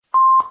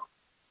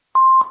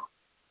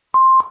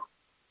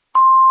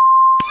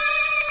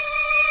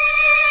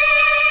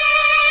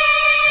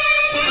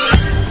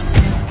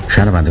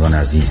شنوندگان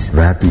عزیز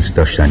و دوست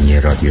داشتنی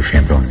رادیو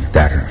شمرون،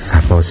 در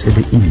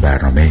فواصل این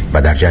برنامه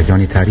و در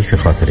جریان تعریف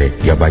خاطره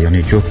یا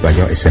بیان جوک و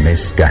یا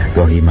SMS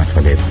گهگاهی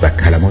مطالب و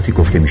کلماتی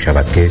گفته می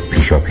شود که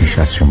پیشاپیش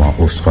از شما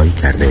عذرخواهی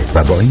کرده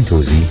و با این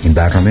توضیح این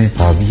برنامه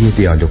حاوی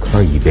دیالوگ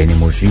هایی بین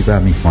مجری و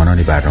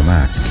میهمانان برنامه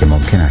است که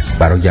ممکن است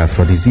برای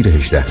افراد زیر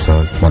 18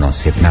 سال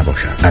مناسب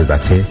نباشد.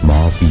 البته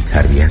ما بی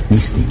تربیت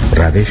نیستیم.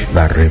 روش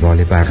و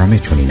روال برنامه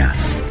چنین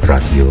است.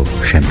 رادیو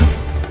شمرون.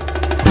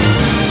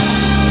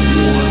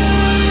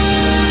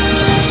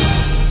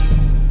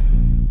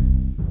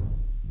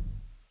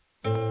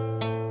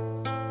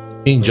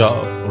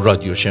 اینجا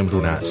رادیو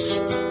شمرون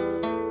است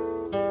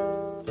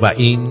و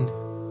این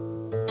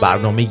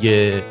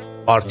برنامه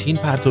آرتین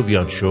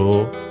پرتویان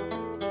شو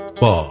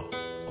با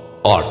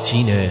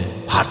آرتین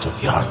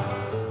پرتویان.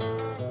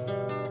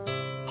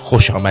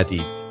 خوش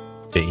آمدید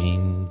به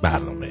این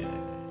برنامه.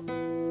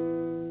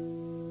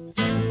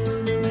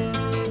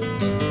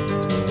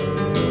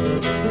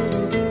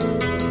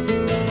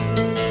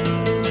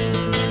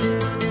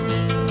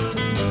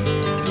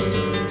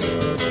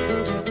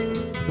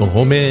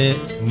 نهم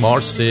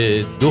مارس 2021،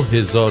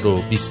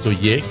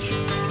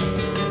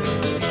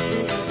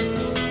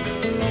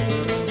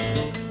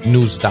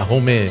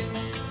 19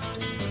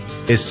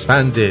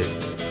 اسفند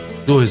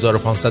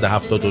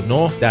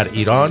 2579 در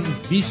ایران،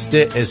 20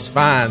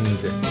 اسفند.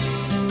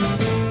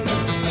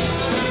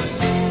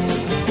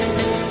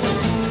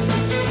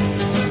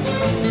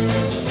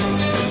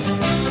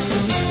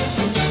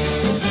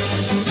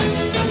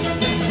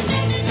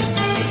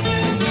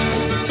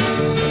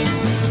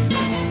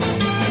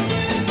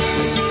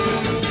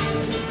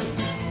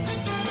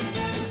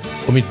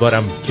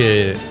 امیدوارم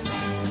که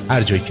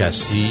هر جایی که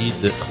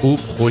هستید خوب،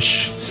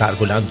 خوش،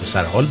 سربلند و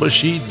سرحال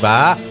باشید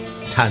و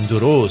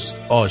تندرست،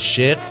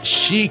 عاشق،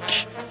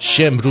 شیک،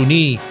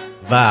 شمرونی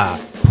و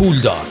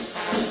پولدار.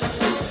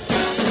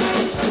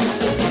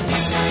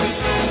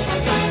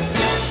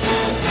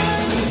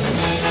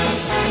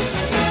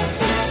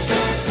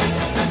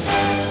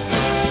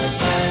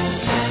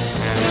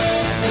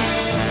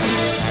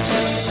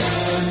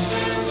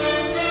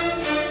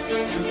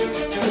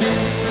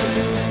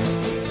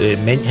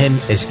 من هم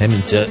از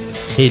همینجا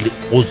خیلی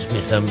عذر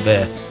میخوام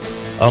و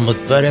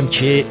امیدوارم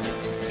که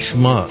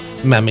شما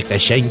مم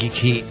قشنگی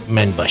که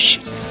من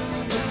باشید.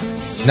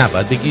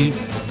 نباید بگی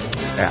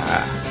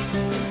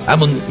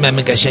همون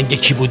مم قشنگی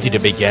کی بودی رو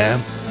بگم؟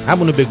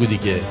 همونو بگو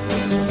دیگه.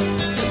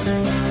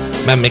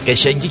 مم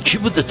قشنگی کی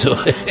بوده تو؟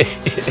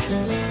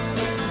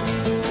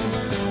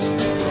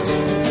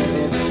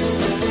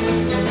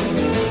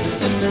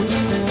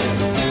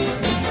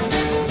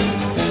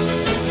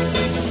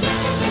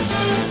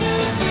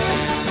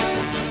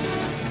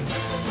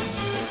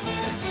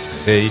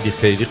 خیلی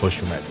خیلی خوش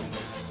اومدید.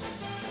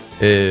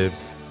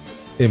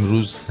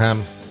 امروز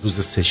هم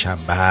روز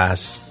سه‌شنبه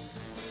است.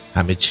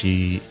 همه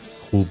چی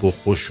خوب و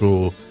خوش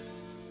و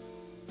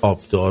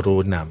آبدار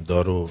و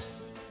نمدار و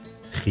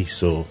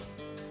خیس و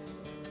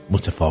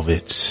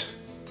متفاوت.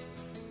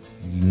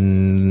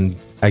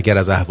 اگر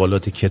از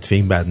احوالات کتف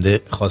این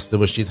بنده خواسته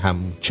باشید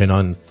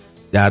همچنان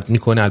درد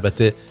میکنه.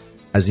 البته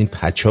از این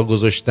پچا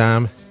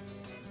گذاشتم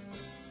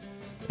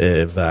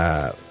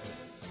و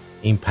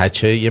این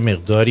پچه یه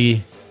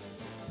مقداری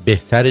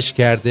بهترش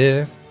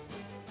کرده،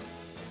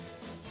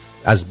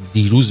 از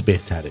دیروز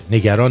بهتره.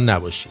 نگران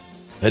نباشید.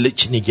 ولی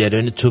چی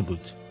نگران تو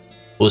بود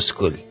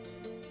اسکل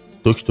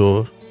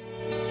دکتر؟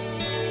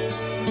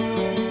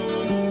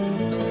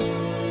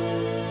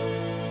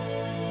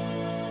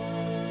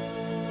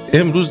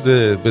 امروز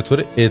به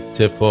طور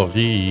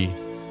اتفاقی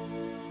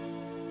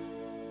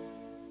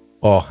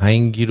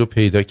آهنگی رو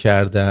پیدا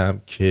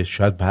کردم که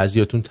شاید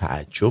بعضیاتون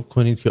تعجب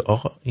کنید که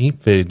آقا این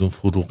فریدون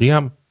فروغی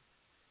هم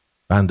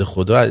بنده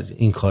خدا از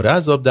این کار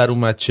عذاب در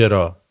اومد.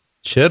 چرا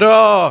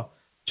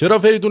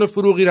فریدون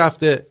فروغی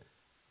رفته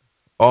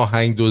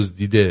آهنگ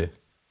دزدیده؟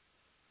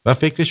 و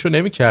فکرشو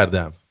نمی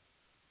کردم،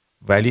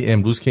 ولی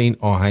امروز که این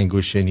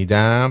آهنگو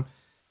شنیدم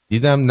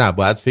دیدم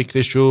نباید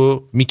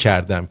فکرشو می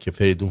کردم که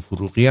فریدون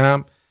فروغی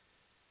هم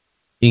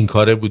این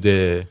کاره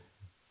بوده.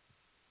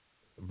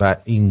 و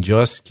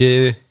اینجاست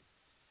که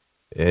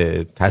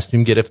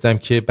تصمیم گرفتم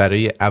که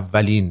برای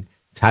اولین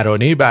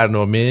ترانه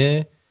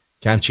برنامه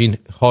که همچین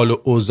حال و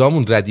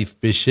اوضاعمون ردیف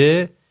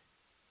بشه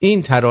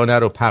این ترانه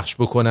رو پخش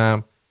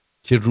بکنم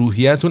که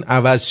روحیتون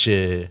عوض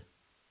شه.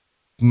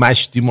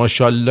 مشتی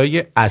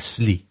ماشالله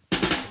اصلی.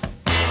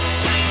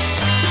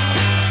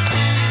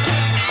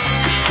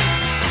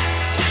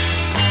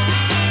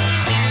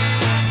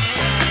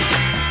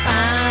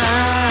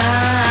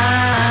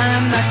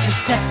 I'm not your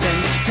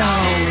stepping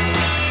stone.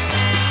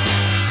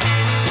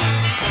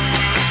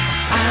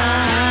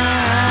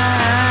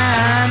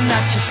 I'm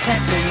not your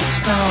stepping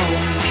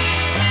stone.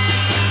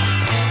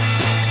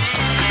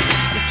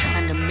 You're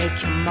trying to make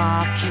your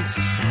mark in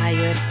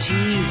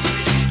society.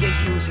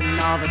 You're using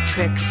all the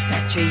tricks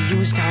that you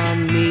used on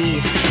me.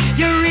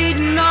 You're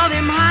reading all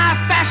them high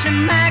fashion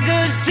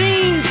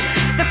magazines.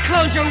 The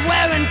clothes you're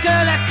wearing,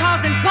 girl, are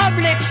causing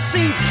public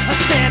scenes. I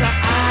said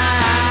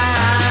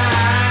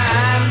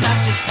I'm not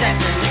your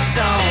stepping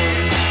stone.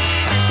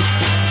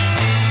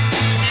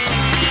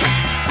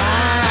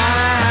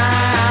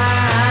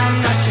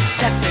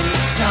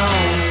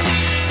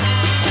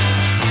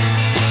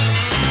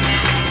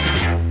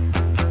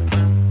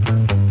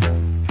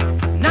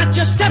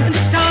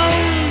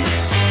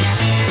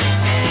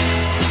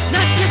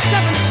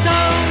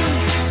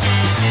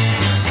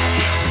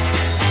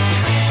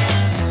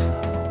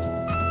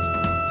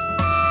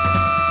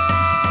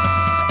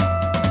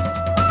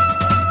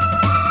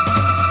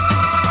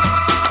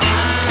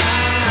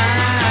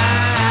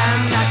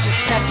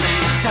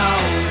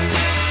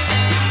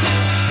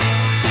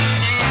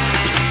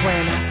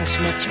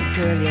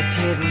 girl, you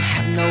didn't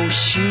have no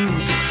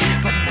shoes,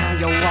 but now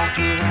you're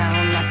walking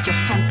around like your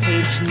front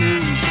page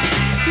news.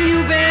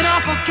 You've been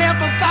awful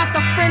careful about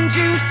the friends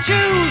you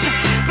choose,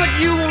 but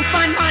you won't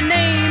find my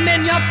name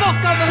in your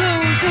book of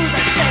who's who's.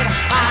 I said,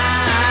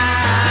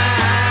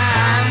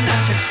 I'm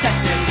not your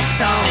stepping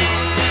stone.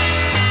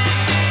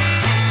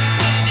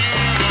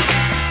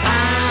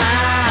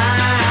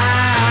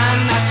 I'm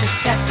not your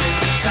stepping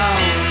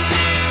stone.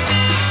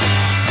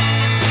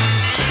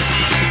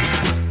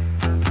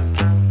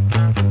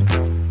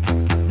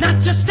 Not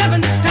your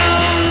stepping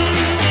stone.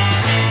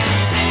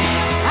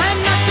 I'm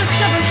not your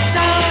stepping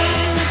stone.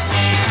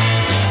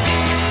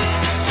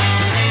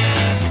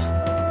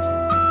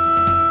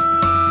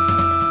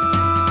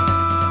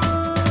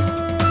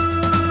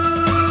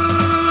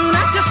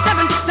 Not your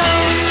stepping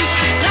stone.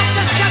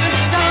 Not your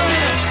stepping stone.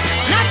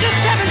 Not your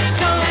stepping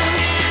stone.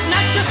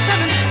 Not your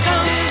stepping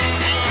stone.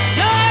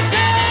 No,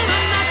 girl,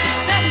 I'm not your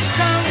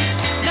stepping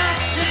stone. Not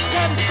your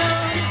stepping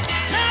stone.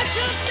 Not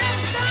your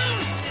stepping stone.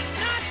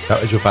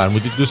 توجه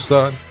فرمودید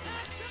دوستان،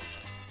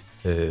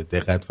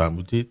 دقت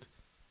فرمودید.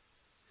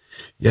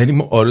 یعنی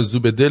ما آرزو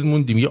به دل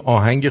موندیم یه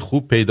آهنگ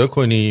خوب پیدا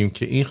کنیم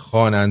که این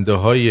خواننده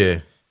های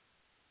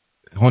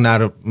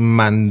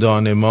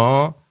هنرمندان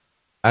ما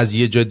از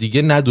یه جا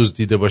دیگه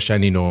ندزدیده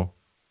باشن. اینو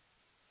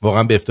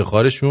واقعا به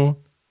افتخارشون.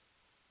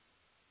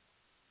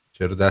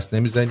 چرا دست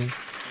نمیزنی؟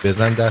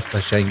 بزن دست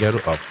قشنگه رو.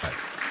 آفرین.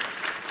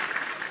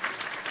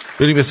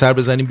 بریم به سر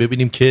بزنیم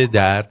ببینیم که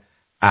در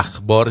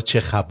اخبار چه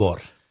خبر.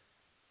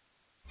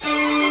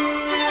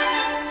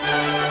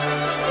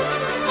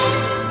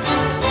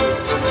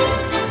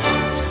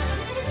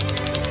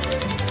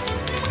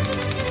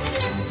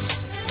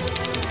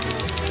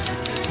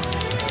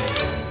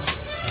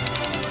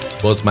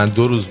 باز من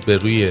 2 روز به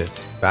روی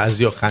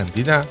بعضیا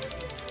خندیدم،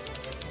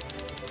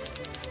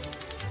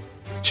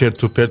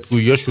 چرت و پرت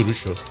گویا شروع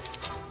شد.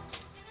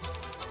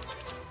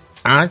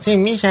 آرتین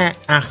میشه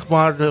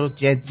اخبار رو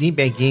جدی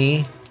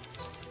بگی؟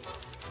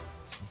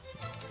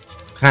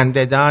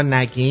 خنده‌دار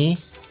نگی؟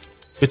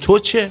 به تو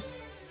چه؟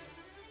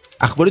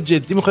 اخبار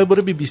جدی میخوای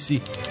برو BBC.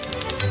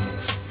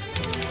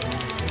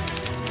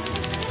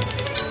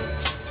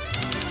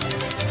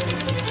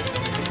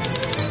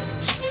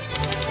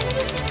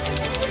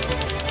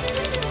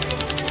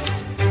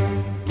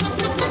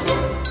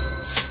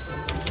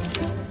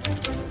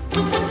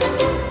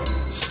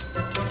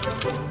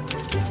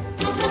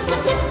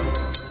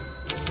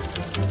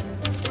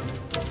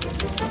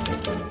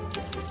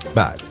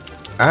 بعد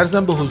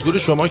عرضم به حضور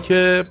شما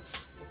که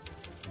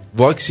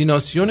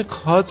واکسیناسیون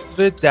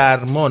کادر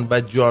درمان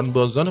و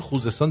جانبازان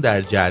خوزستان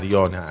در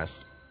جریان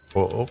است.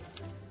 خب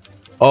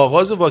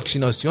آغاز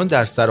واکسیناسیون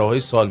در سراهای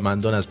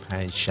سالمندان از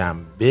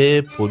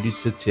پنجشنبه.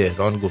 پلیس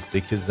تهران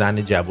گفته که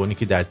زن جوانی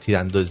که در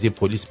تیراندازی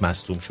پلیس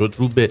مصدوم شد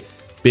رو به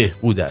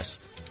بهبود است.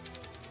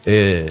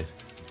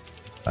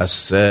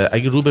 پس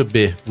اگه رو به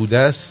بهبود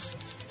است،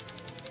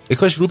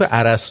 کاش رو به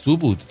ارسطو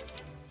بود.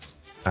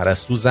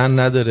 ارسطو زن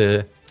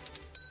نداره،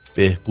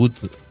 بهبود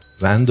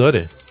زن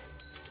داره.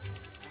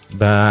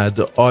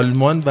 بعد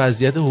آلمان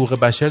وضعیت حقوق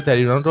بشر در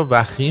ایران را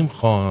وخیم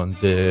خواند.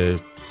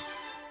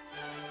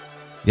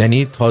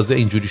 یعنی تازه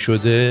اینجوری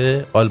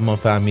شده، آلمان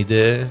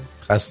فهمیده.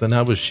 خسته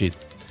نباشید.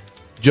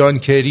 جان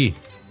کری،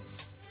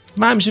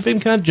 من همیشه فکر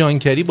می‌کردم جان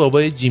کری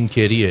بابای جیم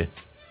کریه،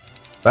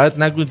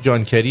 بعد نگو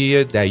جان کری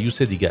یه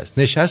دیوس دیگه است.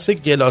 نشست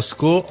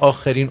گلاسکو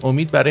آخرین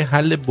امید برای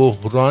حل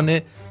بحران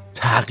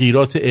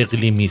تغییرات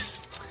اقلیمی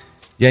است.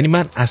 یعنی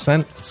من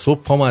اصلا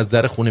صبح پامو از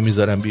در خونه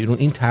میذارم بیرون،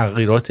 این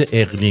تغییرات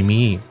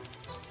اقلیمی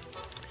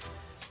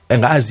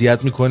انقدر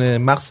اذیت میکنه،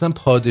 مخصوصا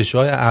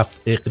پادشاه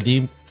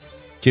اقلیم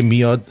که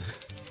میاد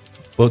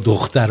با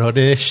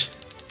دخترانش،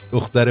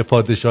 دختر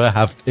پادشاه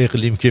 7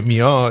 اقلیم که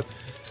میاد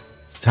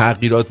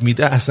تغییرات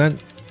میده، اصلا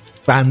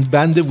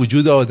بند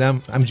وجود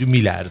آدم همینجور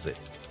میلرزه.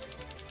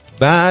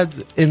 بعد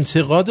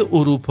انتقاد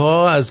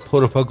اروپا از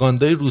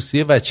پروپاگاندای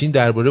روسیه و چین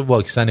درباره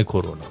واکسن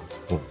کرونا.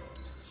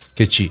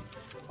 که چی؟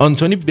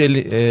 آنتونی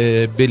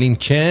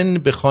بلینکن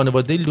به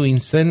خانواده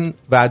لوینسن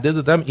وعده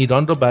دادم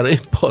ایران را برای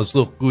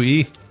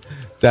پاسخگویی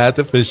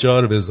تحت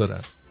فشار بذارن.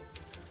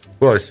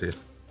 باشه،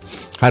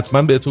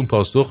 حتما بهتون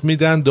پاسخ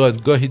میدن.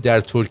 دادگاهی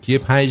در ترکیه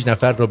 5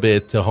 نفر را به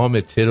اتهام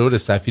ترور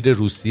سفیر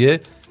روسیه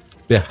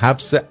به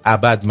حبس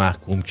ابد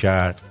محکوم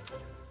کرد.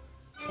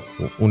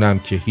 اونم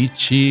که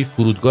هیچی.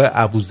 فرودگاه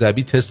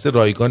ابوظبی تست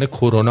رایگان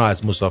کرونا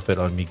از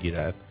مسافران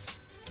میگیرد.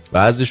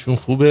 بعضشون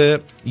خوبه.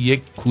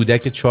 یک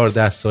کودک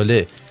 14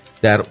 ساله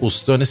در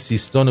استان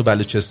سیستان و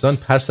بلوچستان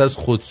پس از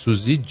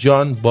خودسوزی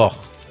جان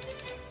باخت.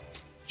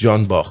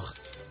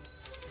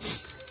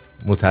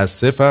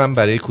 متاسفم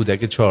برای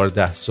کودک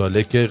 14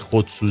 ساله که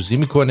خودسوزی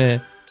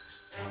میکنه.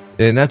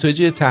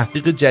 نتایج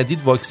تحقیق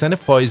جدید واکسن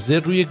فایزر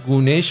روی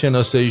گونه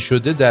شناسایی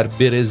شده در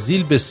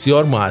برزیل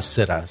بسیار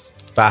مؤثر است.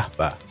 به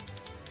به،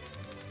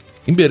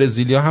 این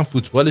برزیلیا هم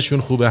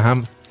فوتبالشون خوبه،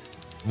 هم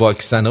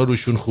واکسن ها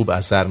روشون خوب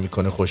اثر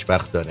میکنه،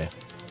 خوشبختانه.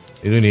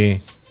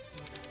 میدونی؟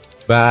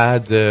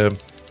 بعد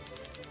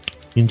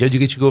اینجا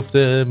دیگه چی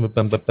گفته؟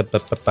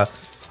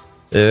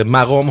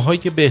 مقام‌هایی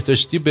که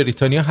بهداشتی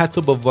بریتانیا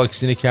حتی با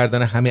واکسینه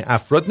کردن همه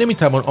افراد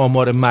نمیتوان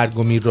آمار مرگ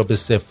و میر را به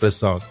صفر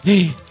رساند.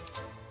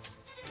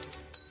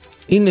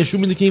 این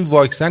نشون میده که این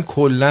واکسن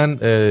کلاً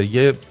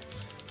یه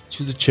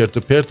چیز چرت و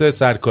پرت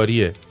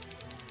سرکاریه.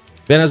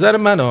 به نظر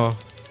من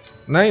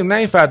نه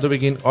این فردا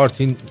بگین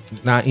آرتین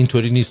نه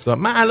اینطوری نیست.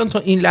 من الان تا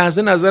این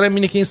لحظه نظرم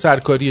اینه که این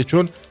سرکاریه،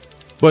 چون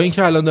با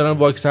اینکه الان دارن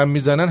واکسن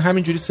میزنن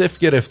همینجوری صفر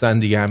گرفتن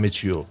دیگه همه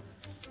چیو.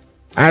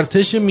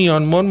 ارتش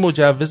میانمار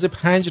مجوز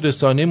 5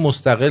 رسانه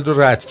مستقل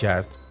رو رد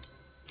کرد.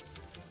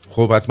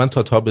 خب حتما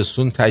تا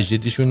تابستون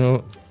تجدیدشون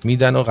رو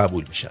میدن و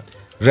قبول میشن.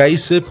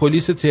 رئیس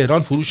پلیس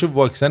تهران فروش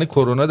واکسن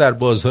کرونا در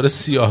بازار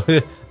سیاه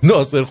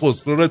ناصر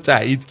خسرو رو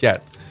تایید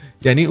کرد.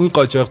 یعنی اون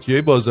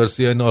قاچاقچیای بازار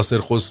سیاه ناصر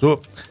خسرو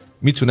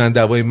میتونن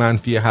دوای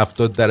منفی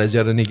 70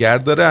 درجه رو نگه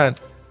دارن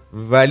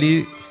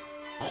ولی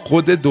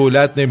خود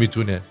دولت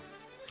نمیتونه.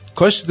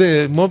 کاش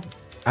ما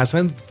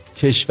اصلا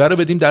کشور رو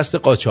بدیم دست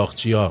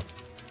قاچاقچیا،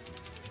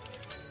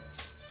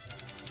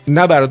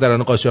 نه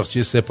برادران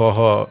قاچاقچی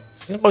سپاها.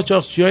 این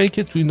قاچاقچیایی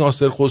که توی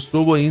ناصر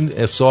خسرو و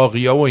این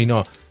ساقیا و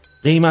اینا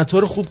قیمت‌ها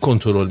رو خوب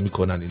کنترل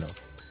میکنن. اینا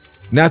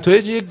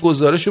نتایج یک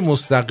گزارش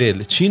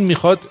مستقل. چین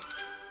میخواد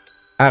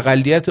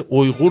اقلیت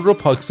اویغور رو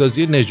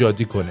پاکسازی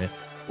نژادی کنه.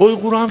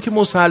 اویغورها هم که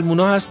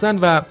مسلمونا هستن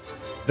و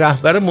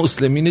رهبر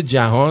مسلمین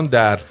جهان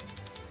در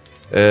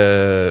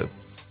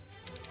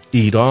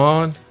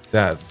ایران،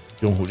 در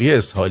جمهوری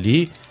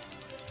اسلامی،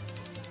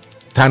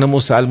 تنها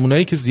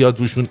مسلمونایی که زیاد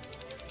روشون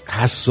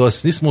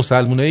حساس نیست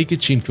مسلمونایی که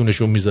چین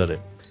کونشون میذاره.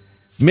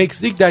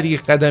 مکزیک در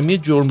یک قدمی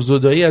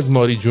جرمزدایی از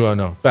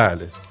ماریجوانا.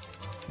 بله،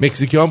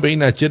 مکزیکی هم به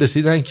این نتیجه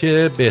رسیدن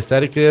که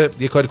بهتره که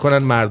یه کاری کنن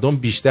مردم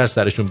بیشتر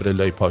سرشون بره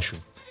لای پاشون.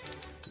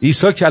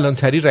 عیسی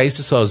کلانتری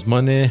رئیس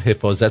سازمان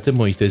حفاظت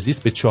محیط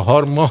زیست به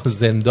 4 ماه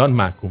زندان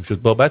محکوم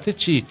شد. بابت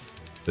چی؟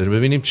 بریم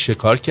ببینیم چه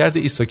کار کرده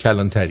عیسی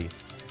کلانتری.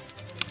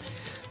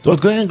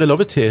 دادگاه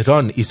انقلاب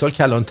تهران عیسی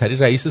کلانتری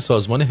رئیس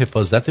سازمان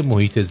حفاظت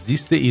محیط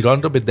زیست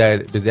ایران را به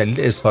دلیل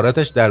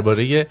اظهاراتش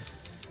درباره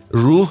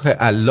روح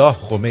الله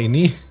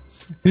خمینی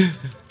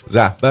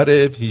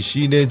رهبر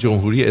پیشین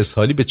جمهوری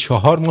اسلامی به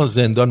 4 ماه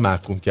زندان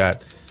محکوم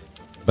کرد.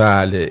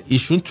 بله،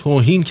 ایشون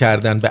توهین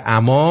کردن به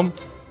امام،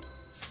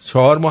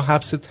 4 ماه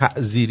حبس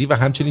تعزیری و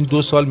همچنین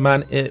 2 سال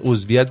منع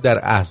عضویت در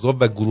احزاب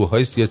و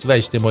گروه‌های سیاسی و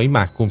اجتماعی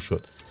محکوم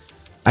شد.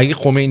 اگه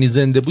خمینی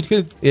زنده بود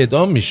که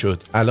اعدام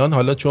میشد. الان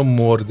حالا چون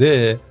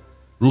مرده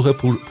روح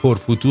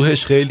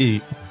پرفتوحش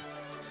خیلی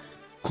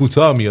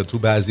کوتاه میاد تو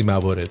بعضی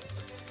موارد.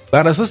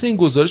 بر اساس این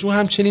گزارش او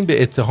همچنین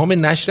به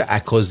اتهام نشر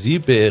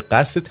اکاذیب به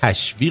قصد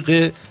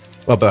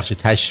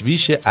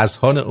تشویش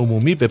اذهان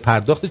عمومی به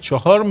پرداخت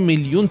 4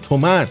 میلیون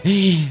تومان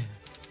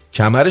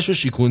کمرشو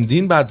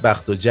شیکوندین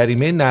بدبخت و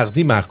جریمه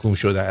نقدی محکوم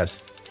شده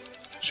است.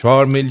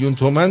 4 میلیون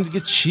تومان دیگه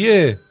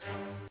چیه؟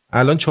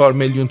 الان 4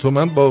 میلیون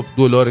تومان با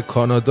دلار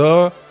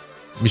کانادا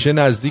میشه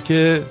نزدیک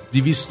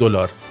 200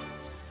 دلار.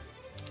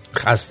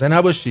 خسته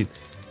نباشید.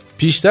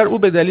 پیشتر او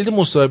به دلیل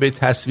مصاحبه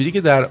تصویری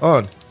که در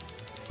آن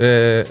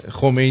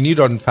خمینی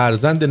را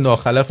فرزند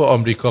ناخلف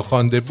آمریکا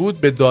خوانده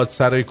بود به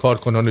دادسرای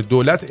کارکنان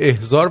دولت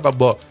احضار و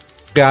با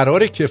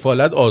قرار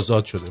کفالت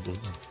آزاد شده بود.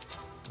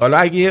 حالا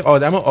اگه یه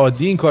آدم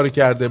عادی این کار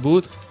کرده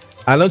بود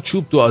الان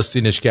چوب دو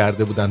آستینش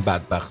کرده بودن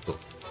بدبختو.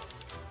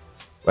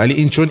 ولی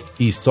این چون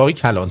عیسی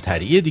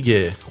کلانتریه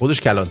دیگه،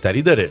 خودش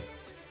کلانتری داره.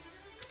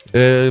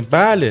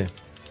 بله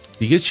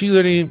دیگه چی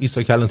داریم؟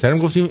 عیسی کلانتری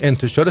گفتیم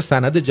انتشار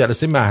سند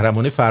جلسه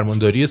محرمانه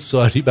فرمانداری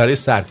ساری برای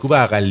سرکوب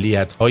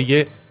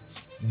اقلیت‌های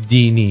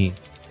دینی.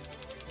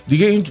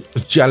 دیگه این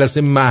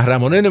جلسه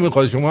محرمانه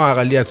نمیخواد شما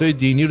اقلیت‌های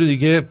دینی رو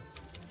دیگه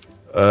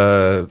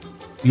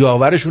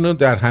یاورشون رو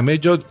در همه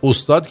جا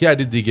استاد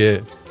کردید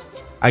دیگه.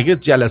 اگه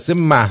جلسه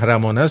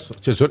محرمانه است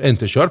چطور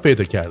انتشار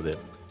پیدا کرده؟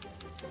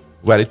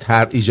 برای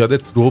ایجاد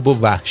رعب و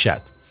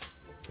وحشت.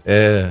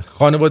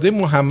 خانواده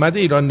محمد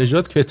ایران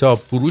نژاد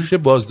کتاب فروش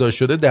بازداشت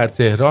شده در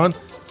تهران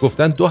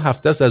گفتن 2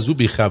 هفته است از او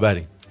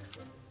بیخبری.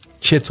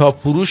 کتاب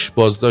فروش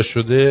بازداشت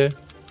شده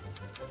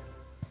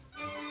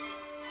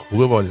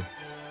خوبه بالا.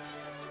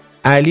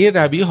 علی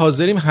ربیعی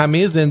حاضریم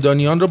همه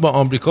زندانیان رو با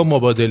آمریکا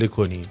مبادله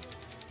کنیم.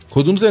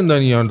 کدوم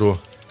زندانیان رو؟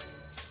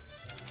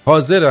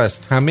 حاضر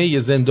است همه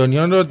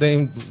زندانیان رو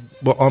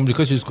با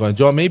آمریکا چیز کنن.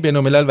 جامعه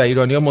بین‌الملل و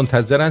ایرانی‌ها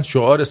منتظرند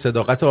شعار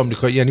صداقت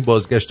آمریکا یعنی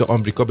بازگشت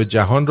آمریکا به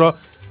جهان را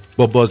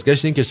با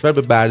بازگشت این کشور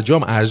به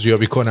برجام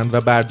ارزیابی کنند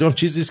و برجام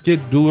چیزی است که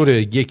دور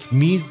یک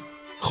میز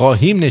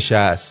خواهیم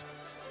نشست.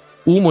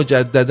 او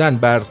مجدداً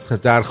بر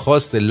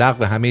درخواست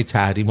لغو همه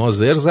تحریم‌ها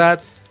زر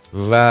زد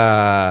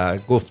و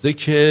گفته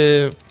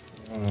که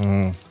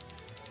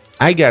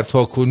اگر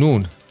تا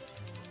کنون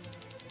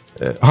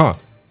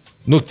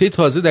نکته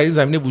تازه در این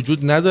زمینه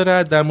وجود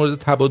ندارد در مورد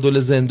تبادل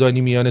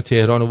زندانی میان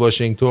تهران و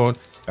واشنگتن.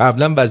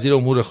 قبلا وزیر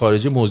امور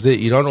خارجه موضع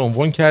ایران رو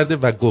عنوان کرده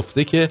و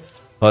گفته که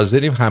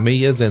حاضریم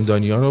همه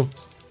زندانیان رو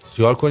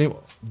چیکار کنیم؟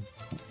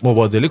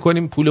 مبادله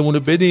کنیم، پولمون رو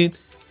بدین.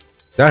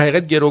 در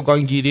حقیقت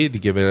گروگانگیری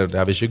دیگه، به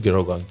روش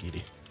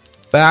گروگانگیری.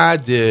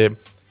 بعد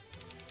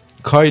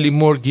کایلی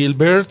مور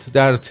گیلبرت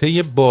در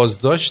طی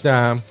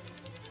بازداشتم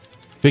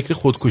فکر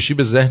خودکشی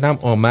به ذهنم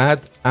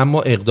آمد.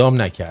 اما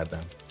اقدام نکردم.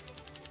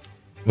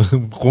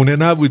 خونه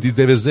نبودید،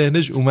 به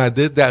ذهنش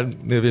اومده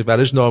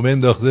براش نامه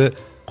انداخته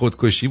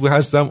خودکشی بود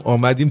هستم،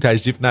 آمدیم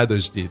تشریف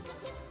نداشتید،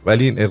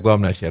 ولی این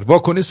اقدام نکرد.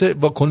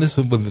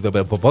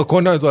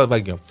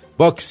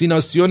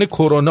 واکسیناسیون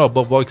کرونا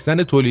با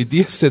واکسن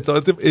تولیدی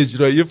ستاد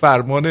اجرایی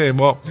فرمان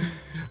امام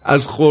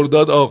از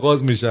خرداد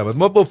آغاز می شود.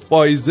 ما با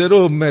فایزر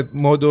و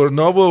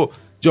مدرنا و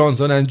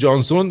جانسون اند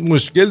جانسون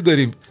مشکل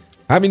داریم،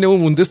 همینه اون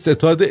مونده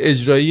ستاد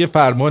اجرایی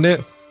فرمان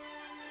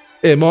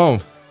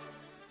امام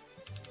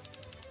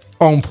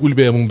آمپول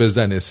بهمون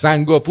بزنه.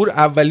 سنگاپور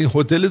اولین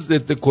هتل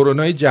ضد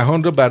کرونا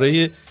جهان رو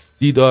برای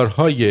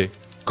دیدارهای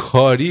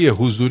کاری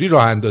حضوری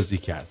راه اندازی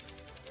کرد.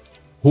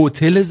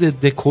 هتل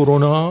ضد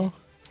کرونا.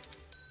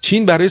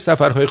 چین برای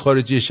سفرهای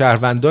خارجی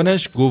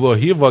شهروندانش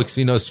گواهی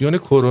واکسیناسیون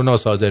کرونا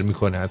صادر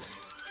می‌کند.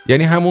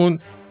 یعنی همون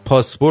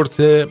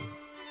پاسپورت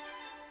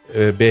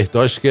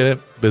بهداشت که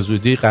به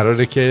زودی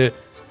قراره که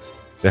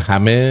به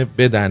همه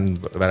بدن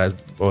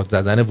با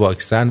زدن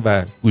واکسن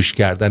و گوش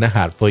کردن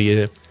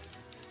حرفای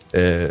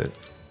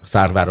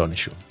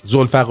سرورانشون.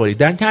 ذوالفقاری: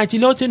 در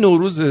تعطیلات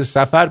نوروز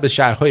سفر به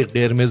شهرهای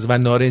قرمز و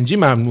نارنجی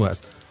ممنوع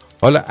است.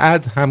 حالا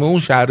همه اون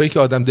شهرهایی که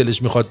آدم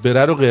دلش میخواد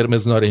بره رو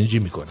قرمز نارنجی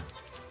میکنه.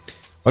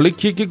 حالا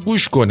کی که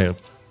گوش کنه،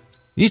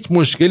 هیچ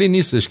مشکلی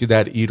نیستش که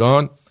در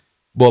ایران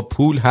با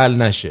پول حل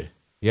نشه.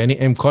 یعنی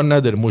امکان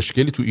نداره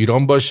مشکلی تو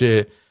ایران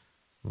باشه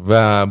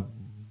و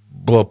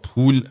با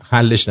پول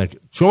حلش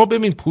نکنه. شما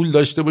ببین پول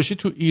داشته باشی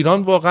تو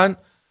ایران واقعا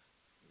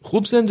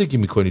خوب زندگی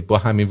میکنید با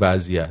همین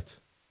وضعیت.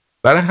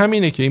 برای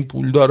همینه که این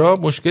پولدارا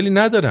مشکلی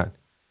ندارن.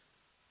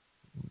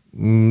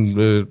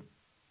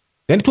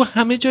 یعنی تو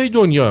همه جای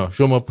دنیا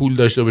شما پول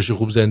داشته باشی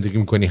خوب زندگی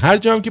میکنی، هر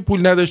جا هم که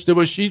پول نداشته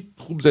باشی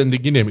خوب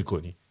زندگی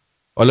نمیکنی.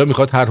 حالا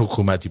میخواد هر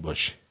حکومتی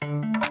باشه.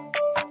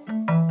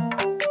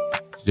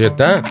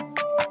 جدا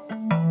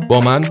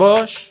با من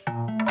باش،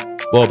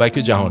 بابک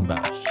جهان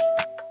بخش.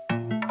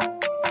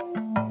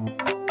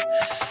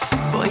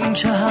 با این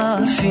که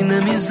حرفی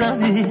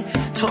نمیزنی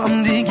تو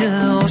هم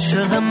دیگه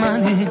عاشق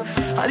منی،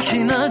 هر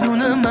کی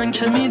ندونه من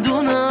که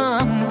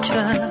میدونم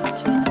که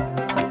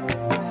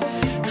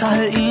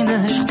ته این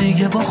عشق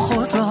دیگه با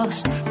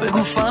خداست.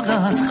 بگو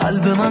فقط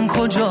قلب من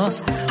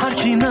کجاست، هر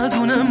کی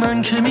ندونه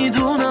من که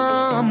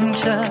میدونم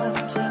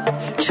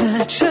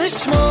که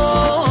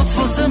چشمات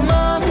واسه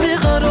من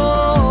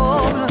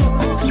بیقراره،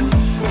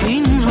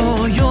 این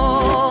رویا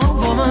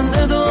با من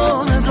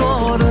ادامه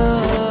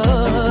داره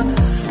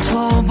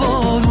تا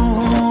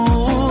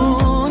بارون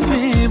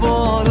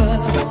میباره.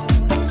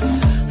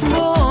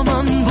 با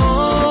من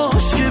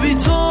باش که بی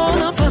تو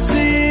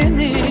نفسی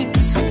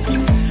نیست،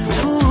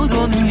 تو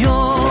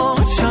دنیا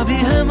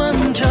شبیه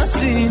من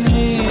کسی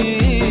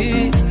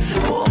نیست.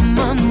 با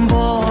من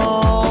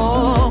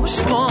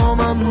باش، با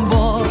من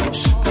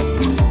باش،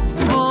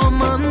 با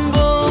من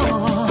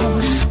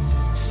باش.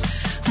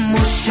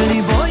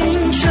 مشکلی با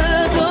این که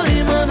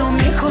داری منو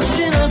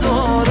میکشی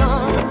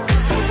ندارم،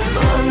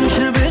 من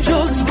که به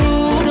جز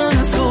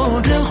بودن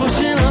تو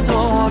دلخوشی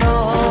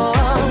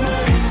ندارم،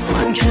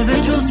 من که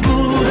به جز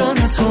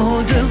بودن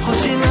تو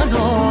دلخوشی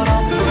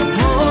ندارم.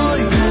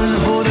 وای دل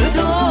بره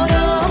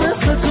دارم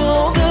مثل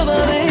تو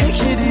ببره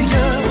یکی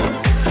دیگه،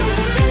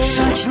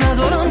 شک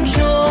ندارم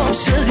که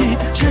عاشقی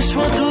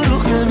چشمات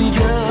دروغ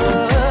نمیگه،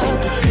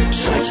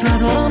 شک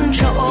ندارم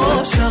که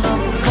عاشقم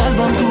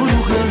قلبم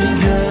دروغ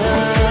نمیگه.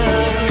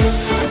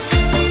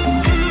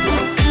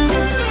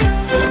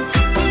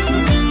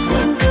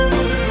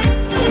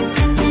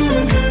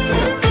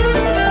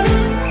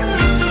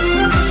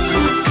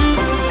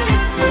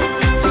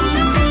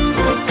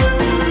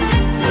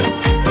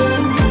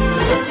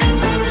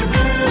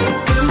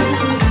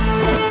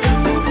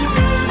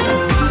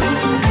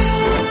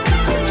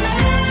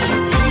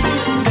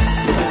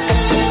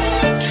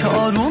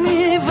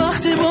 چارومی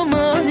وقتی با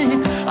منی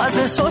از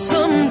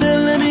احساسم دل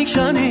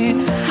نمیکنی،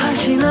 هر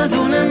کی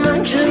ندونه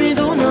من که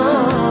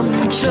میدونم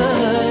که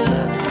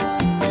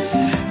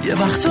یه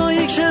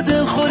وقتایی که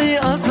دل خوری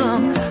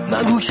ازم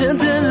نگو که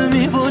دل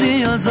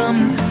میبری ازم،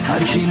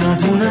 هر کی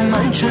ندونه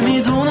من که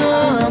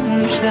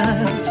میدونم که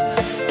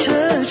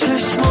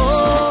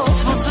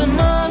چشمات واسه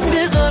من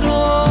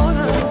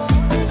بیقراره،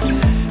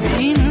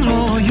 این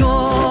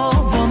رویا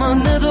با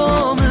من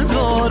ادامه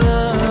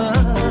داره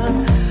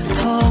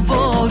تا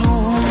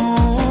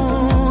بارون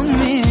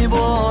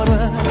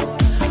میباره.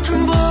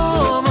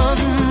 با من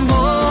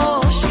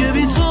باش که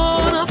بی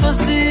تو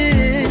نفسی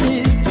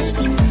نیست،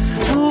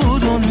 تو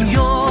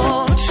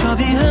دنیا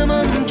شبیه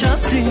من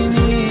کسی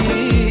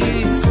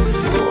نیست.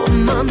 با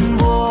من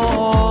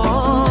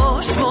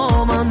باش،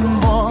 با من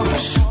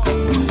باش،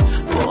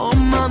 با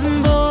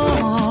من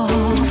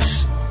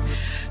باش.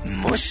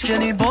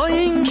 مشکلی با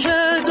این که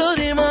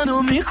داری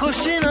منو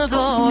میکشی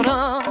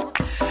ندارم،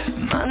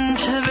 من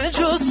که به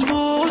جز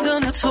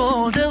بودن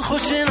تو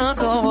دلخوشی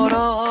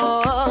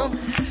ندارم،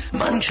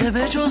 من که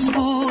به جز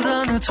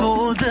بودن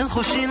تو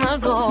دلخوشی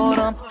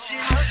ندارم.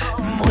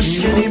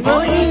 مشکلی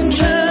با این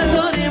که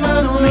داری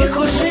منو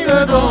میکشی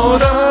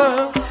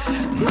ندارم،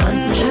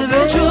 من که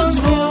به جز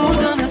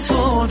بودن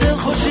تو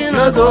دلخوشی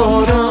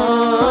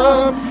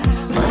ندارم،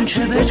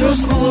 به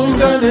جز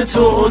بودن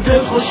تو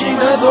دلخوشی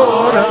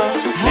ندارم.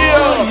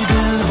 وای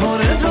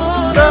دلهاره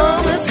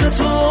دارم مثل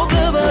تو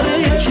ببره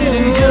یکی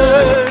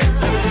دیگه،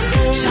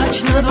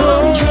 شک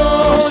ندارم که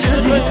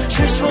عاشقی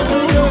چشمات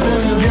دروغ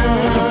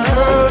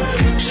میگن،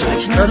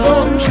 شک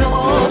ندارم که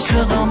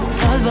عاشقم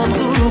قلبم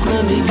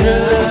دروغ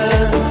میگه.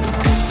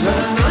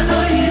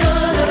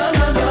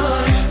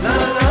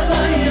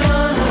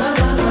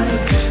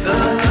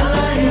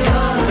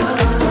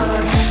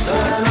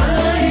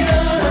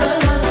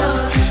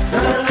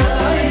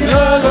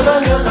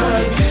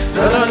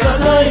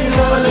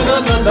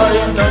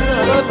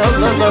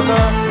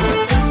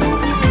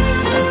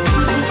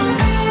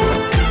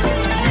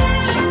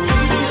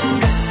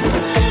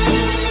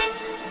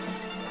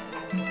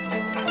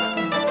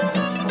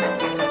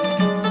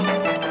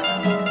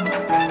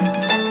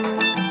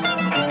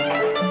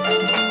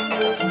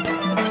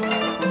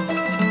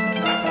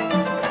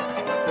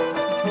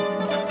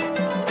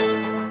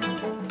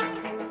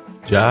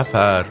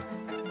 جعفر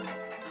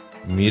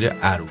میره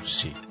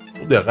عروسی.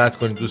 دقت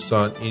کنید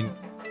دوستان، این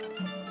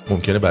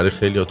ممکنه برای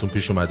خیلیاتون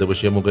پیش اومده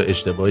باشه، یه موقع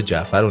اشتباه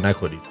جعفر رو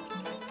نکنید.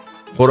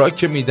 خوراک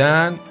که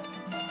میدن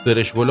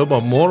فرشولا با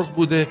مرغ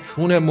بوده،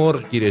 کون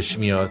مرغ گیرش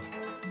میاد،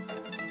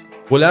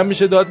 بلند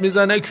میشه داد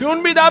میزنه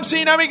کون میدم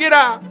سینه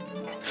میگیرم،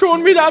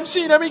 کون میدم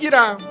سینه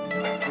میگیرم.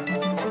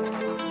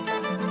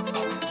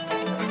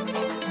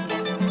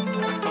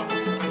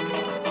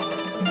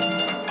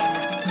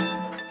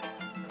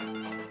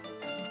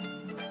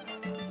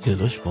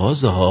 جلوش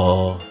بازه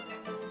ها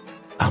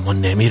اما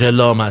نمیره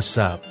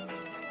لامصب.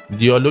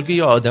 دیالوگ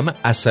یه آدم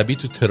عصبی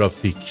تو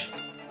ترافیک.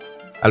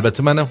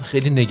 البته منم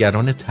خیلی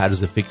نگران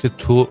طرز فکر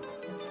تو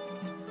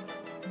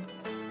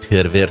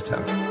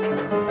پرورتم.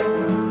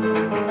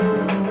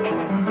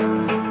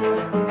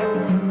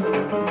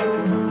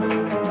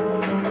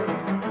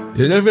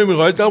 یه دفعه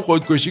میخواستم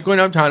خودکشی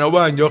کنم، تنابو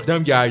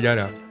انداختم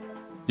گردنم،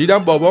 دیدم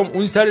بابام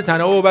اون سر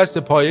تنابو بست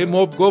پایه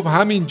مبل، گفت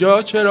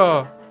همینجا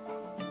چرا؟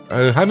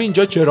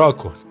 همینجا چرا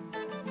کن.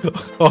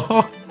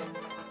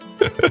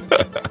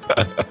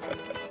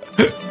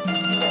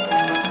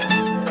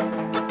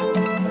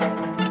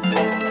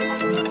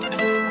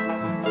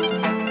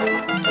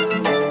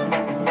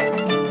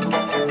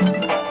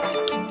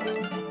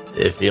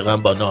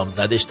 رفیقم با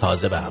نامزدش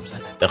تازه به هم زده،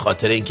 به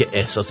خاطر اینکه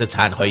احساس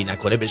تنهایی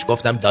نکنه بهش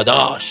گفتم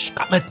داداش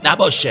غمت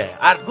نباشه،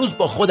 هر روز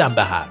با خودم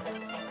به هر.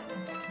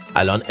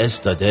 الان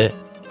استاده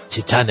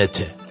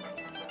تیتنته.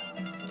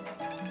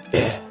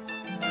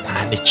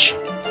 یعنی چی؟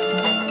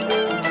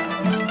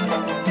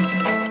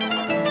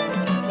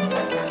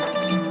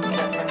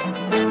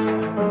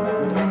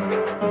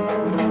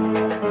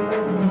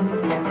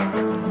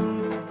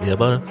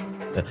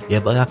 یه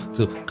بار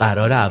تو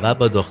قرار اول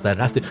با دختر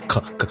رفت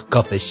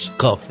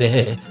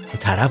کافه،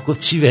 طرف گفت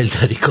چی ول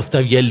داری؟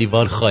 گفتم یه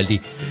لیوان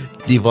خالی.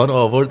 لیوان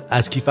آورد،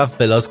 از کیفم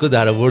فلاسکو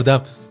در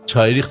آوردم،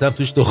 چای ریختم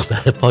توش،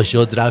 دختر پا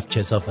شد رفت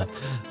کثافت.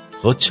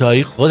 خود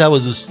چای خودم رو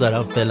دوست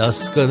دارم،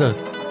 فلاسکو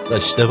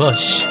داشته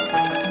باش،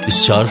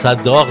 24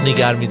 ساعت داغ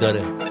نگر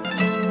می‌داره.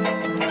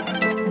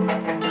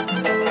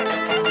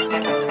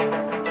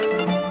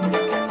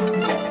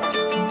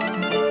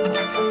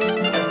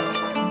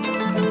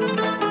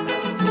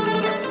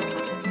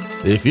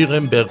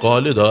 رفیقم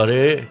بقاله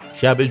داره،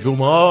 شب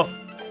جمعه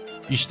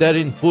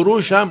بیشترین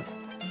فروشم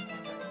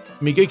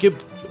میگه که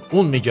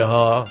اون میگه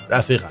ها،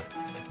 رفیقم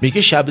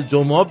میگه شب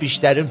جمعه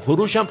بیشترین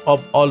فروشم آب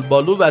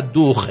آلبالو و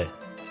دوخه.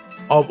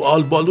 آب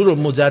آلبالو رو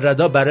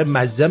مجردا برای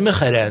مزه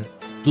میخرن،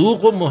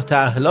 دوغ و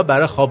محتحلا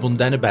برای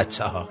خوابوندن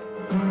بچه ها.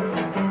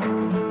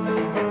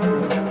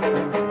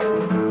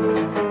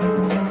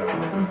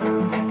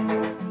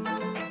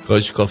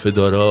 کاش کافه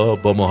دارا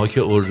با ماها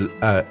که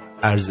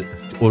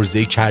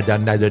ارزه‌ای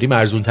کردن نداریم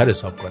ارزونتر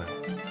حساب کنن.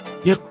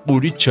 یه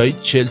قوری چای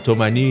 40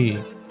 تومانی،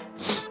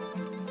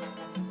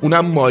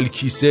 اونم مال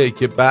کیسه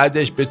که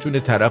بعدش بتونه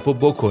طرفو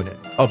بکنه.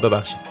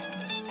 ببخشید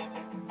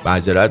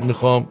معذرت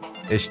میخوام،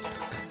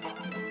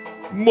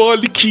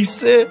 مال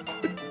کیسه.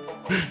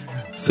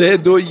 3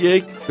 2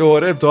 1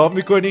 دوره امتحان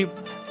میکنیم.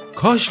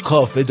 کاش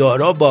کافه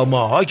دارا با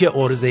ماها که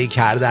ارزه‌ای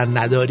کردن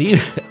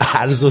نداریم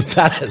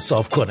ارزونتر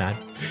حساب کنن.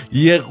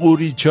 یه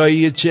قوری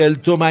چای 40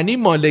 تومانی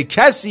مال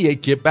کسیه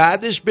که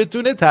بعدش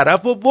بتونه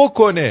طرفو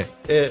بکنه.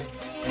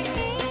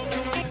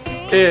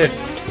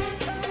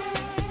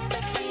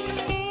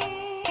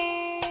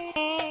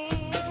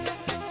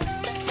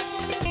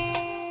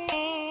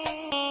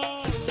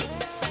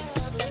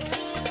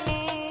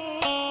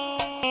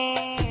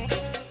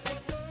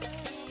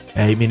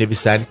 هی می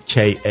نویسن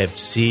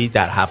KFC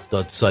در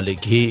 70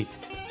 سالگی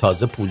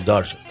تازه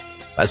پولدار شد.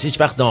 پس هیچ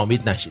وقت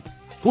ناامید نشید.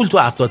 پول تو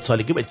 70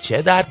 سالگی به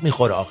چه درد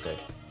میخوره آخه؟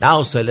 نه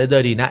حوصله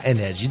داری، نه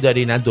انرژی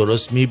داری، نه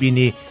درست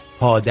میبینی،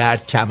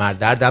 پادرد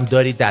کمردردم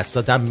داری،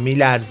 دستاتم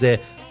میلرزه،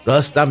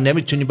 راستم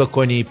نمیتونی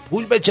بکنی.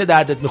 پول به چه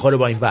دردت میخوره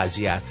با این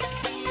وضعیت؟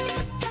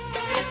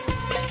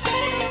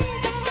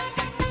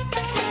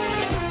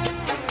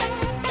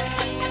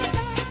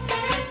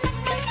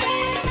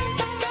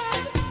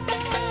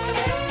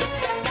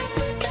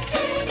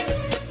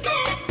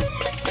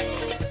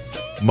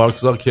 مارک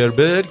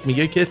زاکربرگ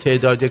میگه که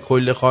تعداد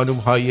کل خانوم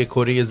های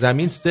کره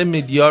زمین 3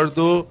 میلیارد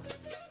و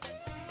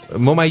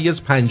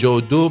ممیز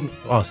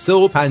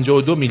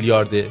 52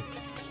 میلیارده،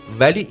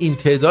 ولی این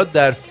تعداد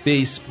در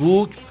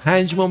فیسبوک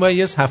 5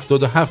 ممیز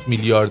 77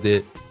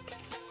 میلیارده.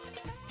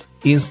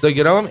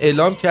 اینستاگرام هم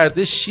اعلام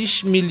کرده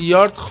 6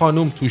 میلیارد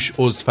خانوم توش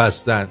عضو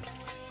هستن.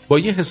 با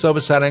یه حساب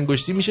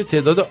سرانگشتی میشه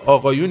تعداد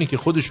آقایونی که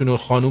خودشونو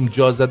خانوم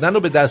جا زدن رو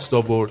به دست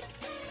آورد.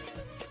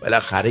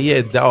 بالاخره یه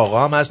عده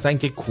آقا هم هستن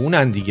که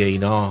کونن دیگه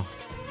اینا.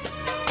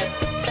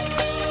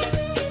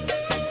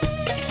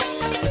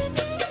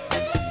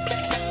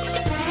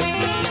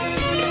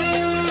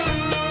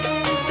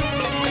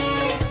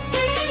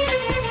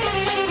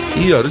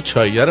 این یارو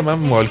چاییه رو من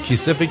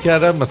مالکیسه فکر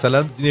کردم،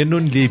 مثلا یه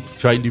نون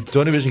چای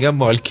لیپتونه بهش میگم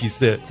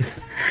مالکیسه.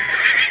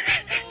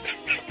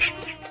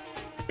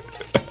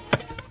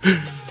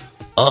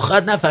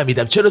 آخر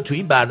نفهمیدم چرا تو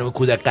این برنامه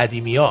کودک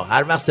قدیمی ها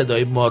هر وقت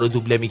صدای ما رو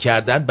دوبله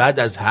میکردن بعد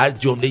از هر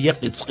جمله یه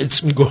قیص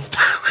قیص میگفتن.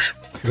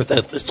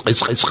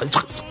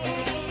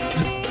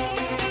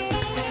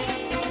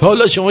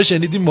 حالا شما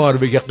شنیدی ما رو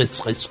بگه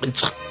قیص قیص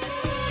قیص؟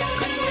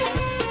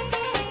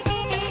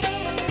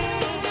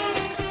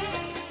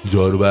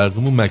 جارو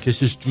برقمون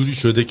مکشش جوری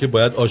شده که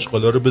باید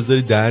آشغالا رو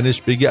بذاری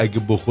دهنش بگی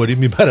اگه بخوری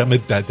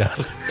میبرمت ددر.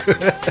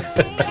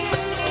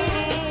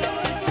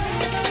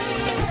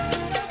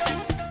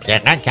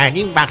 دقت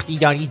کردیم وقتی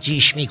داری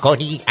جیش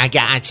میکنی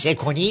اگه عطسه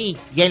کنی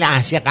یه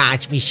لحظه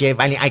قطع میشه،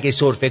 ولی اگه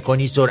سرفه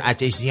کنی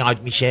سرعتش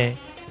زیاد میشه.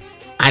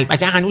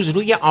 البته هنوز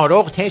روی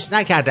آروغ تست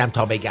نکردم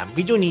تا بگم.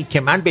 میدونید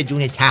که من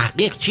بدون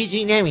تحقیق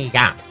چیزی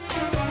نمیگم.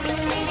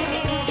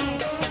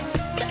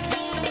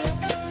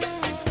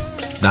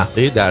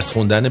 نحوه درس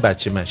خوندن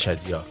بچه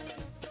مشهدی‌ها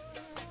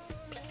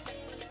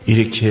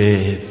ایره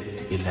که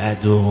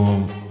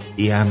بلدم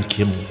ایم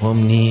که مهم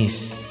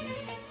نیست،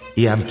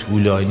 ایم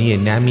طولانی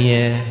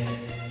نمیه،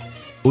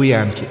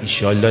 اویم که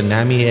ایشالله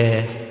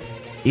نمیه،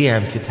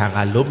 ایم که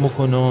تقلب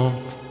میکنم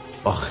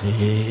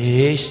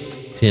آخش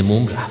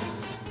تموم رفت.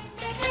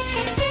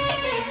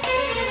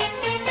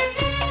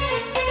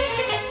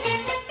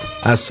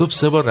 از صبح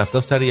 3 بار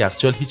رفتم سر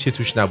یخچال، هیچی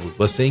توش نبود.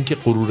 واسه اینکه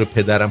غرور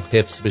پدرم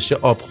حفظ بشه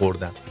آب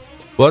خوردم.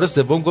 بار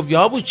سوم گفت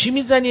یا ابو چی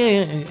میزنی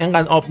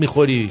اینقدر آب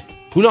میخوری؟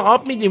 پول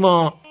آب میدیم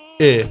ها.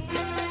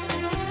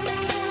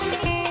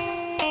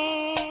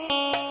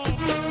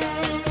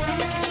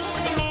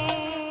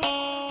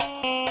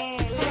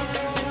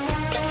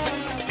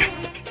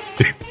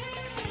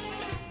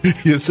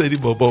 یه سری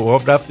بابا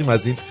هم رفتیم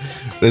از این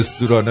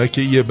رستوران ها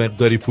که یه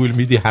مقداری پول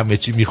میدی همه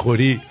چی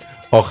میخوری.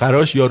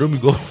 آخراش یارو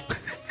میگفت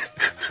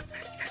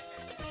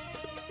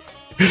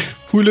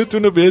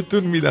پولتون رو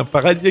بهتون میدم،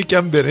 فقط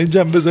یکم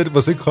برنجم بذارید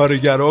واسه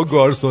کارگرها و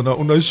گارسونا،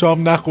 اونا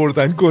شام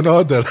نخوردن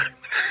گناه دارن.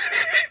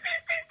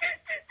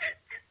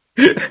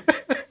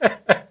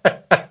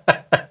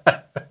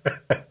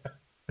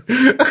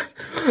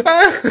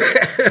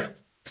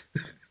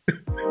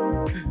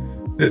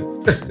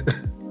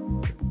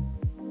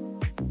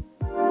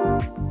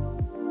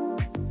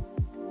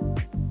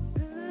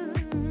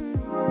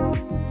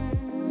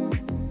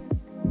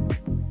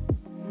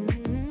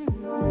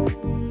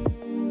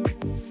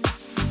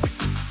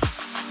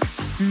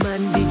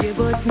 من دیگه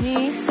باد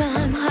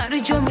نیستم، هر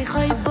جا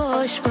میخوای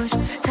باش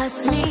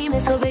تصمیم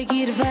تو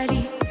بگیر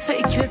ولی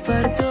فکر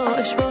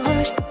فرداش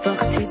باش.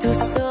 وقتی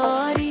دوست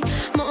داری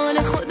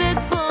مال خودت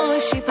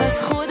باشی،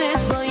 پس خودت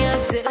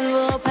باید دل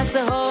و پس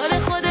حال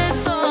خودت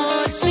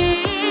باشی.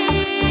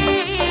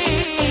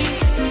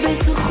 به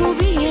تو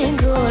خوبی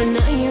انگار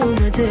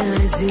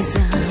نیومده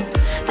عزیزم،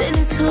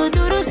 دل تو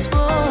درست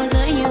بار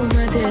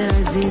نیومده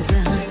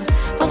عزیزم.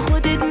 با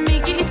خودت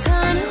میگی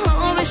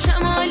تنها به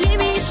شمالی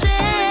میشه،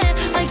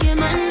 اگه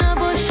من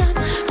نباشم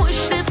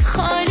پشتت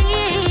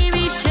خالی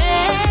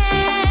میشه.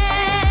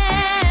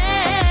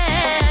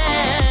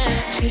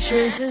 چشم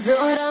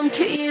انتظارم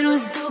که یه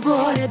روز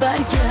دوباره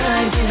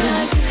برگردی،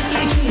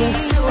 یکی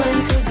از تو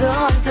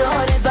انتظار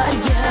داره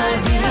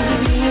برگردی.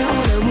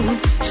 میونمون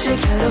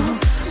شکرا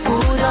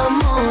بود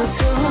اما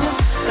تو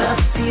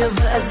رفتی و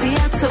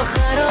وضعیت تو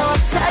خراب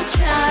تر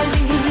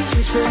کردی.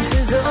 چشم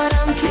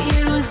انتظارم که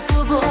یه روز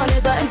دوباره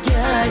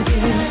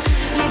برگردی،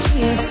 یکی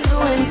از تو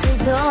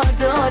انتظار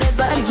داره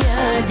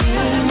برگردی.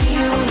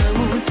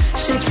 میونمون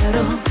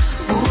شکرا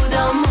بود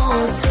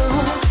اما تو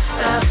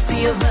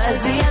رفتی و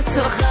وضعیت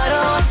تو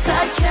خراب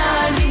تر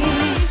کردی.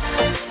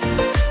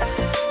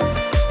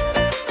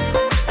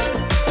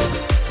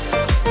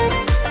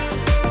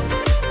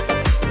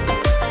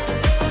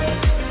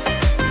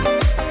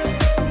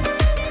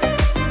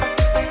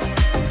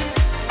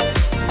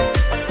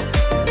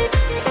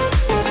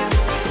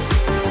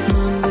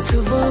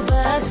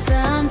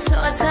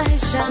 تا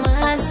تهشم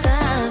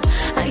هستم،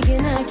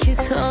 اگه نه که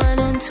تا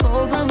الان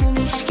توبمو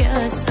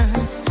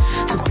میشکستم.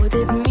 تو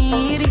خودت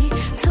میری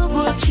تو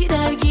با کی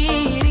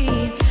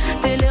درگیری،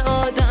 دل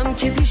آدم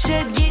که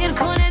پیشت گیر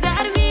کنه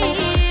در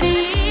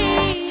میری.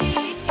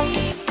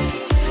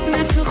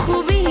 به تو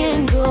خوبی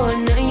انگار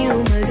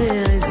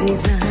نیومده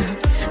عزیزم،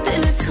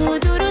 دل تو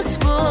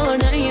درست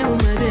بار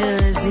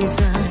نیومده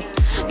عزیزم.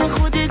 به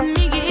خودت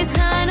میگی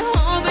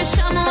تنها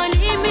بشم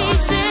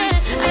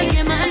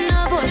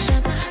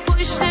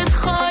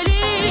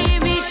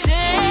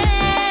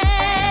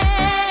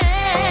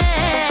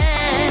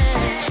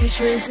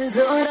چشم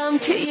انتظارم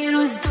که یه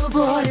روز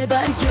دوباره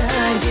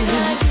برگردی،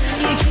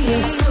 یکی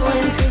از تو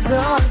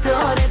انتظار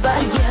داره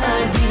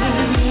برگردی.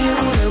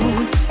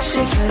 میونمون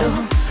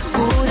شکرها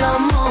بود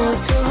اما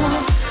تو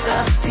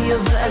رفتی و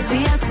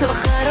وضعیت رو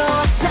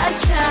خراب تر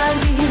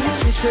کردی.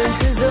 چشم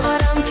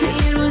انتظارم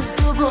که یه روز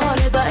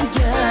دوباره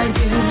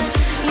برگردی،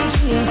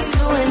 یکی از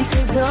تو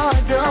انتظار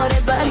داره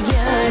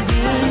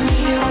برگردی.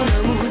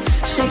 میونمون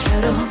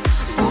شکرها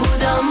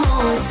بود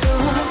اما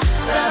تو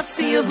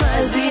رفتی و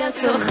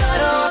وضعیت رو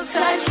خراب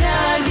تر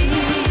کردی.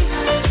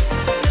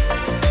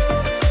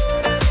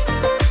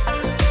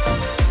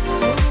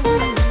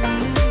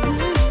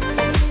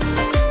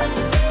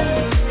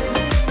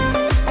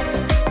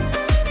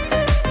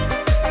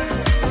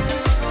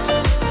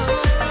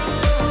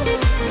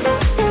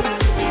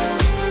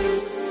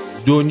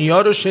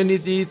 دنیا رو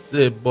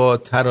شنیدید با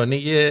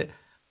ترانه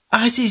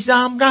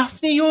عزیزم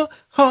رفتی و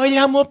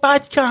حالمو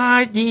بد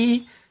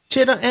کردی،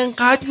 چرا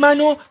انقدر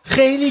منو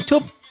خیلی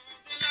تو.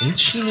 این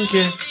چی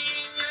میگه؟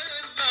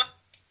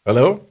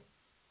 هلو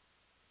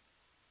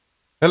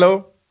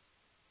هلو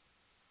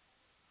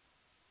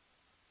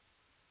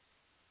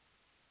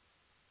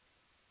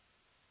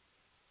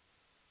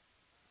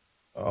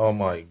او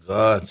مای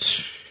گاد،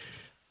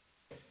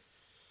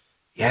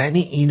 یعنی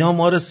اینا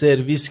ما رو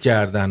سرویس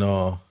کردن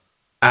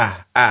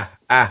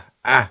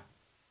اه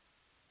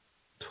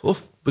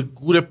توف به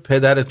گور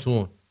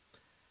پدرتون.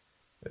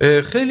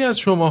 خیلی از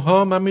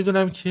شماها من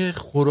میدونم که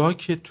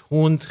خوراک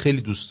تند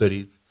خیلی دوست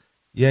دارید،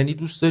 یعنی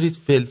دوست دارید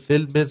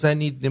فلفل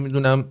بزنید،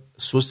 نمیدونم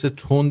سس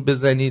تند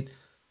بزنید،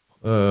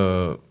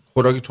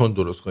 خوراک تند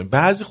درست کنید.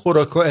 بعضی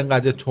خوراک‌ها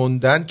انقدر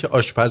تندن که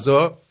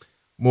آشپزا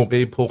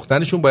موقع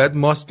پختنشون باید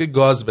ماسک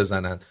گاز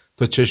بزنن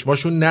تا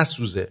چشماشون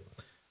نسوزه.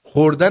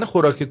 خوردن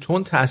خوراک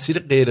تند تأثیر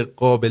غیر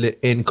قابل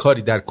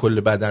انکاری در کل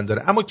بدن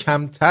داره، اما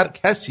کمتر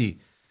کسی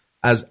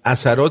از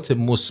اثرات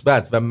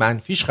مثبت و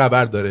منفیش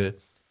خبر داره.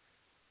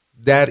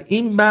 در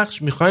این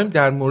بخش میخوایم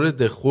در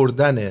مورد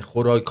خوردن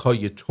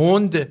خوراک‌های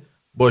تند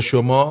با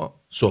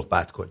شما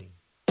صحبت کنیم.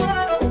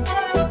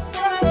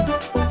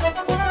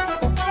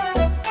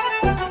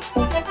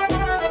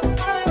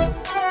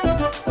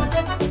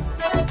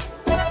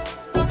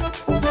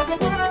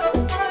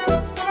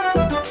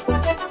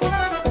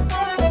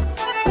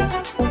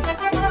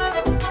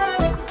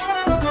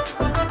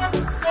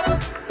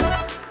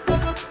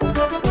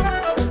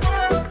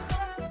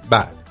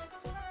 بعد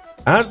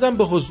عرضم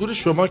به حضور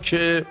شما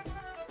که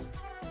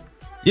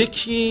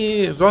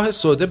یکی راه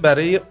ساده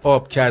برای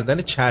آب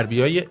کردن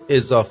چربی‌های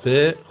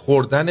اضافه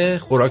خوردن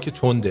خوراک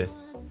تنده.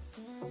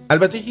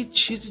 البته هیچ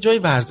چیزی جای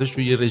ورزش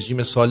روی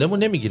رژیم سالمو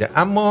نمیگیره،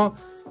 اما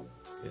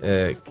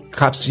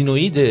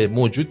کاپسینوئید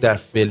موجود در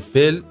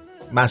فلفل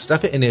مصرف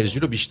انرژی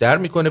رو بیشتر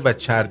میکنه و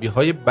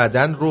چربی‌های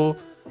بدن رو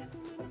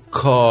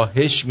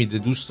کاهش میده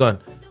دوستان.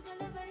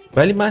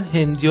 ولی من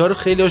هندی‌ها رو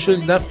خیلی هاشون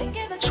دیدم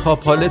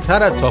تاپاله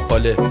تر از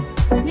تاپاله.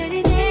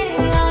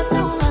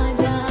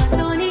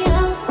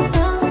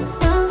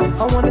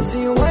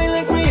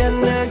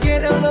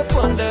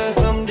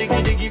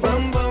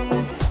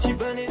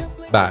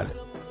 بله،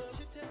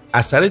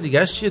 اثر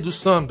دیگه‌اش چیه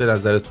دوستان به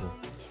نظرتون؟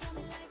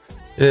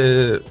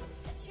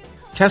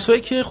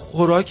 کسایی که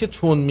خوراک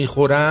تند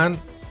میخورن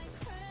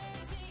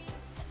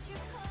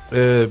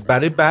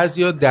برای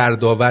بعضیا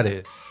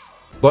دردآوره.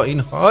 با این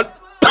حال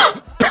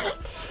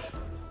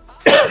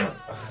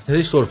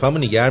سرفه‌مو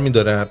نگه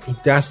می‌دارم، این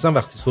دستم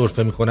وقتی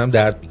سرفه میکنم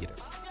درد میگیره.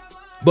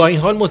 با این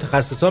حال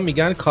متخصصان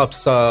میگن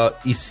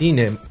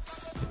کاپسائیسین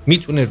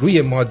میتونه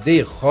روی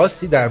ماده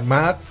خاصی در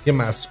مغز که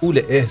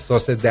مسئول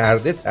احساس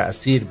درد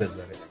تأثیر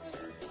بذاره.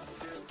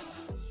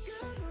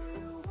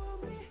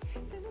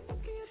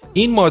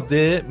 این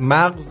ماده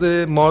مغز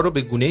ما رو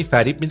به گونه‌ای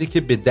فریب میده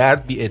که به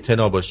درد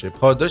بی‌اعتنا باشه.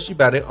 پاداشی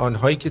برای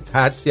آنهایی که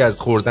ترسی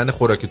از خوردن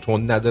خوراک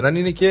تند ندارن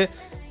اینه که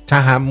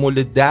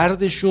تحمل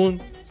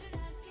دردشون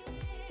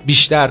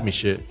بیشتر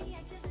میشه.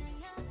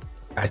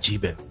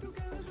 عجیبه.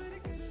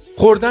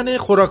 خوردن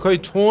خوراک‌های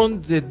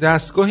تند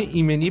دستگاه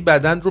ایمنی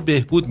بدن رو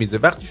بهبود میده.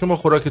 وقتی شما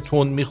خوراک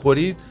تند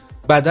میخورید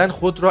بدن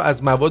خود را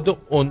از مواد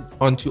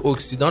آنتی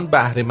اکسیدان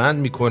بهره مند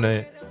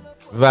میکنه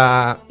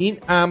و این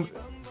امر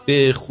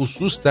به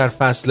خصوص در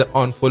فصل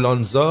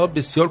آنفولانزا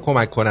بسیار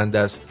کمک کننده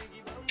است،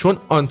 چون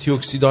آنتی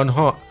اکسیدان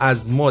ها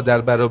از ما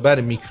در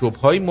برابر میکروب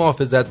های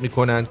محافظت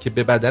میکنند که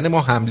به بدن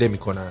ما حمله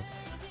میکنند.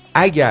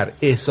 اگر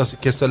احساس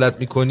کسالت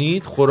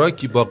میکنید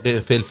خوراکی با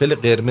فلفل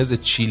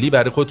قرمز چیلی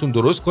برای خودتون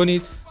درست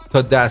کنید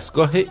تا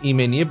دستگاه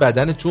ایمنی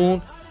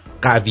بدنتون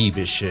قوی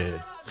بشه.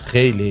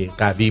 خیلی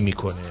قوی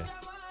میکنه.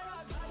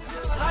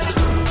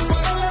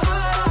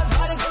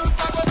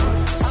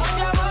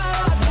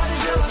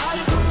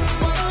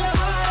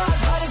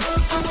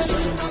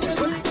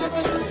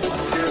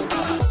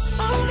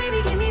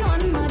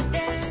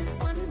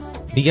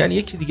 میگن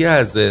یکی دیگه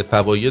از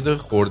فواید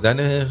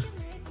خوردن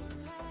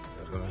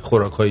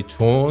خوراک‌های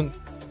تند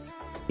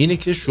اینه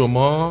که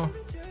شما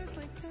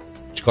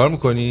چیکار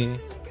میکنی؟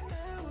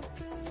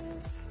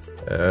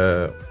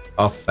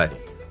 آفرین.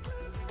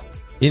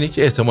 اینه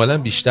که احتمالاً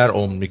بیشتر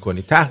عمر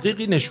میکنی.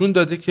 تحقیقی نشون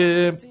داده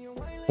که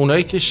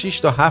اونایی که 6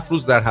 تا 7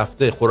 روز در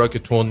هفته خوراک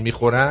تند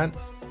میخورن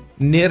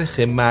نرخ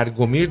مرگ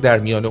و میر در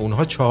میان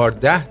اونها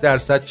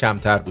 14%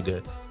 کمتر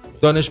بوده.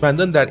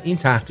 دانشمندان در این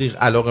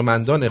تحقیق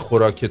علاقمندان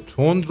خوراک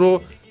تند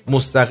رو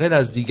مستقل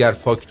از دیگر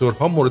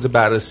فاکتورها مورد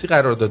بررسی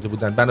قرار داده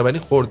بودند.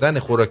 بنابراین خوردن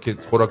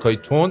خوراکای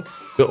تند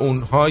به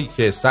اونهایی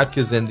که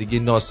سبک زندگی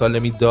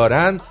ناسالمی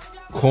دارن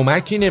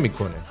کمکی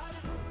نمیکنه.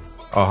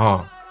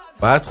 آها،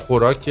 باید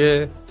خوراک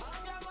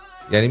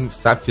یعنی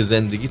سبک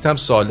زندگیت هم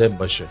سالم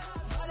باشه.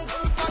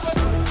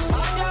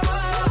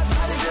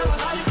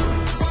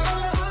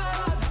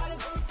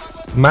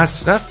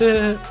 مصرف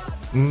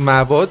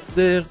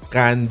مواد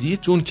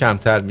قندیتون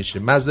کمتر میشه.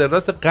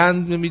 مضرات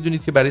قند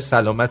میدونید که برای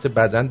سلامت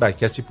بدن بر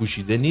کسی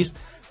پوشیده نیست،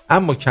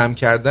 اما کم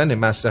کردن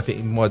مصرف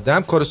این ماده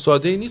هم کار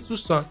ساده ای نیست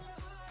دوستان.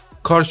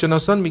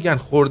 کارشناسان میگن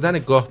خوردن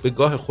گاه به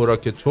گاه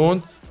خوراک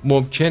تند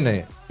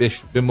ممکنه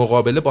به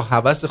مقابله با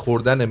هوس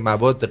خوردن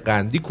مواد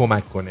قندی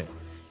کمک کنه.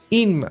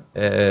 این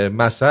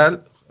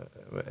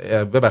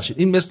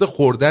مثل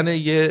خوردن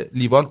یه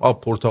لیوان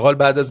آب پرتقال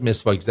بعد از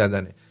مسواک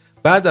زدنه.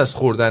 بعد از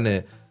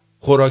خوردن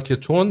خوراک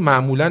تند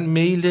معمولاً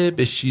میل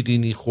به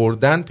شیرینی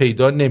خوردن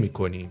پیدا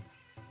نمی‌کنیم.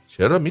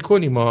 چرا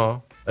می‌کنیم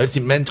ما؟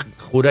 آرتین من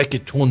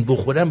خوراک تند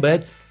بخورم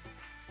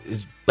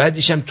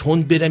بعدش هم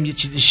تند برم یه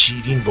چیز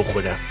شیرین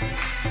بخورم.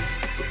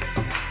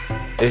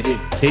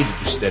 خیلی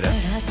دوست دارم.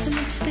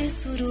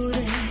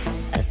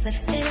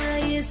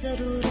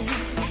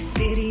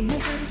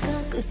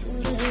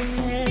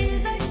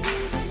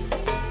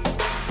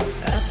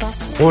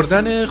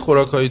 خوردن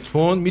خوراک‌های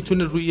تند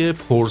میتونه روی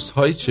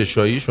پرس‌های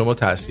چشایی شما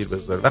تأثیر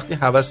بذاره. وقتی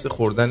هوس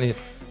خوردن یه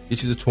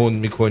چیز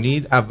تند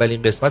میکنید،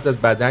 اولین قسمت از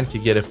بدن که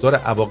گرفتار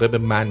عواقب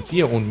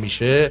منفی اون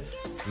میشه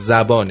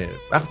زبانه.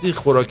 وقتی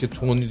خوراک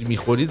تند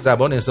میخورید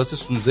زبان احساس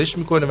سوزش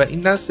میکنه و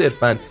این نه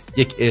صرفاً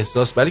یک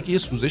احساس بلکه یه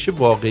سوزش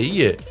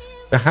واقعیه.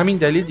 به همین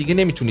دلیل دیگه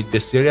نمیتونید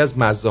بسیاری از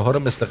مزه ها رو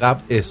مثل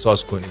قبل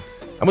احساس کنید.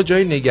 اما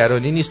جای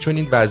نگرانی نیست، چون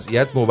این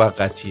وضعیت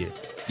موقتیه.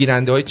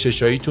 گیرنده های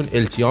چشاییتون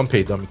التیام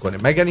پیدا میکنه،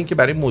 مگر اینکه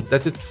برای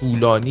مدت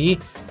طولانی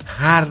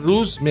هر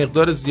روز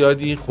مقدار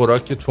زیادی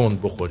خوراک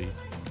تند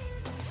بخورید.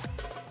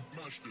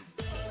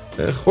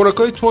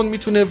 خوراکای تند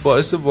میتونه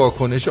باعث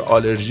واکنش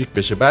آلرژیک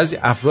بشه. بعضی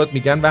افراد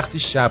میگن وقتی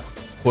شب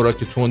خوراک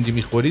تندی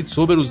میخورید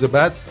صبح روز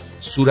بعد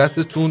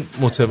صورتتون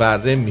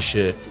متورم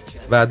میشه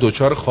و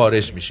دچار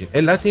خارش میشین.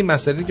 علت این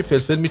مسئله اینه که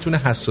فلفل میتونه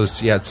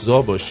حساسیت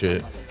زا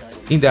باشه.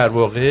 این در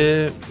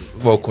واقع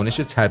واکنش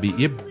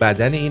طبیعی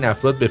بدن این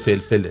افراد به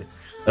فلفله.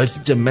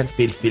 آرتین من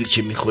فلفل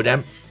که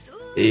میخورم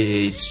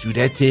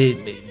صورت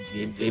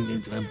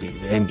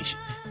میشه.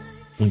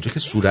 اونجا که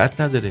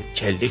صورت نداره،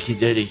 کله که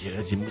داره که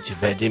از این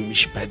متورم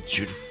میشه، بعد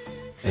جور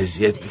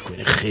اذیت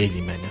میکنه.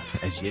 خیلی منو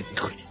اذیت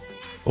میکنه.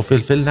 و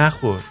فلفل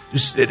نخور.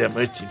 دوست دارم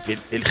آرتین،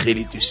 فلفل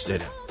خیلی دوست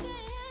دارم.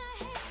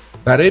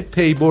 برای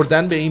پی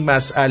بردن به این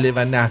مسئله و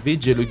نحوه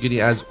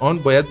جلوگیری از آن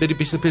باید بری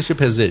پیش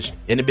پزشک.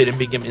 یعنی برم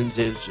بگم این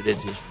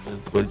صورتش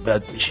گل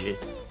بد میشه؟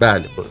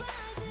 بله برو.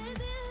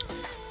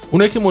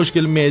 اونایی که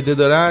مشکل معده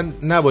دارن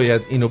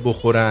نباید اینو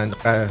بخورن.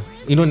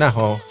 اینو نه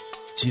ها.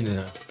 چی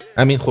نه؟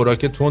 همین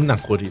خوراک تند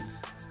نخورید،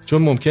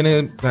 چون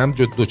ممکنه هم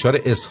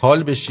دچار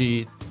اسهال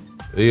بشید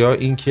یا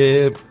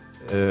اینکه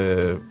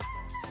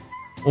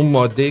اون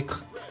ماده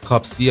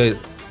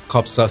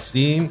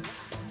کاپساسین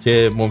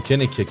که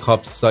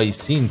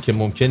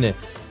ممکنه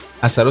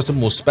اثرات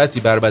مثبتی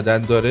بر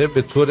بدن داره،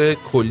 به طور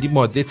کلی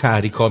ماده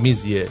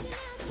تحریک‌آمیزیه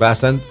و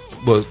اصلا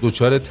با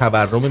دچار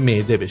تورم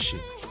معده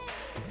بشید.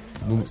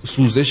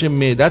 سوزش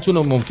معده‌تون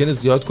رو ممکنه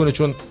زیاد کنه،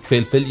 چون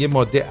فلفل یه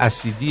ماده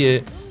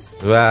اسیدیه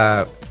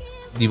و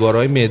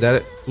دیوارهای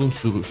معده‌تون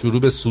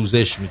شروع به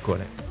سوزش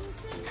میکنه.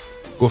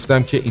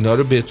 گفتم که اینا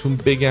رو بهتون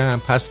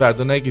بگم، پس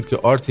فردا نگید که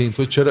آرتین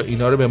تو چرا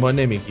اینا رو به ما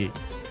نمیگی.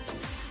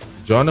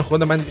 جان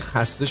خودم من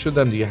خسته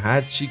شدم دیگه.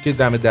 هر چی که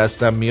دم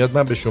دستم میاد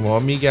من به شما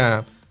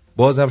میگم،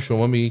 بازم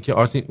شما میگی که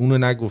آرتین اونو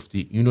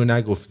نگفتی اینو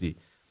نگفتی.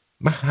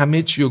 من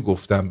همه چی رو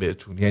گفتم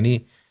بهتون،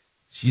 یعنی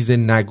چیز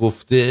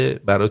نگفته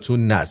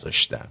براتون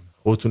نذاشتم.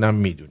 خودتونم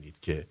میدونید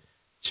که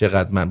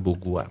چقدر من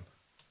بگوام.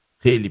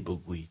 خیلی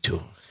بگویی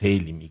تو،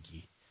 خیلی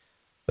میگی.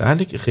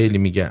 بله که خیلی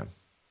میگم.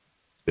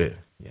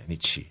 یعنی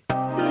چی؟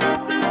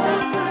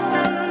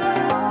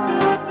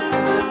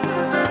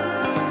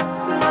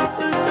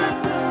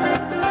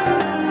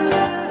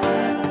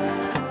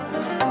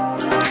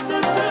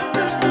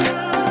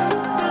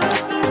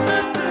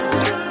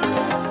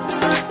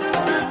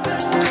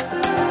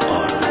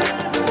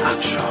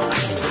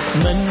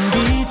 من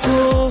بی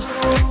تو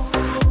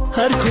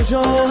هر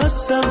کجا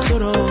هستم تو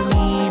را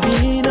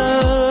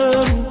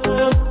میبینم،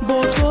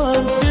 با تو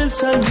هم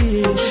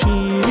دلتنگی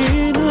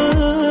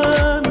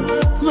شیرینم.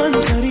 من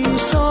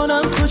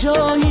پریشانم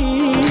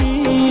کجایی،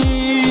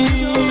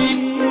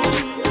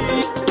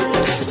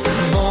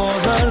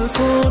 باور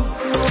کن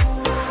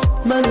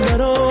من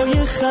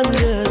برای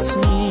خندت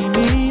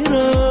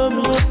میمیرم،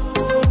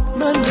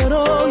 من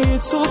برای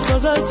تو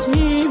فقط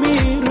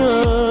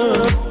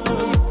میمیرم.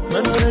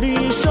 من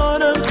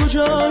پریشانم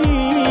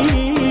کجایی،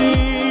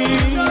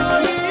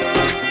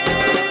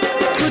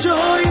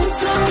 کجایی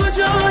تو،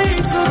 کجایی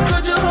تو،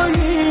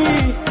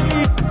 کجایی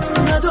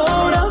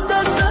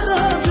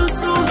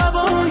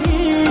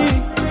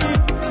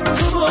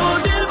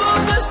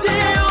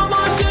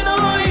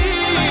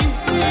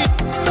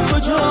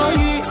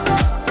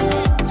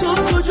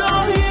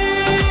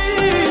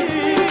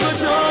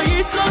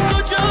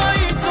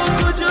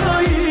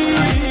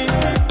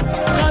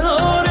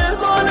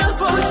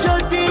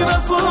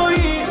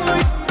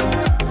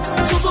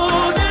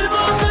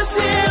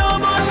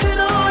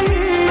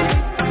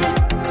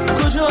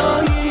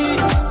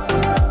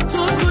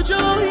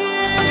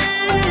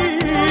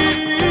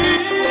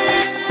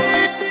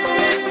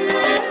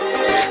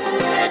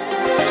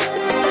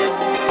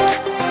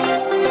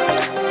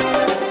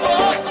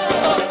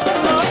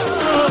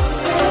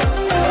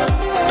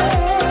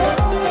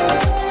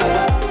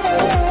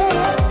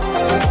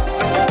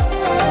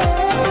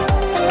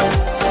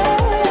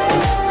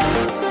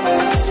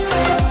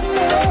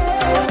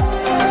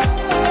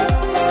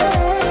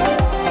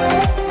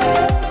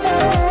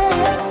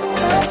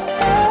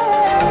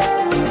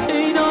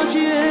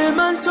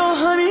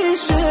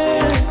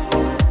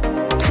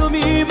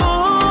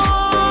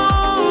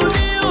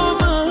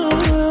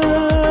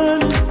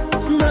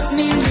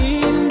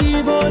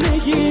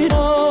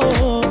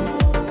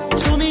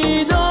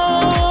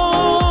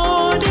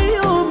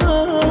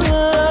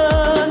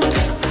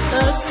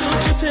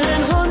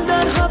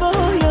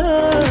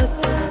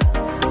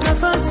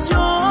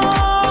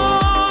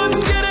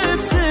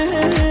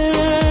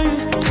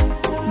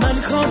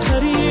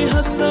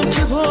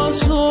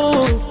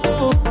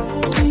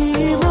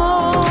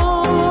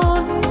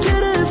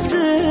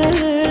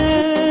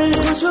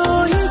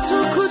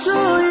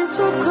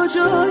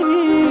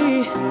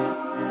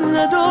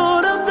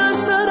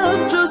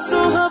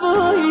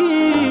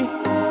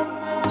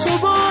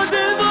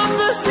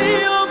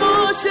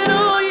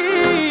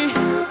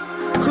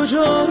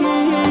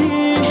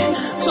کجایی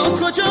تو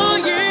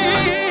کجایی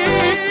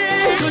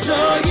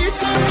کجایی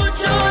تو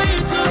کجایی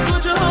تو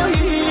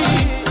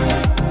کجایی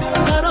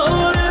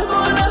قراره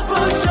ما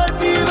نباشد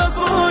بی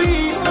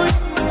وفایی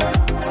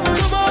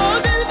تو با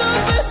دل من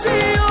بسی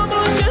و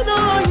با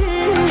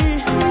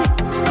شنایی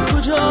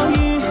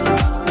کجایی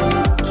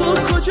تو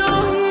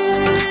کجایی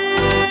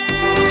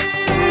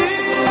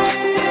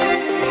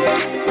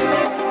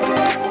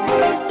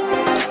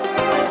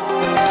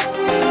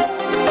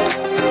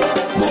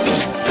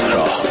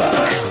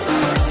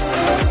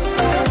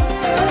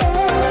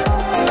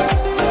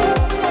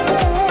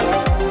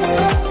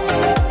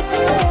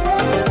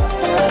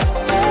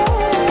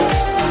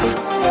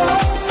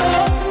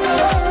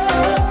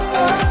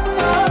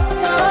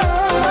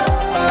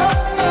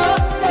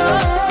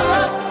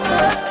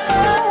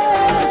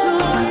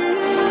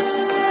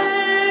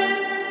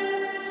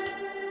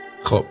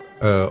خب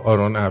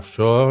آرون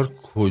افشار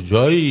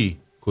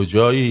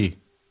کجایی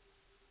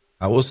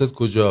حواست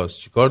کجاست؟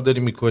 چیکار داری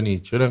میکنی؟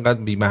 چرا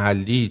انقدر بی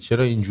محلی؟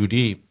 چرا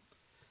اینجوری؟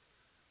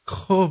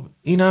 خب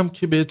اینم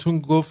که بهتون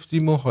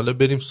گفتیم و حالا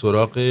بریم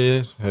سراغ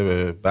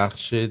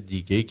بخش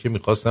دیگه‌ای که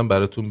میخواستم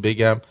براتون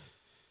بگم.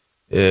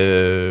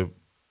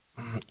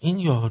 این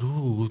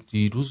یارو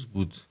دیروز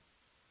بود،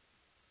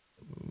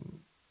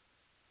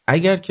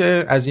 اگر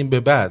که از این به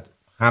بعد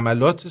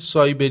حملات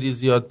سایبری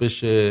زیاد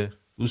بشه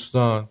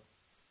دوستان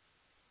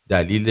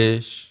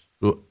دلیلش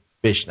رو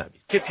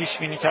بشنوید. که پیش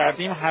بینی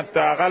کردیم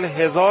حداقل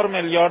 1000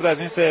 میلیارد از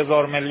این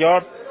 3000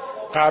 میلیارد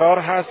قرار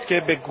هست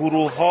که به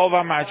گروه‌ها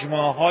و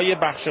مجموعه‌های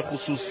بخش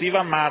خصوصی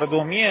و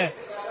مردمی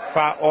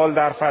فعال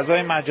در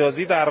فضای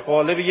مجازی در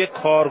قالب یک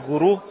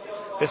کارگروه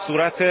به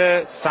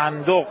صورت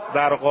صندوق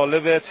در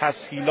قالب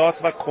تسهیلات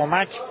و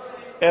کمک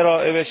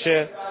ارائه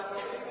بشه.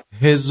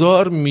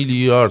 1000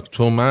 میلیارد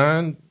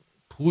تومان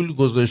پول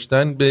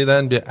گذاشتن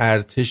بدن به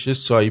ارتش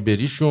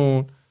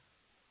سایبریشون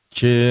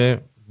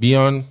که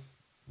بیان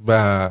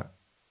و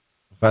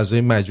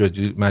فضای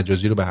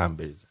مجازی رو به هم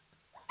بریزن.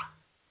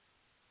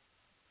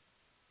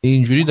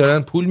 اینجوری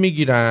دارن پول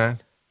میگیرن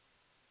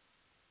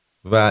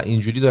و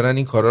اینجوری دارن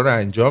این کارا رو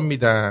انجام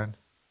میدن.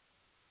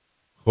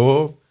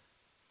 خب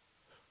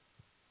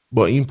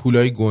با این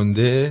پولای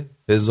گنده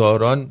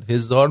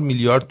 1000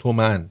 میلیارد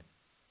تومان،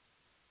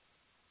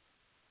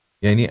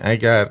 یعنی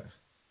اگر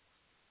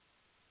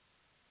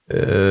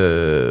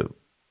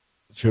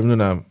چه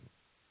میدونم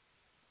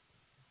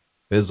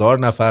 1000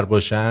 نفر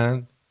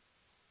باشن،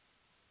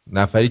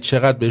 نفری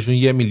چقدر بهشون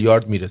 1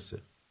 میلیارد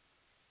میرسه.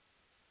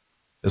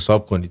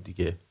 حساب کنید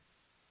دیگه.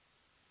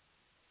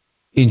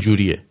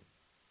 اینجوریه.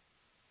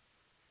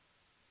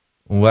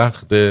 اون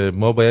وقت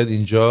ما باید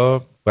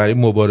اینجا برای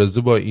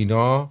مبارزه با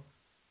اینا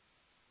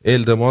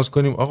التماس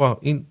کنیم آقا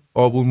این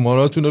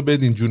آبونماناتون رو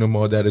بدین، جون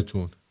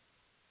مادرتون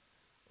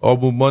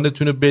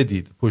آبونمانتون رو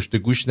بدید، پشت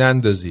گوش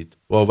نندازید.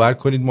 باور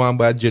کنید ما هم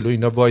باید جلو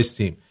اینا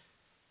وایستیم.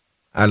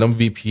 الان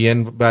وی پی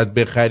ان باید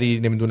بخری،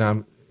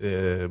 نمیدونم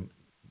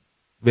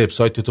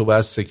وبسایت تو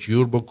باید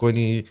سکیور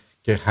بکنی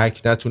که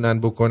هک نتونن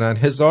بکنن.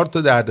 1000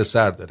 تا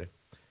دردسر داره.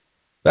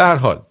 به هر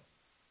حال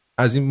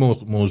از این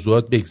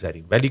موضوعات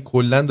بگذریم، ولی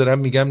کلا دارم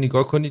میگم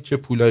نگاه کنید چه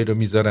پولایی رو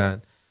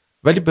میذارن،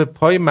 ولی به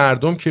پای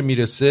مردم که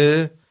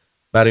میرسه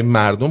برای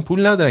مردم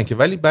پول ندارن که،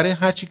 ولی برای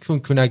هرچی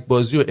کونک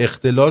بازی و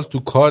اختلال تو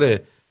کار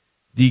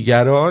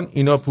دیگران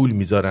اینا پول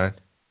میذارن.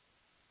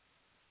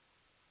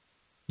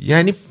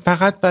 یعنی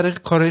فقط برای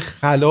کارهای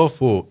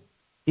خلاف و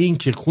این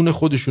که خون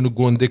خودشونو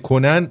گنده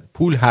کنن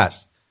پول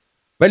هست،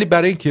 ولی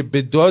برای این که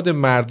به داد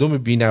مردم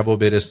بی‌نوا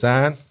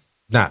برسن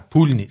نه،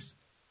 پول نیست.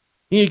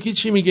 این یکی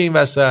چی میگه این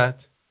وسط؟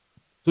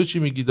 تو چی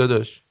میگی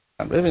داداش؟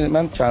 ببینید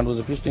من چند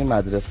روز پیش تو این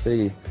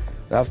مدرسه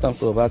رفتم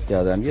صحبت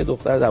کردم، یه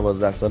دختر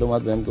 12 ساله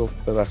اومد بهم گفت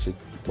ببخشید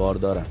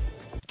باردارم.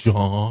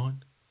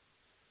 جان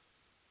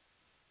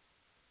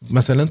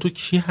مثلا تو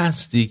کی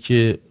هستی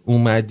که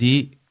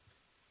اومدی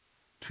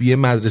توی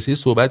مدرسه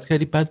صحبت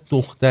کردی، بعد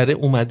دختره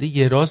اومده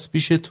یه راست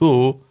پیش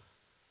تو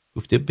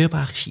گفته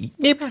ببخشید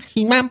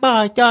من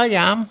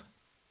باردارم؟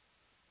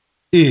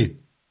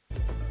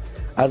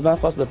 از من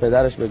خواست به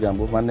پدرش بگم،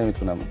 گفت من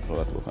نمیتونم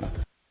صحبت بکنم.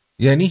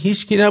 یعنی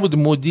هیچ کی نبوده،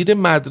 مدیر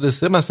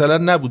مدرسه مثلا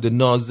نبوده،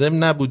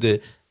 ناظم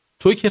نبوده.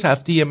 تو که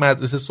رفتی یه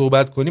مدرسه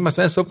صحبت کنی،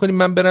 مثلا حساب کنی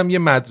من برم یه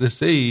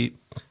مدرسه ای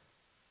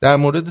در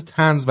مورد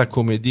طنز و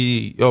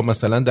کمدی یا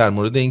مثلا در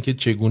مورد اینکه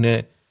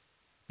چگونه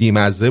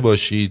بیمزه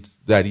باشید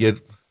در یه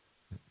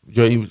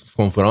جایی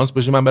کنفرانس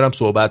بشه، من برم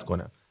صحبت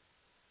کنم،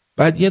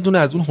 بعد یه دونه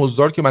از اون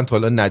حضار که من تا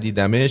حالا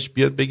ندیدمش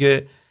بیاد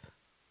بگه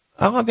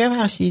آقا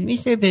ببخشید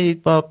میشه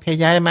برید با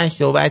پدر من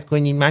صحبت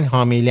کنین، من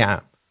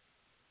حامله‌ام.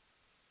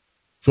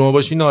 شما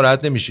باشی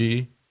ناراحت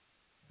نمیشی؟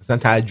 اصلا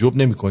تعجب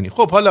نمی کنی؟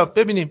 خب حالا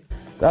ببینیم.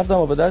 رفتم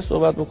با پدرش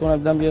صحبت بکنم،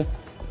 دیدم یه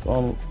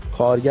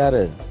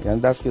کارگره، یعنی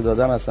دست که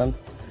دادم اصلا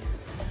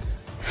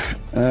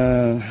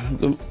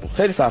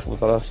خیلی سخت بود،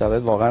 حالا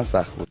شرایط واقعا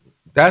سخت بود.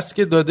 دست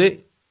که داده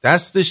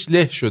دستش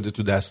له شده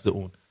تو دست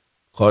اون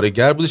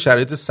کارگر بوده،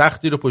 شرایط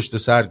سختی رو پشت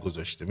سر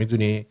گذاشته،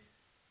 میدونی؟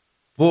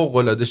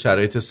 فوق‌العاده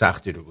شرایط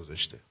سختی رو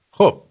گذاشته.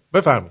 خب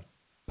بفرمایید.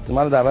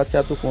 من دعوت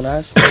کرد تو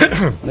خونه‌اش،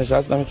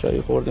 نشستم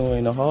چای خوردیم و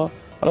اینها،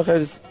 حالا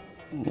خیلی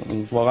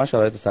واقعا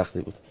شرایط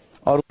سختی بود.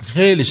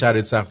 خیلی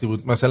شرایط سختی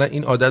بود. مثلا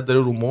این عادت داره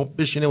رو مبل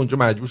بشینه، اونجا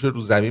مجبور شده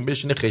رو زمین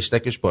بشینه،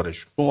 خشتکش پاره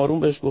شد. آروم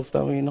بهش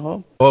گفتم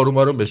اینها.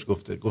 آروم بهش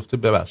گفته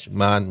ببخشید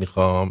من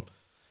میخوام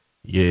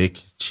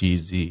یک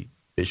چیزی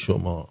به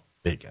شما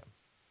بگم.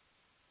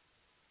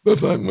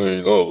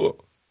 بفرمایید آقا.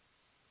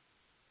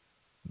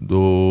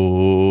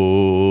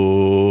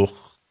 دختر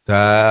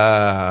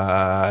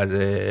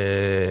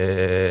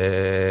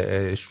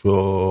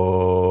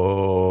شما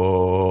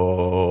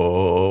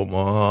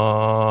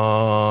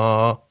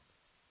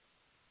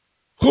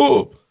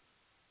خوب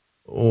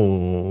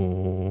اومد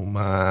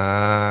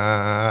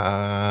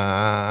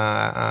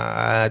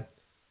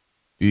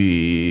پیشم،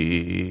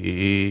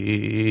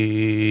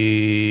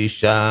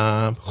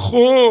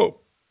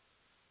 خوب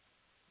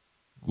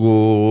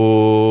گفت.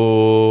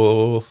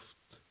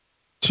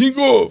 چی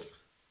گفت؟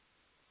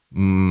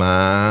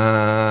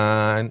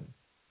 من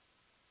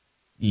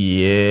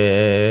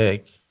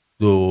یک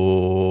دختر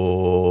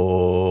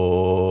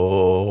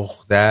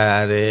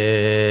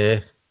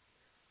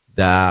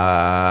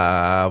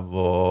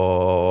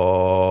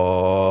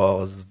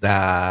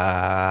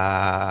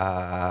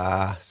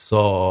 12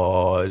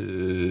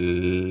 ساله‌ام.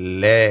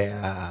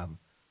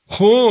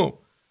 خوب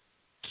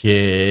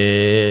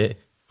که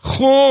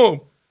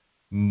خوب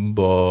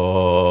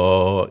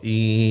با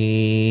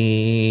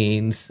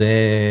این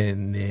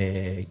سن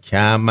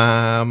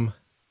کمم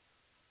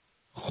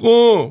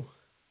خوب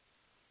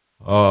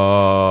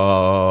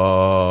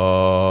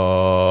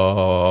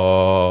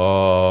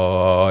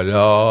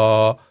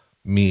حالا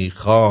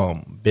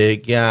میخوام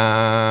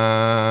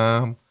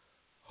بگم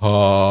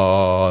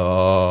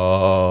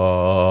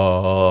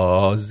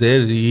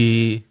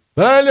حاضری؟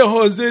 بله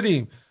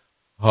حاضریم.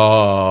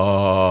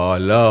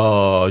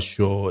 حالا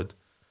شد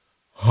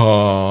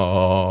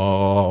حامله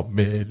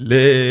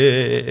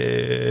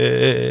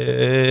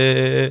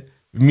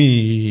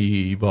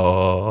می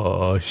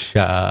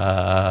باشم.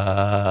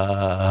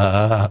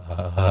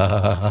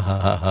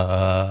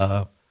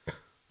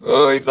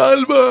 آی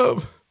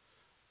قلبم.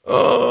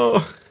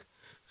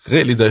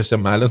 خیلی داشتم.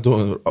 من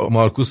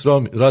مارکوس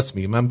راست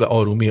میگه، من به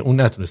آرومی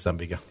اون نتونستم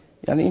بگم.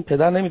 یعنی این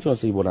پدر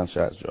نمیتونست بلند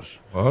شه از جاش.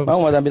 من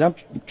اومدم بیرم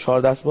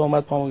 4 دست با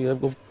اومد پامو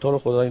گرفت گفت تو رو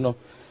خدا اینو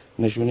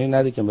نشونی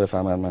ندی که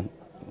بفهمن من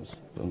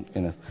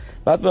اینه.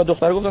 بعد به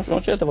دختر گفتم شما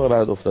چه اتفاقی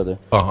برات افتاده؟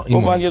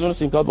 گفت من یه دونه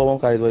سیم کارت بابام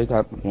خرید ولی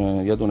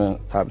یه دونه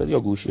تبلت یا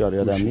گوشی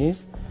یادم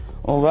نیست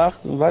اون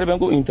وقت، ولی بهم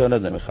گفت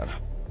اینترنت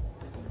نمیخرم.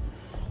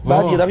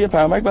 بعد یه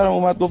پیامک برام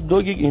اومد گفت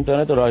 2 گیگ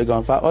اینترنت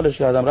رایگان. فعالش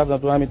کردم، رفتم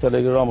تو همین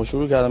تلگرامو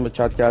شروع کردم به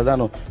چت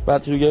کردن و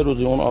بعد تو یه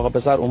روزی اون آقا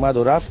پسر اومد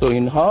و رفت و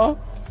اینها،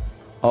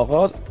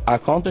 آقا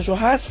اکانتشو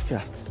حذف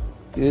کرد،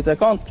 دیلیت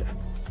اکانت کرد.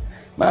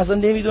 من اصلا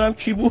نمیدونم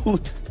کی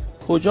بود،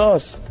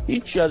 کجاست،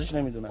 هیچ چیزی ازش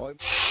نمیدونم.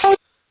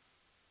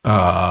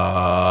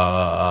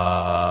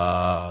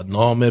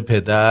 نام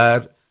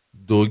پدر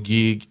 2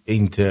 گیگ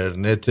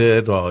اینترنت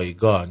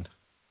رایگان.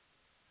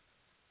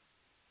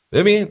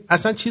 ببین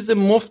اصلا چیز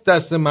مفت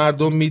دست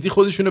مردم میدی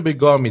خودشونو به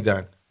گاه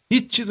میدن.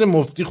 هیچ چیز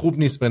مفتی خوب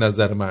نیست به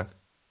نظر من،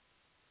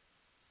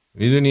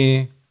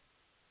 میدونی؟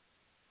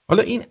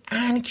 حالا این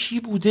ان کی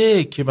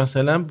بوده که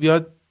مثلا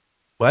بیاد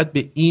باید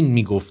به این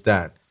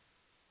میگفتن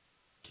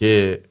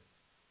که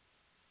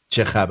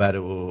چه خبره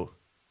و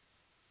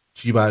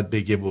چی باید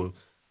بگه و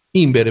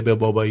این بره به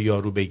بابای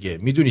یارو بگه.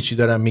 میدونی چی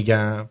دارم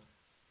میگم؟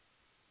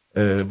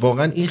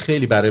 واقعا این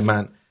خیلی برای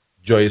من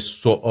جای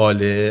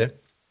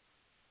سواله.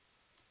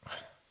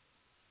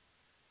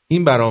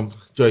 این برام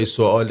جای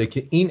سواله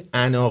که این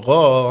ان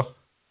آقا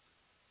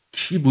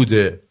کی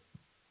بوده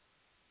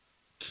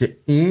که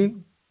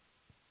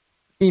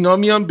اینا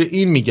میان به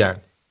این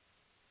میگن.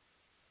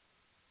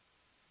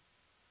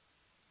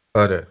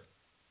 آره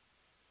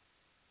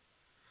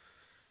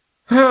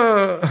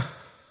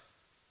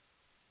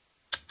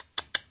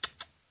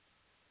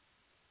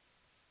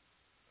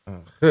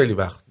خیلی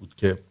وقت بود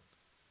که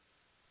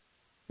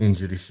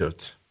اینجوری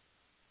شد،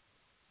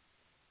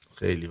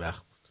 خیلی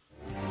وقت بود.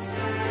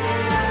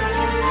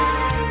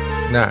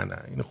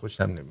 نه اینو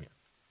خوشم نمیاد.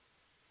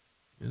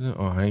 یه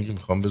آهنگی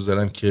میخوام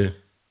بذارم که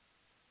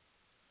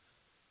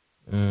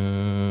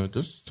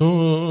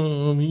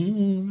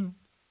دستامی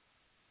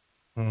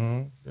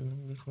دلم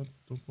میخواد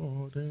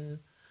دوباره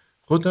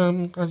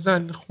خودم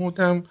غزل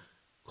خودم،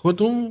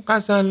 کدوم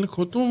غزل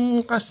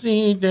کدوم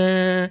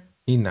قصیده.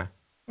 این نه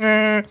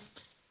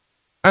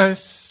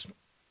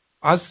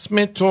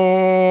اسم تو،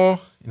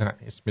 نه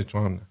اسم تو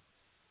هم نه،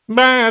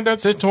 بعد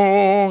از تو،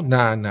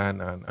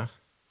 نه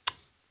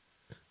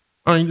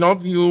I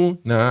love you،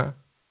 نه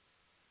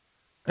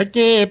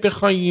اگه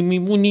بخوای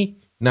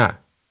میمونی، نه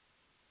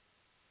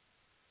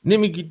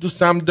نمیگی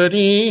دوستم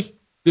داری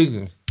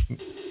بگو.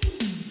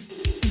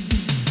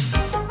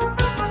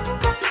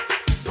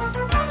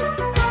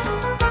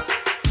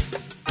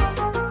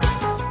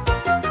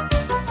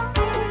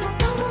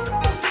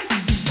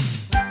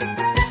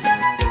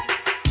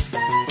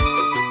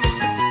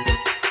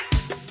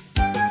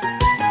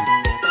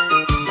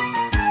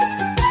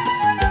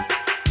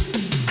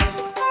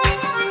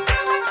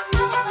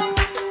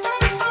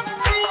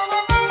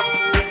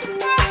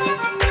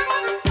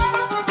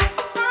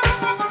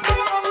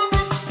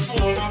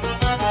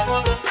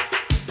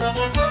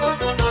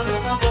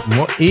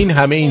 این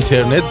همه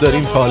اینترنت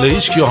داریم تا حالا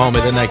هیچ کی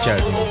حامله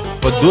نکردیم.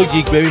 با 2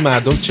 گیگ ببین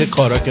مردم چه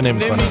کارا که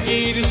نمیکنن.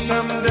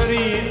 نمیگیرشم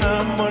داری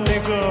اما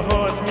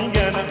نگاهات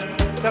میگنم،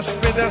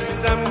 دست به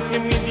دستم که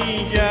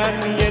میدی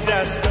گرمی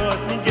دستات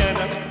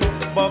میگنم.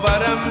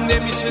 باورم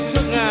نمیشه تو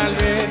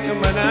قلب تو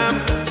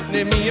منم،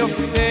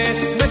 نمیافته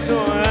اسم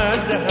تو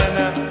از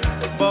دهنم.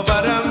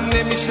 باورم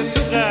نمیشه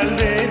تو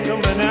قلب تو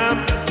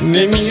منم،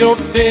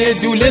 نمیافته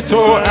دول تو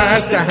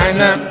از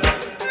دهنم.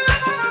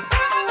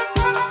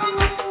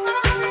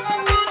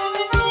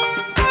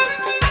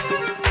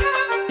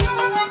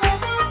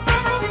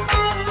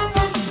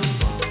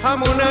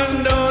 همون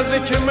اندازه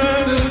که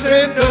من دوست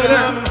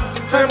دارم،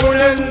 همون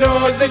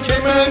اندازه که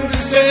من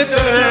دوست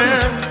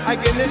دارم.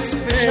 اگه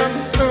نصفشم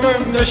تو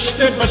هم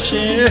داشته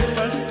باشی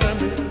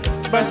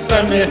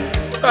بسمه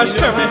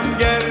هم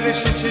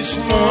گردش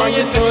چشمای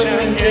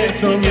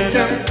قشنگ تو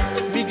میگم.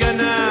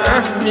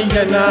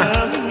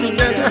 میگنم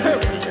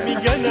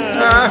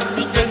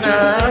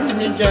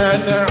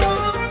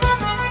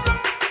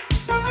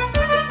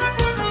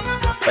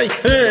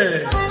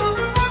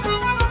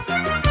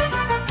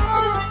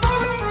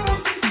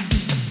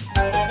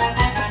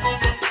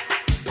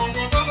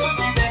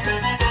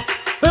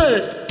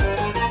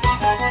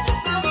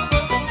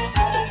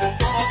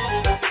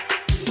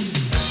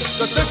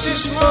دوتا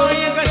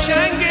چشمای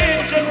قشنگه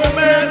چه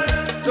خوبن،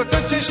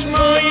 دوتا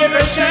چشمای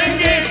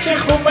قشنگه چه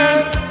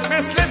خوبن.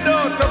 مثل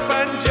دوتا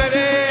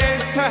پنجره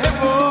ته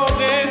باغ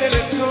دل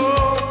تو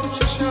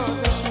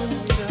چشاتشون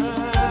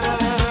میرن.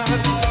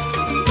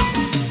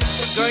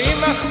 گاهی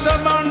وقتا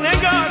با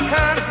نگاه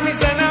حرف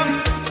میزنم،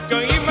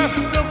 گاهی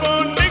وقتا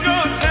با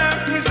نگاه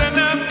حرف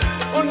میزنم.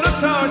 اون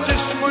دوتا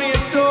چشمای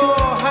تو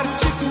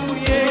هرچی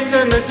توی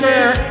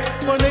دلته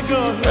با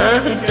نگاه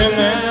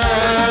میزنم.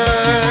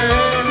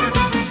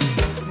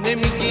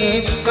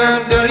 نمیگی دوستم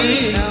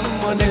داری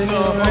اما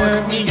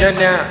نگاهات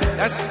میگنم،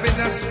 دست به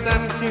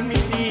دستم که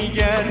میدی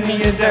گرمی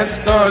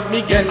دستات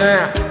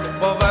میگنم.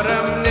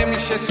 باورم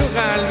نمیشه تو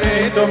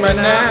قلب تو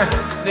منم،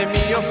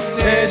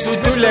 نمیافته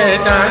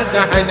دودولت از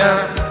دهنم.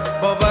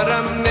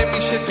 باورم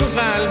نمیشه تو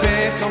قلب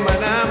تو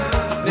منم،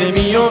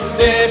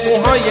 نمیافته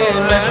موهای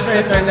مست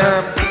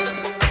منم.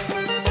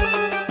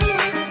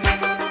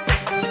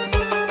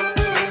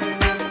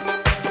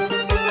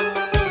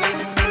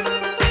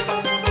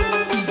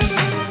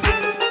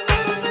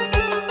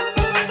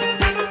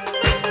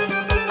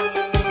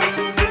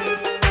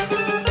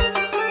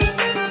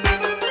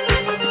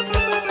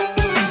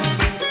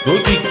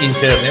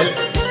 اینترنت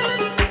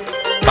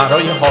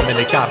برای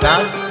حامله کردن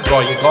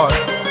رایگان.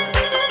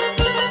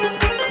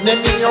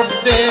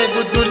 نمیافته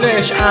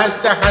دودولش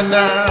از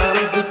دهنم،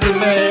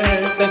 دودولش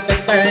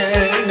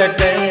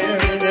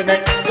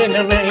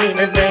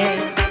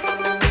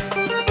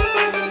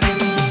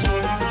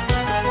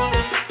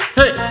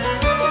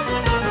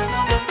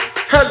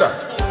هلا.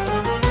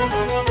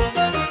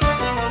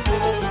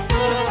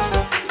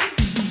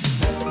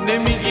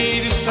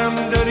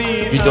 نمیگیرشم داری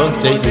You don't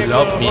say you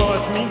love me,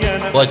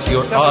 but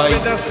your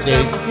eyes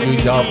say you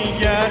love me.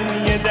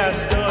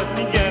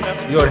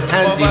 Your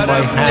hands in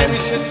my hand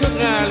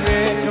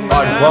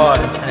are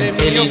warm and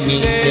telling me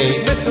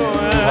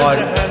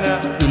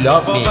you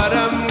love me.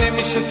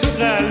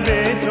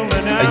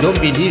 I don't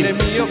believe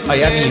I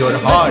am in your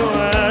heart,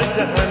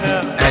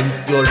 and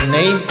your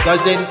name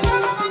doesn't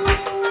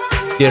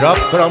drop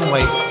from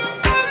my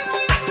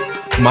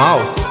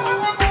mouth.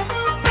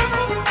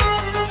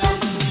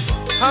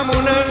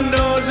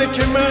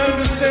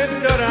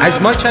 As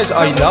much as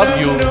I love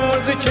you,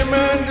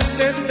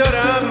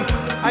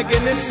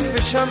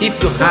 if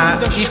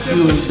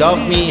you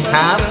love me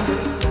half,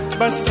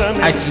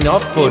 that's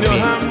enough for me.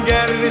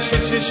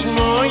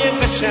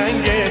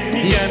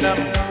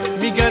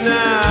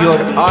 Your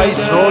eyes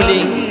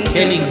rolling,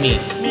 telling me.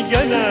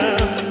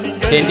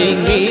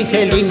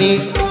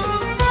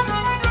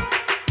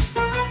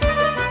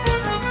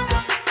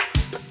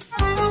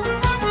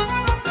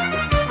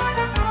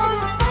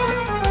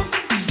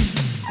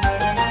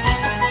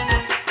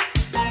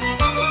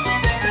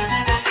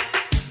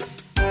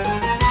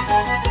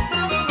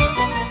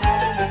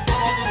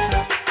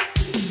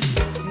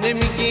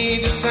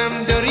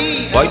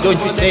 Why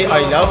don't you say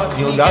I love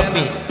you, love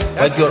me,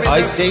 but your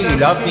eyes say you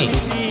love me?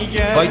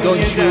 Why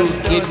don't you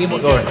give me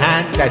your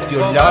hand that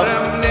your love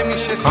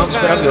comes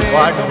from your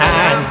one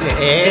hand?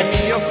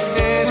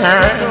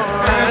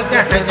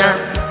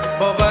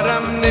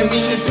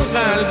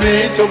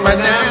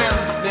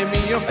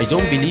 I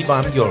don't believe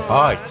I'm your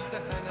heart.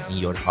 In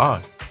your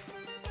heart,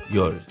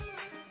 your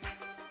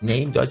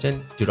name doesn't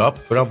drop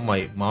from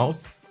my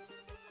mouth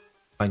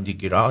on the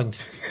ground.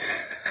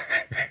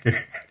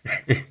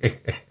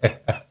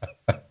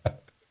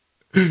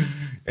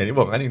 یعنی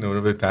واقعا اینا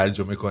رو به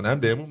ترجمه کنن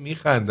بهمون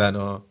میخندن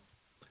ها.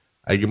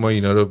 اگه ما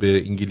اینا رو به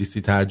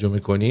انگلیسی ترجمه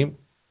کنیم،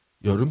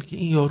 یارو میگه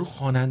این یارو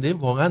خواننده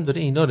واقعا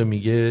داره اینا رو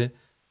میگه.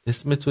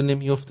 اسم تو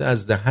نمیفته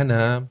از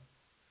دهنم،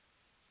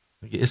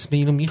 میگه اسم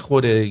اینو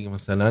میخوره،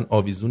 مثلا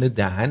آویزون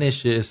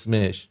دهنشه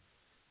اسمش.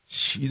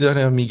 چی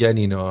دارن میگن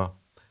اینا؟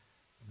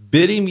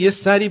 بریم یه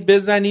سری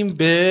بزنیم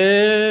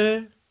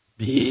به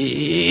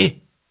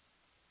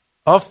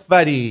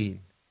آفرین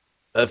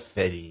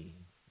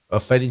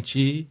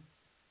چی؟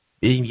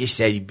 بریم یه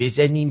سری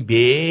بزنیم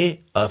به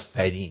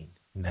آفرین.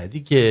 نه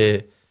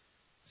دیگه،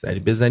 سری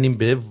بزنیم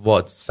به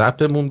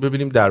واتساپمون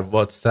ببینیم در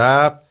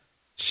واتساپ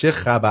چه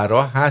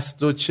خبرها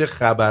هست و چه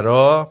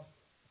خبرها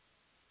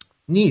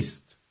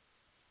نیست.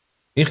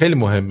 این خیلی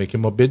مهمه که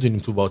ما بدونیم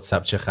تو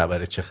واتساپ چه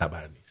خبره چه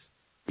خبر نیست.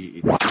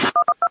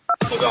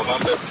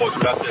 خداوند به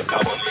قدرت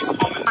توانایی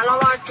کامل. سلام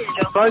آرتین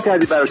جان. کار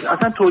کردی براش؟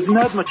 اصلا توضیح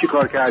نداد ما چی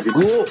کار کردیم.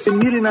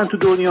 میرینن تو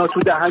دنیا تو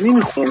دهنی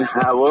میخون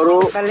هوا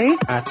رو. بله.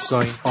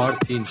 ادساین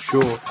آرتین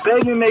شو.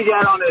 خیلی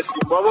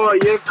نگرانتیم بابا.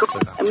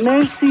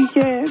 مرسی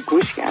که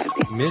گوش کردی.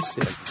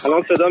 مرسی.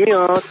 الان صدا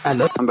میاد؟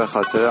 من به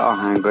خاطر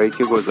آهنگایی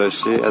که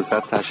گذاشتی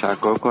ازت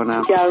تشکر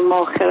کنم. گر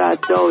ما خرد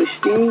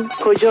داشتیم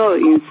کجا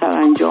این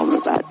سرانجام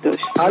بد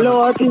داشت. الو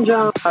آرتین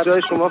جان.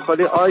 جای شما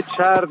خالی. آی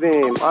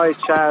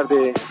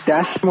چرده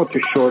دستمو تو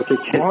شورت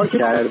که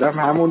کردم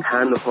همون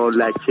تنها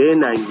لکه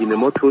ننگین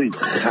ما توی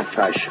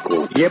خفش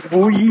کن. یه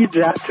بویی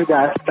رد تو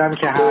دستم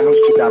که هنوز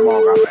تو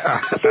دماغمه.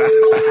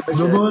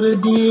 دوباره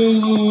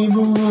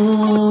دیوونه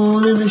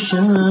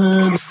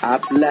بشم.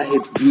 ابله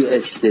بی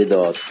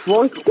استعداد.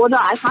 وای خدا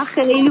اصلا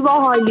خیلی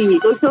باحالی.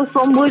 دکتر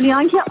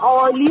سنبولیان که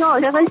عالی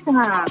عاشقشم.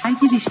 من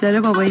که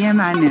بیشتره بابای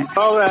منه.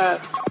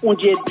 اون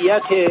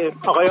جدیت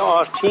آقای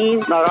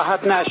آرتین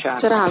ناراحت نشن.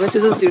 چرا همه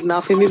چیزو زیر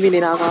نافی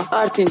میبینین آقا؟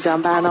 آرتین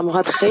جان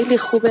برنامه‌هات خیلی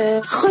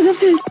خوبه.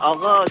 خدافظ.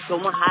 آقا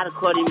شما هر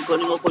کاری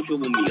میکنیم و خوشمون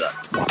میاد.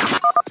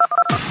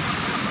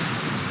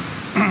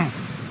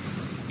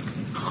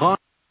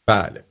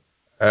 بله.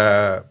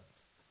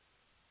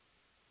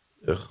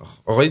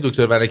 آقای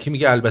دکتر ورکی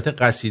میگه البته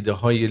قصیده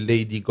های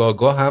لیدی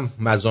گاگا هم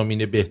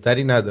مضامین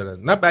بهتری ندارن.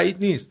 نه بعید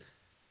نیست.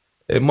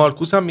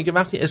 مارکوس هم میگه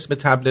وقتی اسم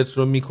تبلت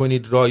رو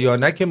میکنید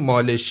رایانک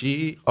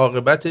مالشی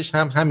عاقبتش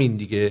هم همین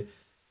دیگه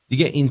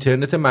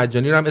اینترنت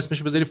مجانی رو هم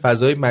اسمشو بذاری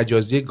فضای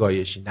مجازی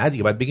گایشی. نه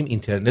دیگه باید بگیم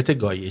اینترنت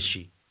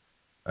گایشی.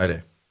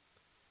 آره.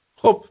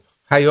 خب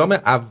پیام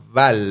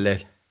اول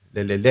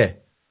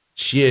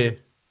چیه؟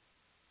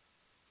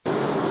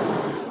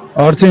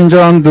 آرتین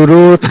جان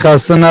درود،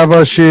 خسته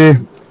نباشی.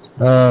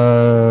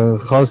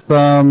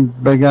 خواستم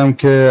بگم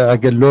که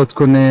اگه لطف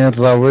کنی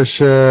روش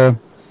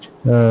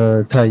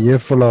تهیه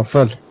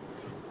فلافل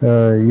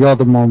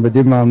یادمون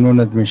بدی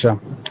ممنونت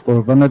میشم.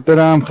 قربونت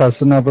برم،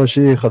 خسته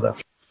نباشی. خدا.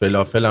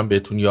 فلافلم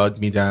بهتون یاد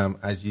میدم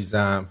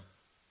عزیزم.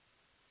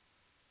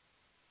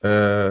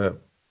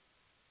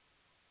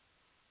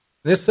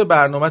 نصف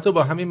برنامه تو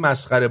با همین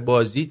مسخره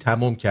بازی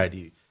تموم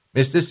کردی،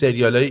 مثل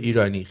سریالای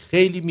ایرانی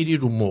خیلی میری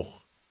رو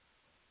مخ.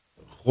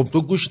 خب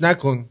تو گوش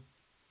نکن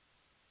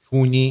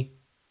کونی.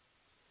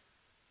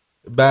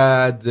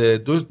 بعد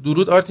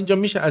درود آرتین جان،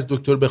 میشه از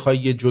دکتر بخوای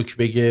یه جوک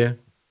بگه؟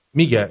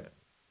 میگه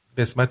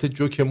قسمت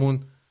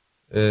جوکمون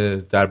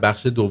در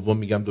بخش دوم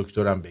میگم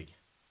دکترم بگه.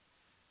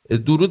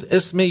 درود،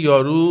 اسم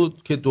یارو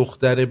که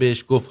دختره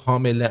بهش گفت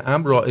حامله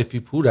ام رائفی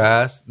پور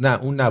است؟ نه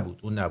اون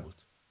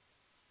نبود.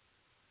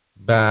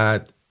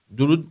 بعد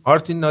درود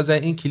آرتین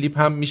نازنین، این کلیپ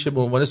هم میشه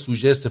به عنوان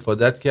سوژه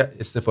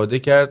استفاده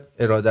کرد.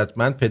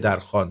 ارادتمند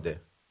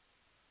پدرخوانده.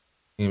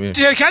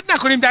 شرکت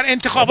نکنیم در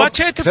انتخابات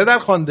چه اتفاقی؟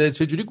 پدرخوانده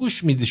چجوری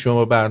گوش میدی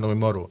شما برنامه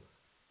ما رو؟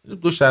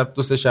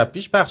 2-3 شب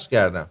پیش پخش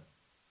کردم.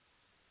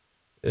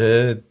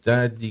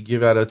 دیگه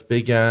برات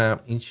بگم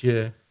این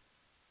چیه؟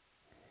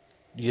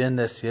 یه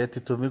نصیحتی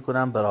تو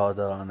میکنم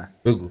برادرانه.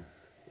 بگو.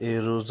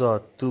 این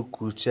روزا تو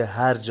کوچه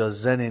هر جا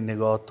زنی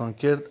نگاهتون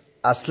کرد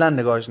اصلا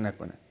نگاهش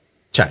نکنه.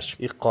 چشم.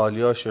 این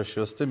قالیاشو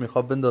شسته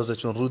میخواد بندازه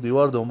چون رو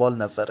دیوار دنبال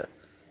نفره.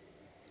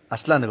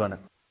 اصلا نگاه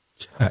نکن.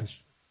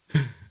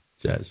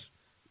 چشم.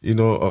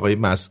 اینو آقای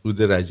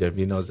مسعود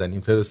رجبی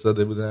نازنین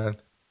فرستاده بودن.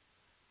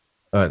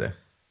 آره.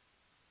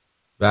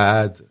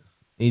 بعد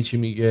این چی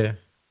میگه؟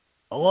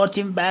 آقا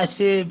تیم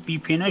بحث وی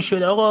پی ان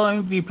شد. آقا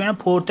این وی پی ان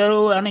پورتر رو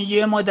الان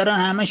یه ما دارن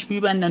همش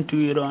میبندن تو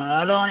ایران.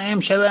 الان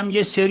امشب هم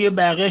یه سری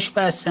بقیه‌اش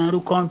بستن رو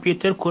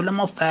کامپیوتر، کل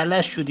ما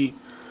فلش شدیم.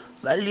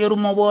 ولی رو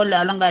موبایل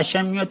الان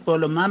قشنگ میاد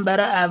بالا. من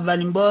برای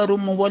اولین بار رو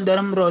موبایل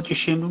دارم رادیو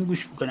شمرون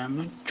گوش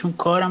میکنم چون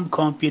کارم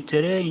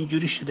کامپیوتره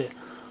اینجوری شده.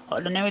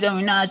 حالا نمیدونم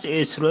اینا از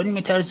اسرائیل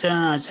میترسن،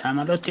 از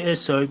حملات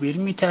سایبری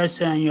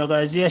میترسن یا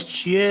قضیهش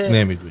چیه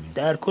نمیدونیم.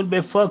 در کل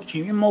به فاک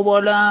این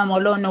موبایل هم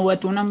حالا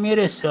نوبت اونم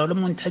میرسه. حالا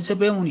منتظر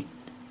بمونید.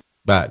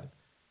 بله.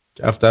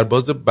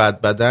 کفترباز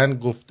بدبدن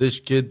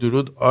گفتش که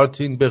درود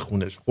آرتین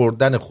بخونش.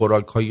 خوردن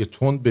خوراک‌های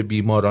تند به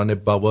بیماران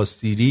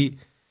بواسیری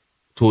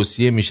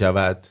توصیه می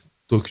شود.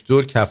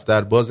 دکتر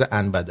کفترباز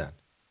انبدن.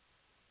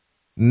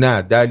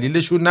 نه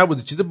دلیلشون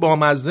نبوده. چیز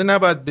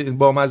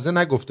بامزه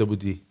نگفته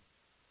بودی.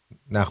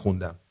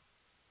 نخوندم.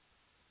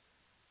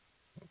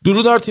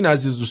 درود آرتین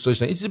عزیز، دوست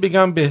داشتن این چیزی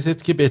بگم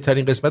بهت که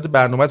بهترین قسمت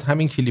برنامه‌ت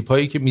همین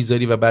کلیپ‌هایی که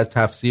میذاری و بعد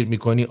تفسیر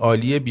میکنی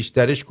عالیه.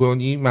 بیشترش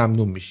کنی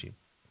ممنون میشیم.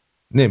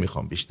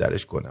 نمیخوام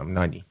بیشترش کنم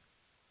نانی،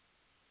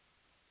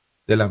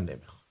 دلم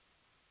نمیخوام.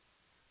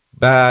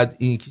 بعد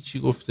این کی چی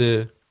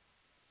گفته؟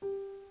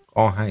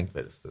 آهنگ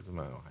فرستاده.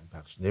 من آهنگ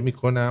پخش نمی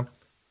کنم.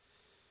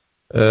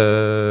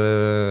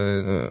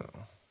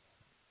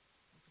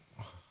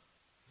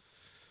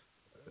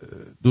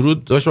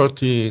 درود داش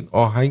آرتین،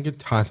 آهنگ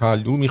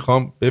تتلو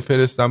میخوام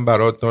بفرستم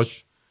برات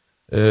داش.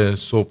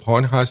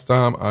 صبحان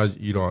هستم از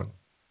ایران،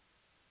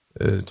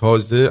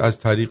 تازه از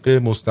طریق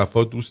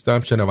مصطفی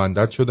دوستم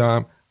شنوندت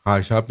شدم،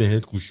 هر شب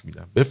بهت گوش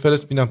میدم.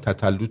 بفرست ببینم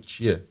تتلو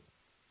چیه.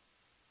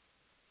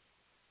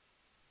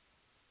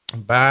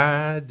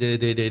 بعد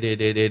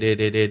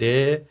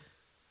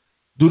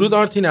درود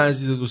آرتین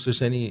عزیز دوست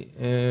داشتنی.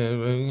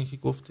 که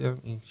گفتم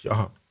این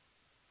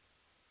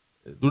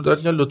درود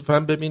آرتین، لطفاً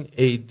ببین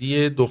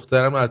ایدی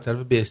دخترم رو از طرف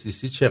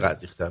بهسیسی چقدر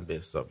ریختم به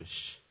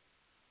حسابش.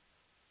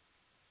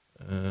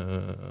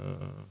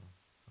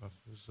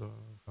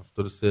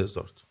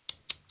 73,000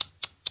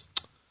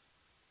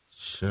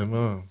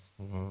 شما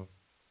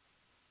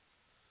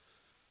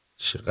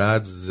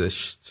چقدر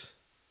زشت.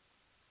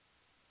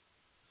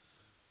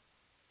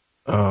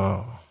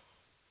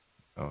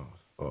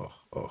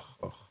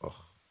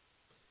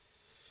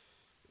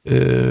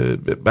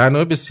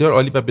 برنامه بسیار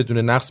عالی و بدون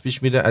نقص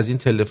پیش میره. از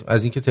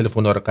این که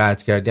تلفن‌ها رو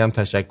قطع کردیم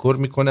تشکر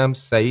میکنم.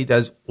 سعید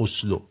از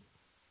اسلو،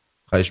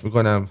 خواهش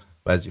میکنم،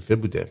 وظیفه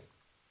بوده.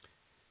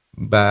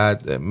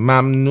 بعد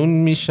ممنون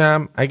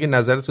میشم اگه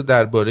نظرتو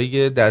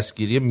درباره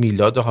دستگیری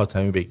میلاد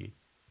حاتمی بگی.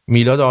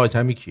 میلاد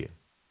حاتمی کیه؟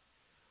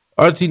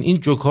 آرتین این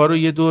جوکا رو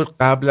یه دور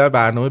قبل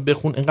برنامه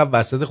بخون، اینقدر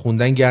وسط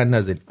خوندن گند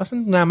نزنی.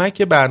 اصلا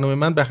نمک برنامه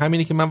من به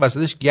همینه که من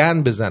وسطش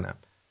گند بزنم،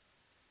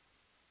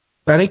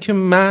 برای که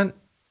من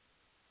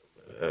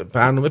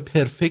برنامه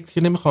پرفکت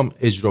که نمیخوام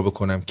اجرا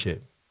بکنم،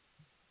 که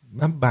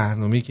من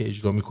برنامه‌ای که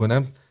اجرا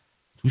میکنم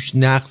توش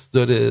نقص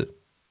داره،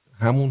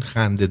 همون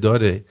خنده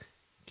داره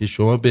که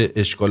شما به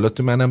اشکالات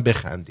منم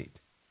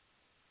بخندید.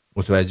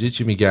 متوجه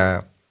چی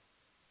میگم؟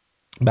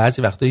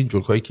 بعضی وقتا این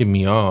جوکایی که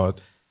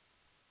میاد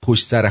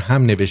پشت سر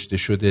هم نوشته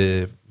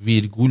شده،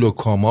 ویرگول و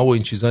کاما و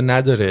این چیزا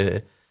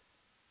نداره،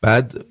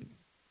 بعد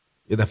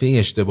یه دفعه این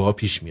اشتباها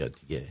پیش میاد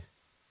دیگه.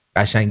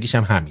 قشنگیش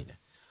هم همینه.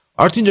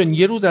 آرتین جان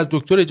یه روز از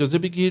دکتر اجازه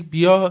بگیر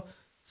بیا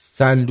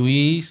سن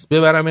لوئیس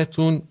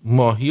ببرمتون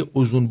ماهی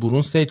اوزون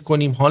برون سید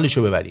کنیم،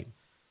 حالشو ببریم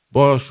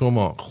با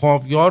شما،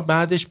 خاویار،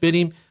 بعدش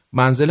بریم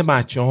منزل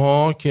بچه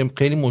ها که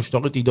خیلی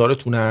مشتاق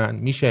دیدارتونن.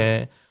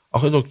 میشه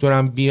آخه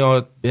دکترم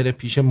بیاد بره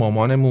پیش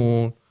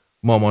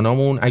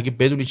مامانامون اگه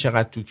بدونی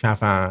چقدر تو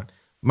کفن.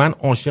 من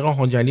عاشق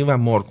حاجلی و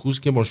مارکوس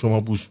که با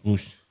شما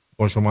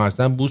با شما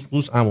هستن.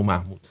 بوس عمو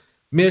محمود.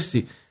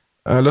 مرسی.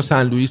 حالا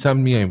سن لوئیس هم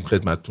میایم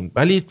خدمتتون.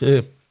 ولی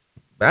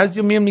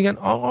بعضیا میام میگن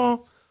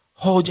آقا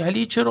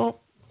حاجلی چرا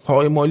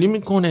پایمالی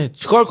میکنه؟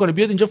 چیکار کنه؟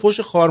 بیاد اینجا فوش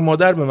خار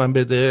مادر به من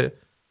بده؟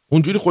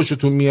 اونجوری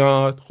خوشتون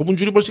میاد؟ خب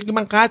اونجوری باشه که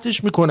من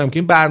قطعش میکنم که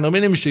این برنامه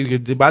نمیشه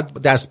که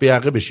بعد دست به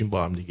یقه بشیم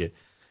با هم دیگه.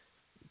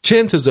 چه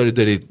انتظاری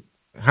دارید؟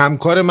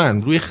 همکار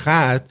من روی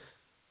خط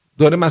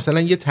داره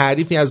مثلا یه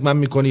تعریفی از من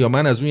میکنه یا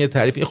من از اون یه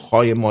تعریفی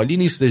خایمالی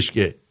نیستش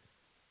که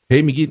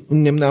هی میگید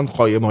اون نمیدونم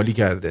خایمالی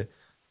کرده.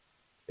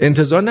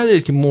 انتظار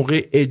ندارید که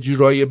موقع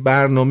اجرای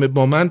برنامه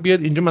با من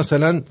بیاد اینجا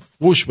مثلا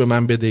فوش به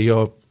من بده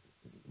یا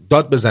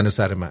داد بزنه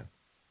سر من.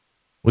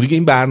 و دیگه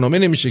این برنامه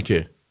نمیشه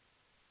که.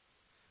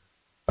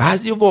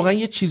 بعضی واقعا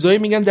یه چیزایی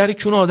میگن در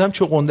کون آدم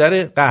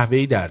چغندر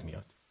قهوه‌ای در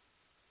میاد.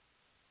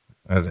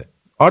 آره.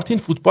 آرتین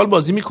فوتبال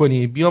بازی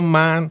میکنی؟ بیا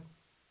من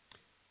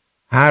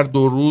هر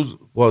 2 روز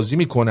بازی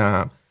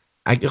میکنم،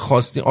 اگه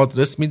خواستی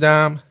آدرس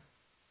میدم.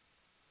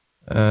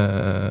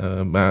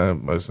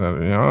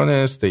 مثلا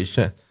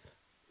استیشن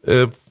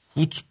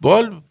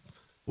فوتبال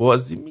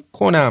بازی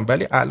میکنم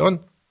ولی الان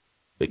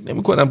فکر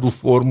نمی کنم رو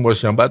فرم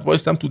باشم، بعد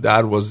وایستم تو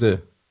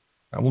دروازه،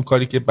 همون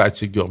کاری که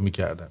بچگی ها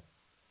میکردم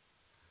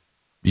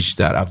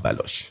بیشتر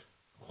اولاش.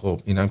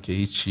 خب اینم که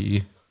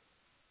هیچی.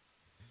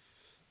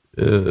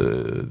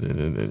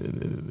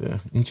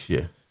 این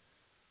چیه؟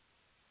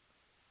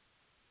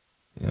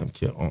 اینم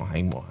که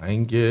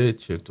آهنگ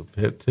چرت و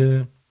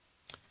پرته.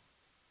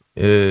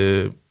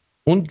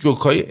 اون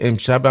جوکای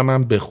امشب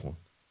من بخون.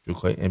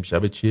 جوکای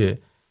امشب چیه؟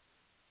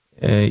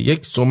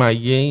 یک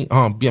سمیه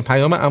بیا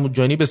پیام عمو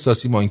جانی به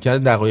ساسی مانکر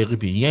دقایقی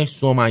پیش. یک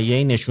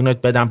سمیه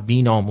نشونت بدم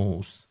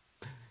بی‌ناموس.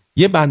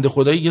 یه بنده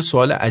خدایی یه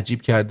سوال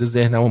عجیب کرده،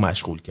 ذهنمو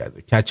مشغول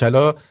کرده.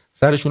 کچلا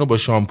سرشونو با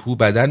شامپو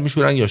بدن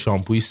میشورن یا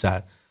شامپوی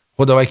سر؟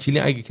 خدا وکیلی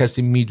اگه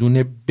کسی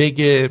میدونه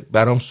بگه،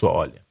 برام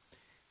سواله.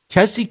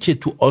 کسی که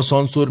تو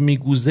آسانسور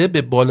میگوزه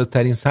به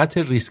بالاترین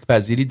سطح ریسک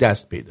پذیری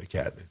دست پیدا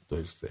کرده.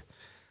 درسته.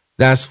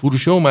 دست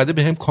فروشه اومده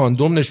به هم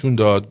کاندوم نشون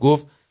داد،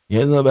 گفت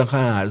یه دونه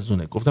بخر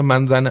ارزونه. گفتم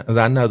من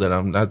زن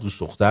ندارم، نه دوست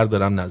دختر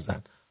دارم نه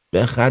زن.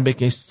 بخر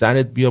بکش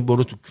سرت بیا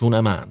برو تو کون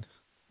من.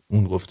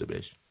 اون گفته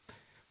بهش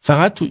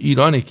فقط تو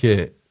ایرانه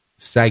که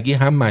سگی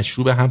هم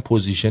مشروب، هم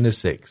پوزیشن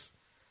سکس،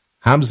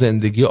 هم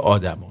زندگی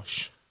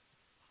آدماش.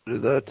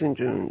 ردارتین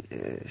جون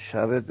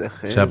شبت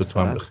بخیر. شب تو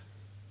هم بخیر.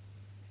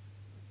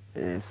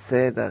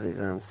 3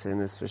 دقیقاً 3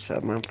 نصف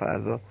شب. من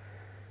فردا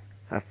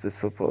 7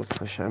 صبح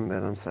پاشم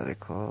برم سر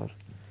کار.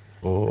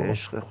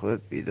 عشق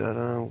خودت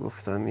بیدارم.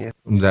 گفتم یه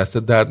دست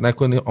درد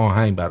نکنی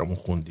آهنگ برامون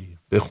خوندی،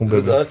 بخون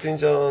ببین. ردارتین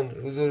جان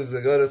روز و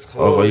روزگارت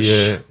خوش.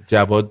 آقای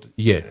جواد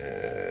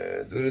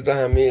درود به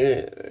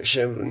همه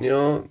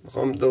شمرونیا.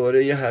 میخوام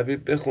دوباره یه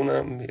حبیب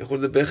بخونم، یه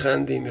خورده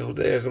بخندیم، یه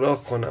خورده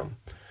اغراق کنم.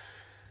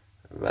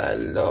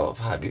 والله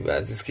حبیب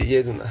عزیز که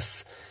یه دونه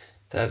است.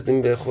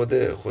 تقدیم به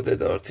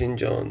خود آرتین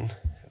جان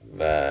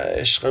و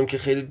عشقم که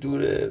خیلی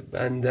دوره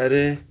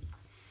بندره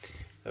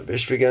و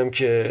بهش بگم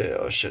که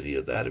عاشقی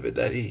و در به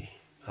دری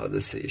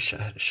حادثه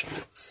شهر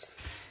شماست.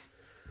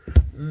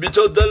 بی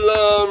تو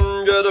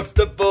دلم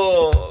گرفته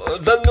با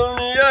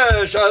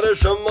زندونیه شهر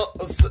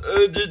شماست،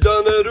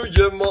 دیدن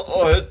روی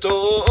ماه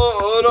تو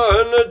راه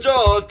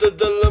نجات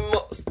دل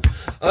ماست.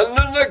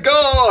 هنو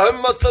نگاه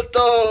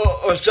مستا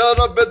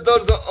شراب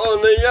درد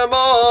آنه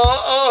ما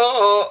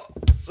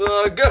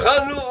اگه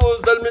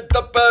هنوز دل می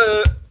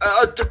تپه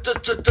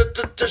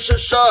چش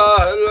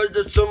شهر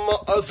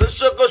شما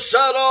عشق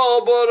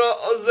شراب و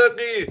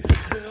رازقی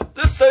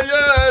دسته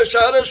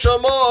شهر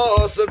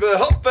شماست، به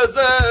حافظ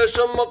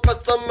شما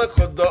قسم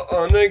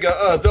خدا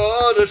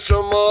نگهدار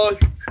شما.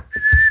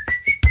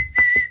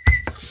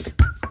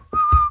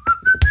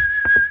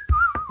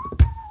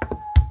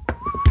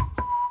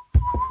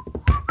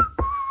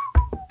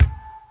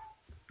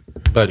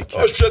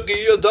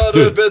 عاشقی و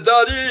دار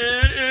بداری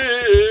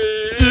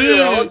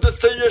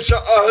حادثه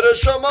شهر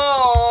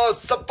شما،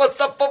 صفا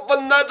صفا و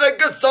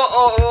نرگسا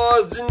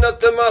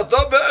زینت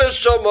مهتاب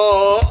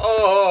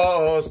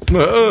شماست.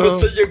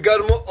 بسه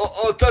گرم و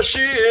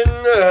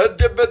آتشین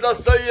هدیه به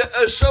دسته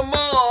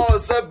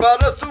شماست،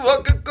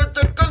 برسوها که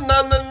کچکل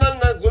نه نه نه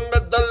نه گون به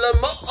دل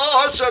ما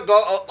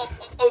عاشقا.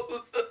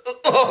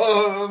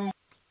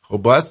 خب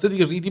باسته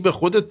دیگه ریدی به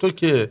خودت تو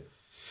که.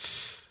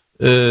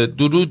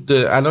 درود.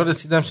 الان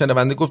رسیدم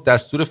شنونده گفت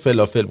دستور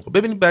فلافل. خب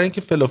ببینید برای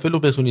اینکه فلافل رو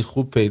بتونید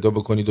خوب پیدا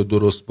بکنید و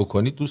درست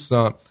بکنید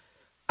دوستان،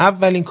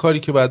 اولین کاری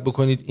که باید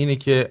بکنید اینه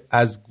که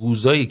از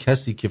گوزای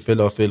کسی که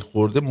فلافل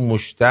خورده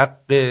مشتق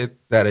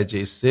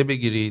درجه 3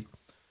 بگیرید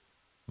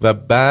و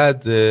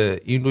بعد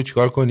این رو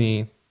چیکار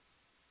کنید؟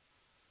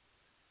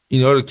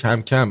 اینا رو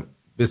کم کم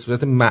به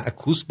صورت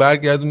معکوس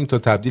برگردونید تا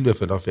تبدیل به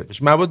فلافل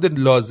بشه. مواد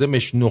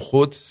لازمش: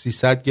 نخود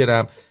 300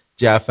 گرم،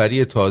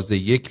 جعفری تازه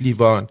 1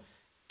 لیوان،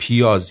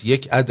 پیاز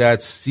 1 عدد،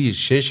 سیر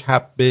 6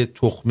 حبه،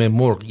 تخم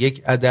مرغ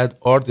 1 عدد،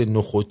 آرد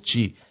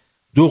نخودچی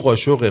 2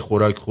 قاشق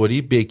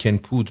خوراکخوری، بیکن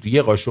پودر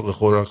 1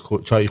 قاشق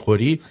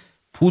چایخوری،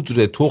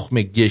 پودر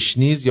تخم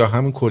گشنیز یا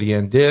همون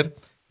کوریاندر،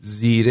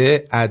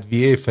 زیره،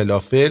 ادویه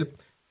فلافل،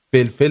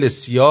 فلفل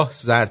سیاه،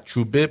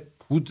 زردچوبه،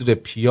 پودر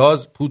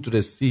پیاز،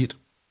 پودر سیر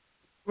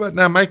و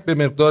نمک به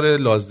مقدار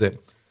لازم.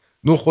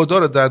 نخودا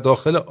رو در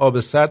داخل آب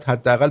سرد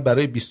حداقل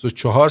برای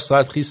 24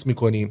 ساعت خیس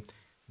می‌کنیم.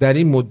 در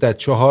این مدت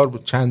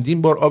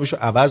چندین بار آبشو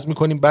عوض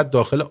میکنیم. بعد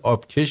داخل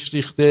آبکش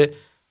ریخته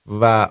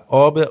و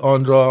آب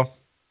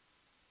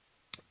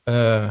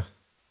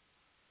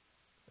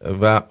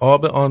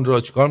آن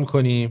را چیکار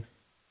میکنیم؟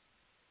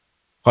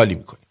 خالی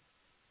میکنیم.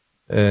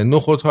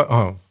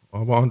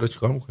 آب آن را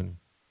چیکار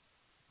میکنیم؟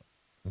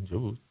 اینجا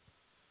بود.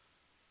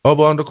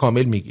 آب آن را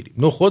کامل میگیریم.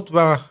 نخود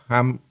و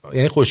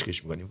یعنی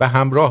خشکش میکنیم و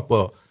همراه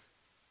با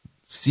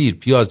سیر،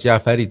 پیاز،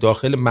 جعفری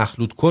داخل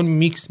مخلوط کن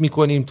میکس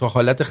میکنیم تا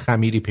حالت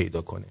خمیری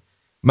پیدا کنه.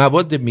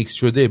 مواد میکس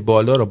شده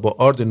بالا را با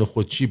آرد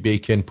نخودچی،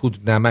 بیکن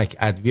پودر، نمک،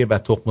 ادویه و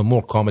تخم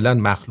مرغ کاملا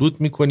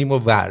مخلوط میکنیم و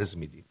ورز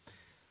میدیم.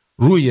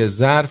 روی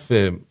ظرف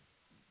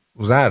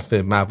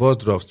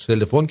مواد را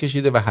تلفن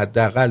کشیده و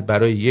حداقل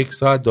برای 1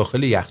 ساعت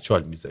داخل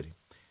یخچال میذاریم.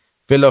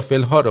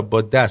 فلافل ها را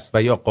با دست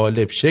و یا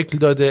قالب شکل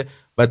داده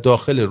و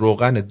داخل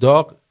روغن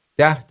داغ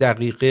 10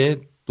 دقیقه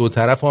دو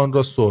طرف آن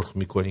را سرخ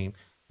میکنیم.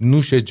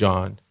 نوش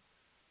جان.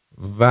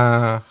 و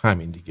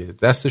همین دیگه.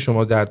 دست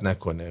شما درد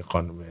نکنه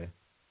خانم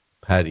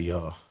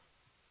پریا.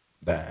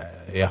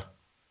 یا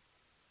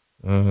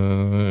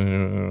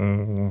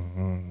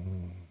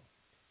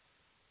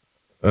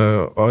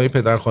آقای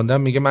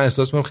پدرخواندم میگه من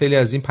احساس میکنم خیلی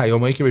از این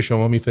پیامایی که به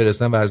شما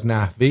میفرستن و از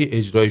نحوه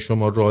اجرای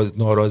شما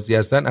ناراضی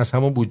هستن از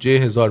همون بودجه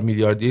 1000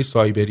 میلیاردی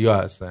سایبریا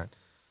هستن.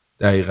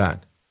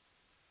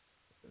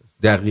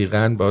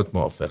 دقیقاً باید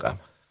موافقم.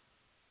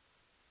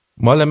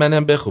 مال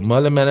منم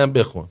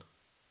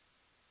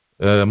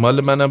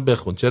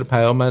بخون. چرا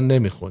پیام من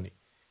نمیخونی؟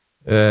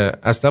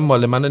 اصلا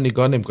مال منو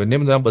نگاه نمیکنی.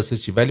 نمیدونم واسه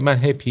چی، ولی من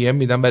هی پی ام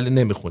میدم ولی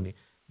نمیخونی.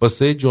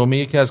 واسه جمعه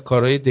یکی از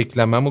کارهای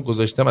دکلممو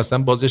گذاشتم اصلا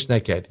بازش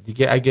نکردی.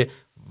 دیگه اگه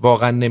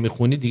واقعا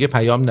نمیخونی دیگه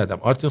پیام ندم.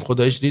 آرتین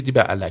خدایش ریدی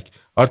به الک.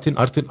 آرتین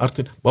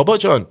بابا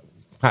جان،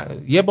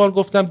 یه بار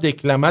گفتم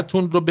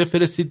دکلمتون رو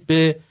بفرستید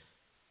به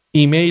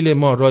ایمیل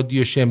ما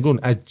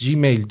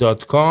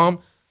radioshamron@gmail.com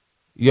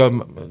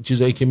یا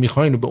چیزایی که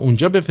میخواین رو به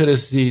اونجا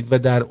بفرستید و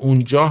در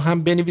اونجا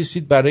هم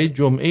بنویسید برای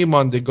جمعه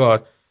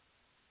ماندگار.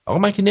 آقا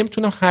من که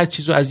نمیتونم هر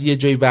چیز رو از یه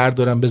جایی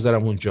بردارم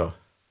بذارم اونجا.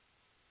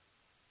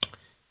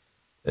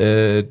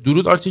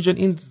 درود آرتین جان.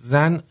 این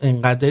زن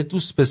انقدر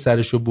دوست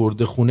پسرشو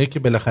برده خونه که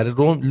بالاخره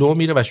لو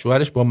میره و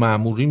شوهرش با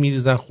مأموری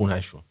میریزن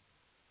خونهشون.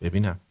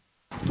 ببینم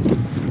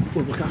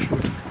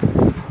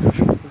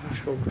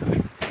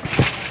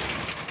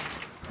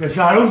که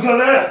شهرون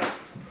زده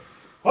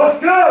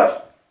هستش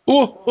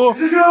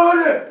چیزی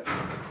آمده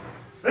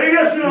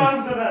بگیرشون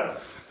هرون زده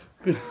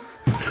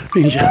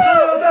اینجا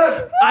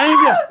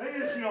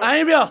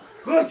این بیا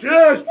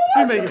هستش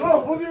این بگیر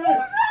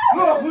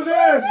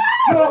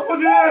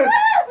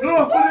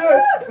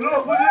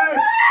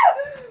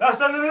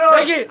دستان نمیاد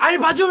بگیر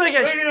این پتو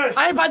بگش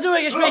این پتو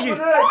بگش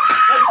بگیر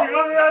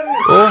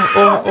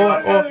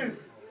اوه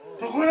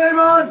تو خونه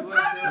من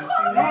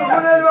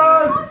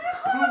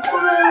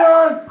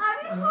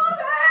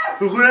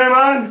تو خونه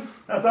من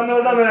دستان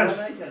نمیادمش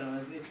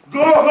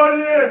گوه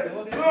خوردی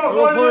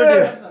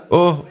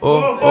اوه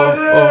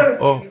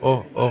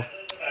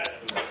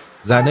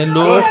زنه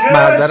لخت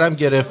مردرم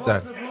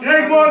گرفتن.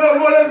 یک بار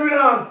دنباله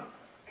بیرم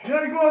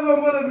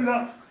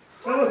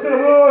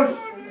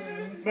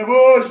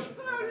ببوش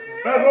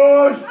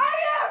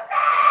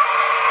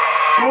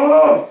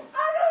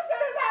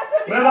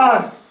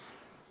ببن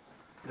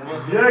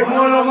یک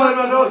بار دنباله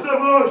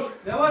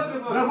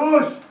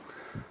ببوش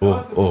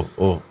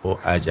اوه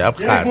عجب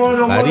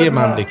خری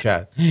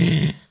مملکت.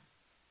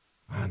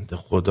 بنده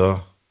خدا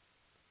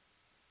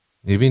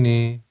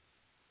میبینی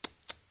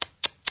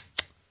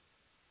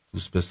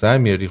دوست پسر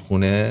میاری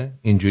خونه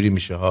اینجوری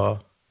میشه ها.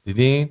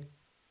 دیدین؟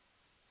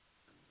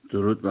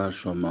 درود بر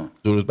شما.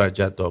 درود بر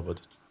جد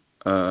آبادت.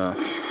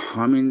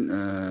 همین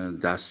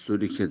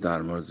دستوری که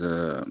در مورد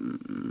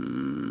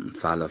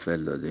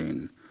فلافل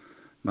دادین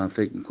من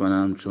فکر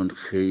میکنم چون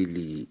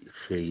خیلی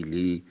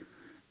خیلی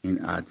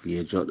این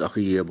ادویجات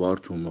آخه یه بار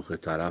تو مخ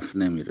طرف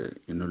نمیره،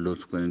 اینو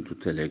لطف کنین تو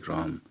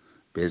تلگرام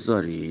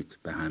بذارید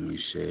به همین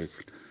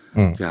شکل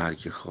که هر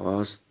کی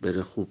خواست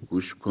بره خوب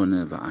گوش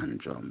کنه و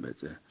انجام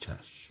بده.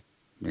 چشم.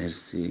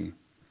 مرسی.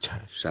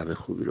 چشم. شب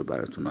خوبی رو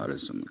براتون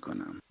آرزو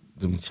میکنم.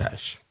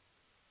 چشم.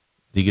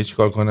 دیگه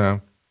چیکار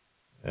کنم؟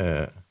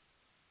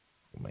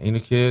 من اینو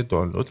که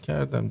دانلود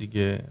کردم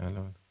دیگه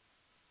الان.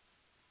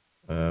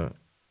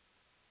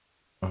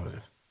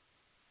 آره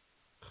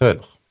خیلی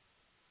خوب.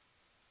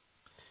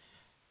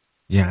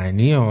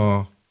 یعنی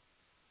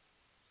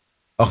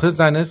آخه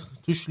زنه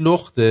توش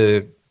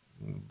لخته،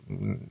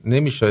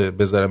 نمیشه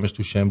بذارمش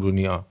تو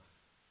شمرونی ها.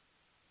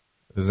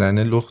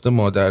 زنه لخت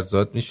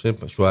مادرزاد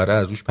میشه، شوهره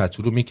از روش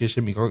پتو رو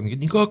میکشه،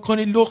 نگاه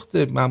کنی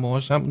لخته،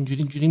 مماهاش هم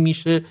اینجوری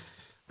میشه.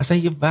 اصلا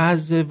یه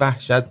وضع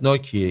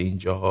وحشتناکیه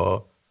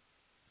اینجاها،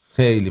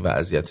 خیلی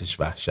وضعیتش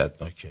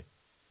وحشتناکه.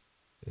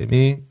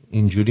 ببین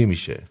اینجوری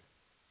میشه.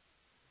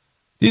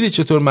 دیدی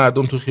چطور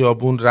مردم تو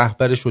خیابون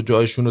رهبر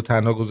شجاعشون رو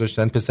تنها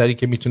گذاشتن؟ پسری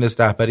که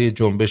میتونست رهبری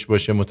جنبش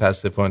باشه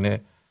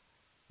متاسفانه.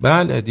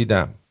 بله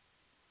دیدم.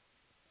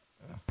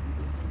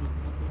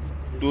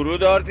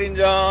 درود آرتین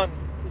جان،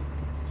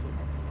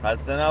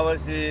 خسته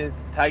نباشید.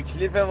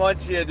 تکلیف ما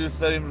چیه؟ دوست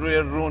داریم روی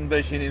رون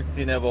بشینیم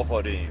سینه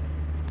بخوریم،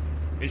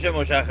 میشه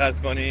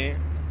مشخص کنی؟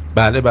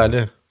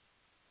 بله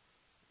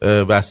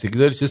بستگی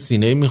داره چه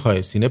سینه‌ای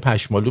میخوای. سینه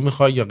پشمالو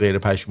میخوای یا غیر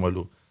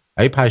پشمالو؟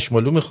 اگه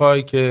پشمالو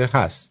میخوای که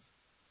هست.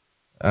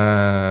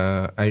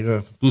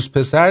 اگه دوست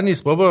پسر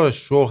نیست بابا،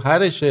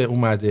 شوهرشه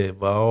اومده.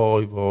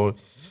 وای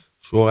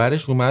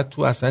شوهرش اومد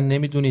تو، اصلا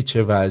نمیدونی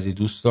چه وضعی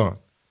دوستان.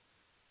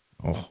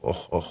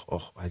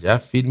 اخ عجب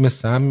فیلم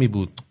سمی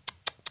بود.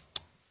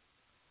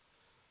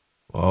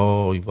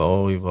 وای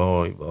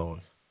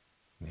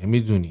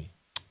نمیدونی.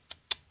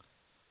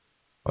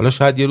 حالا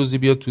شاید یه روزی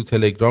بیاد تو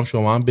تلگرام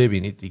شما هم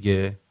ببینید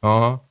دیگه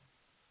ها،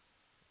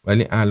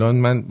 ولی الان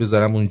من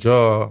بذارم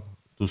اونجا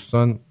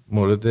دوستان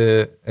مورد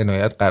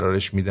عنایت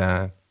قرارش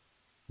میدن،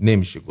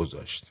 نمیشه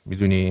گذاشت،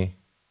 میدونی؟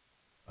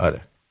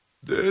 آره.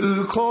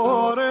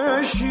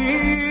 دلکارش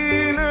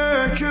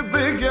اینه که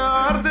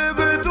بگرده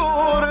به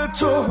دور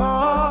تو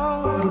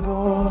هر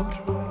بار،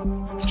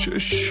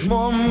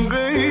 چشمام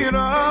غیر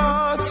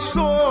از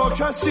تو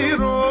کسی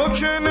رو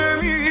که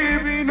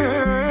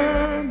نمیبینه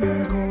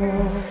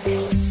نگاه،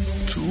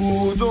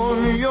 تو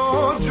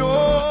دنیا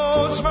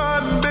جز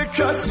من به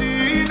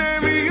کسی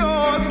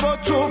نمیاد با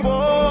تو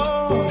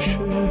باشه،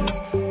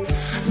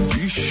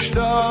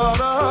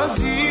 بیشتر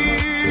از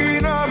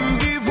اینم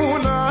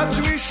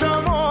دیوونت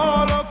میشم،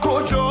 حالا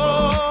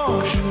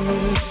کجاشه؟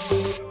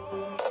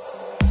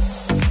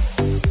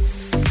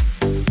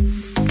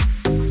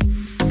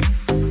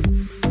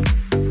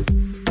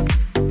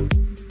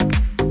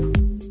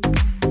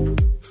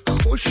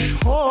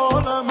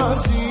 خوشحالم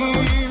از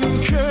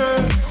این که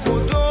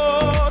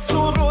خدا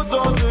تو رو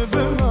داده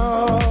به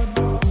من،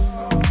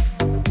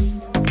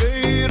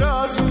 غیر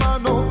از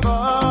من و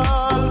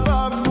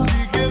قلبم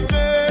دیگه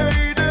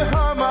غیر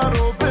همه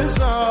رو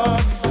بزن.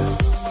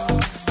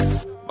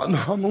 من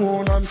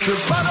همونم که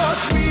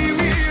برات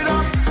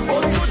میمیرم،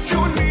 با تو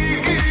جون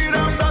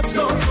میگیرم،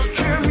 دستاتو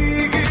که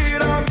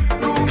میگیرم،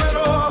 رو به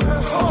راه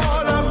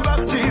حالم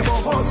وقتی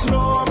باهات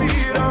را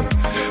میرم،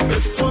 به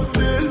تو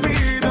دل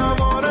میدم،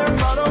 آره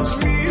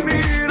برات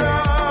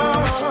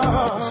میمیرم.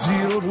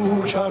 زیر و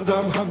رو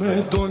کردم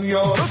همه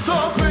دنیا رو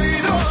تا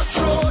پیدا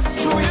شد،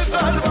 توی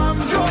قلبم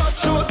جاد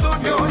شد،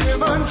 دنیای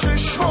من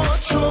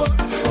چشمات شد،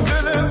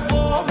 دل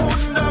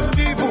واموندم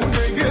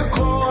دیوونه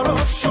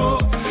کارات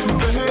شد،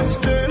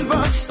 بهت دل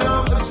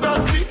بستم از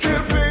وقتی که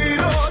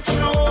پیدا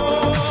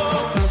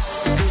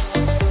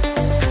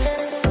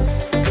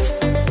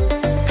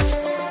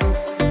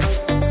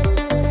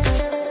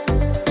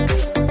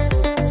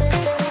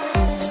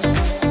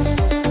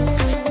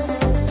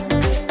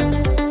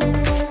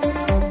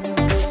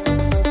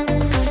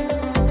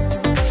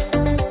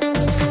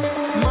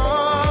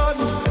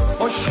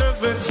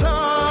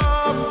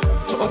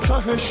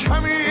تهش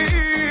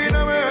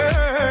همینم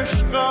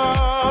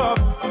عشقم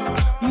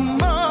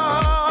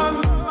من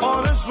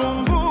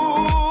آرزون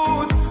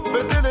بود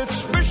به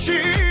دلت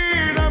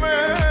بشینم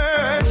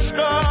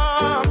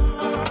عشقم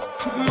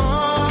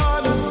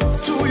من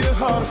توی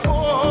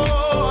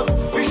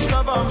حرفات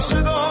میشنوم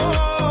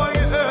صدای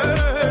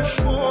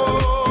عشقو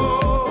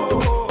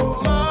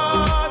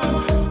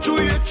من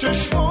توی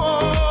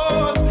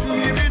چشمات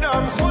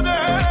میبینم خود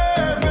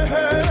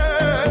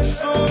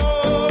بهشت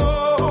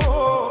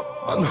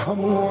من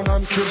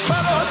همونم که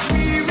برات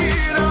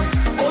میمیرم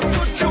با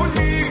تو جون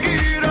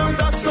میگیرم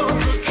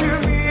دستاتو که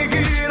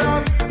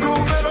میگیرم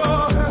رو به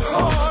راه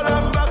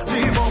حالم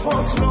وقتی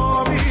باهات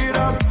را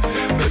میرم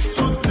به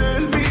تو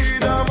دل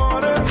میدم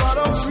آره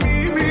برات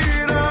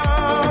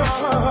میمیرم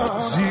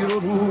زیر و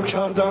رو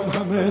کردم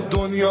همه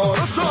دنیا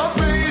رو تا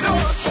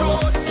پیدا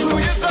شد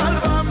توی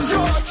قلبم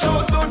جاد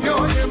شد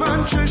دنیای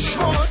من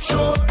چشمات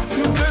شد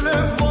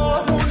دل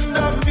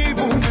واموندم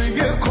دیوونه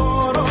یه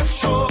کارات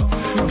شد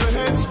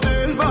بهت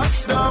دل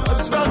بستم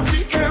از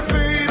وقتی که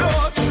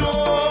پیدا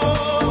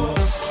شد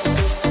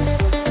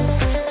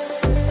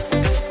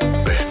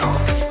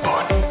بهنام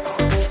بانی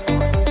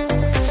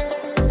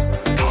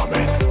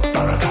حامد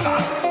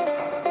برادرم.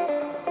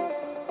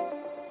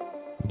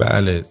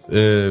 بله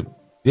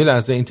یه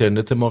لحظه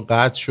اینترنت ما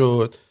قطع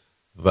شد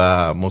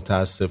و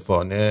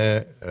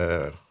متاسفانه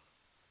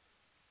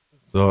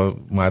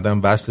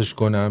اومدم وصلش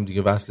کنم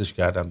دیگه، وصلش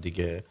کردم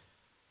دیگه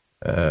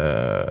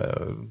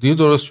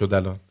درست شد.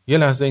 الان یه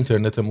لحظه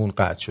اینترنتمون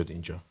قطع شد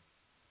اینجا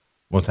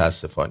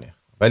متاسفانه،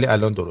 ولی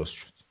الان درست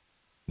شد،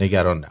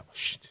 نگران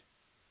نباشید.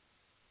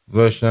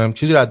 داشتم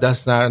چیزی رو از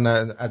دست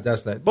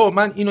نه با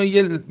من اینو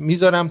یه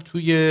میذارم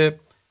توی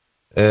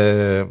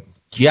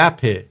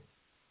گپ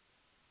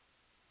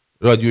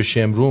رادیو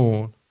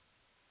شمرون،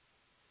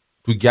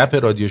 تو گپ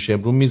رادیو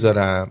شمرون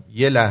میذارم،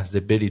 یه لحظه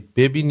برید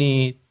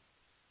ببینید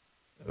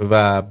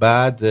و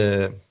بعد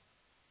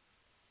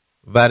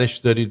ورش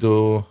دارید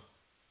و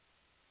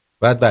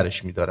بعد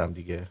ورش میدارم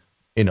دیگه.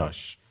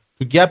 ایناش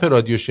تو گپ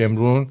رادیو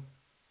شمرون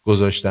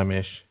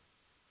گذاشتمش،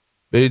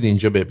 برید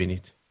اینجا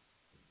ببینید.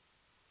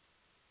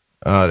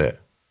 آره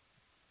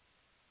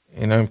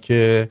اینم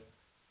که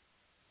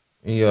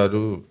این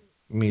یارو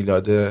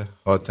میلاد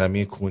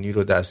حاتمی کونی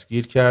رو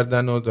دستگیر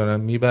کردن و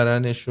دارن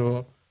میبرنش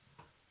و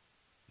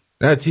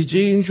نتیجه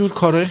اینجور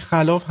کارهای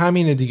خلاف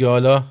همینه دیگه.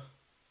 حالا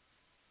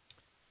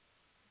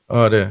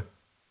آره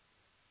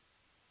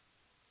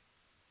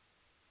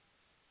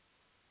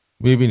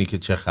میبینی که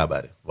چه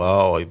خبره.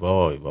 وای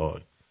وای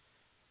وای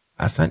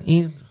اصلا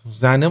این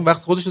زنه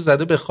وقت خودشو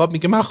زده به خواب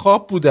میگه من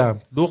خواب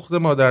بودم. لخت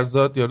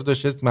مادرزاد یارو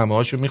داشته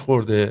ممهاشو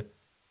میخورده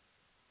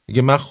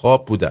میگه من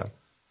خواب بودم،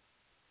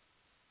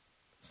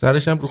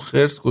 سرش هم رو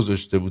خرس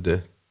گذاشته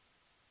بوده.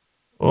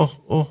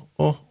 اوه اوه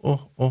اوه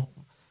اوه اوه.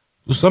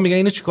 دوستان میگن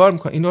اینو چیکار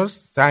میکنن؟ اینا رو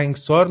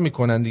سنگسار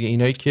میکنن دیگه.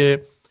 اینایی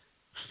که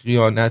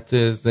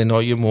خیانت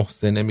زنای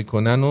محسنه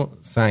میکنن و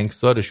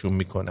سنگسارشون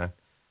میکنن،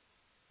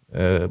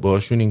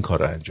 باشون این کار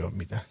رو انجام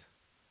میدن.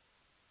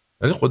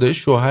 ولی خدای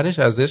شوهرش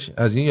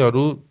از این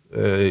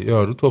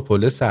یارو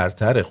توپله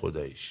سرتره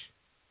خداییش.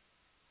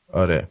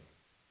 آره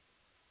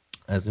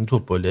از این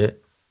توپله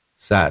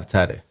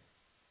سرتره.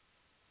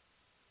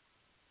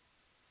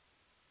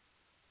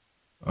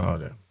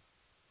 آره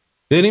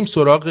بریم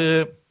سراغ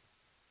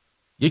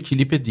یه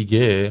کلیپ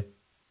دیگه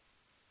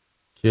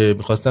که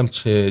میخواستم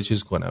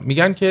چیز کنم.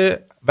 میگن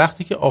که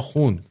وقتی که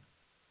آخوند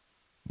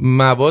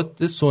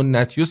مواد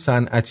سنتی و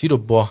صنعتی رو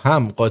با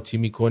هم قاطی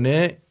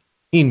میکنه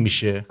این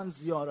میشه. من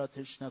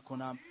زیارتش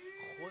نکنم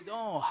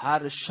خدا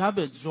هر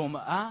شب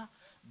جمعه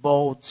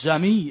با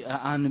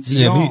جمیع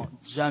انبیا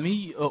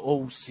جمیع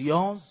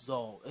اوصیا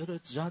زائر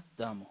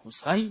جدم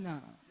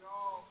حسینم.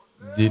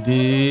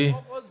 دیدی؟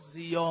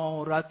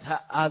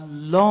 زیارت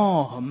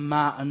الله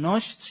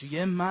معناش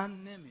چیه من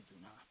نمیدونم.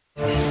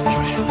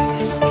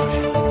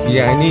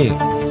 یعنی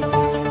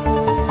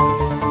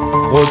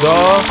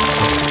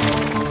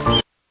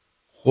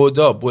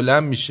خدا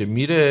بلند میشه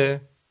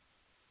میره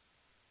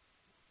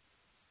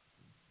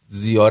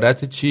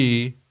زیارت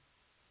چی؟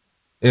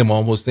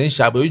 امام حسین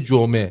شبای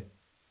جمعه.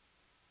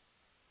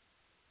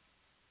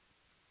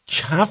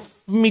 کف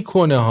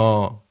میکنه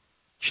ها،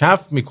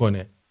 کف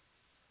میکنه.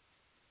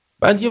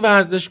 بعد یه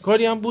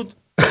ورزشکاری هم بود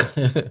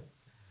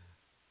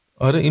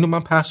آره اینو من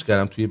پخش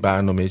کردم توی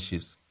برنامه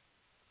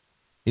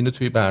اینو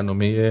توی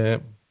برنامه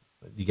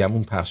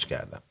دیگه‌مون پخش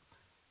کردم.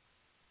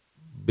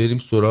 بریم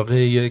سراغ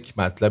یک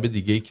مطلب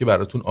دیگه‌ای که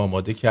براتون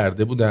آماده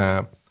کرده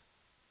بودم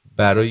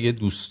برای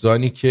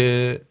دوستانی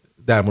که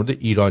در مورد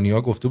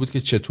ایرانی‌ها گفته بود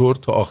که چطور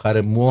تا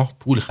آخر ماه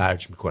پول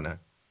خرج میکنن.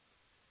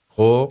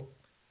 خب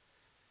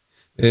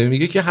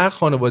میگه که هر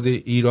خانواده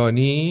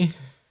ایرانی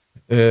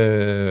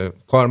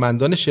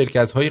کارمندان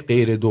شرکت‌های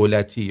غیر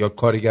دولتی یا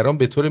کارگران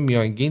به طور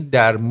میانگین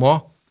در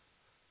ماه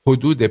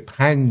حدود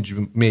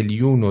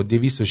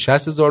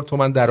 5,260,000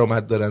 تومان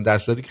درآمد دارن، در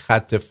صورتی که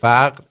خط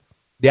فقر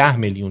 10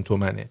 میلیون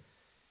تومنه.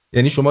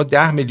 یعنی شما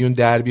 10 میلیون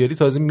در بیاری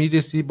تازه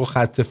میرسی با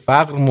خط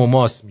فقر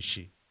مماس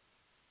میشی.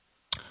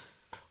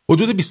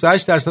 حدود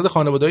 28%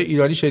 خانواده‌های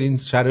ایرانی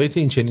شرایط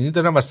این چنینی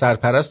دارن و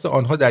سرپرست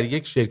آنها در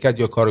یک شرکت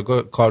یا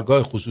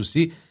کارگاه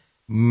خصوصی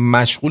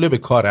مشغول به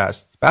کار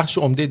است. بخش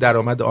عمده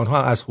درآمد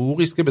آنها از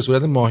حقوقی است که به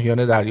صورت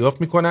ماهیانه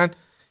دریافت می‌کنند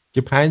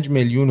که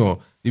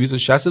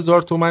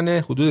 5,260,000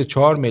 تومانه. حدود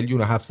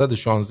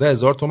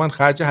 4,716,000 تومان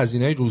خرج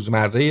هزینه‌های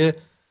روزمره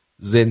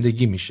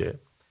زندگی میشه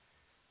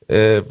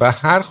و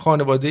هر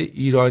خانواده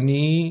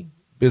ایرانی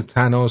به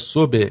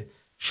تناسب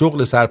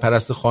شغل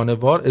سرپرست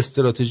خانوار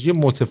استراتژی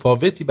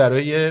متفاوتی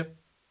برای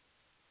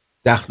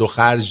دخل و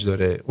خرج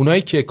داره.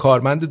 اونایی که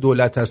کارمند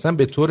دولت هستن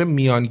به طور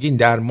میانگین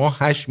در ماه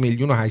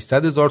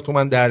 8,800,000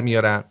 تومان در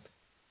میارن.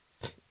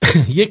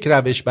 یک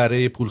روش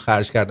برای پول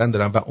خرج کردن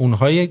دارن و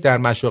اونهایی در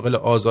مشاغل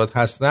آزاد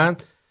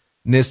هستند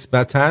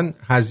نسبتاً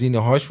هزینه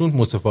هاشون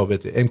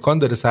متفاوته. امکان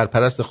داره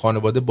سرپرست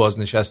خانواده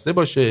بازنشسته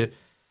باشه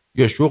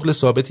یا شغل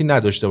ثابتی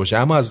نداشته باشه،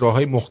 اما از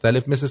راه‌های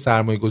مختلف مثل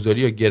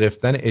سرمایه‌گذاری یا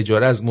گرفتن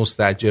اجاره از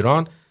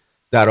مستاجران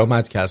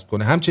درآمد کسب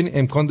کنه. همچنین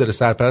امکان داره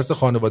سرپرست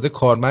خانواده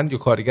کارمند یا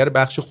کارگر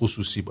بخش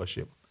خصوصی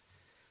باشه.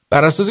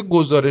 بر اساس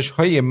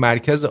گزارش‌های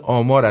مرکز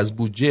آمار از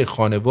بودجه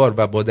خانوار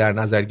و با در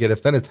نظر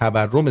گرفتن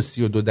تورم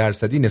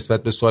 32%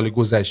 نسبت به سال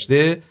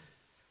گذشته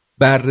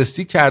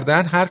بررسی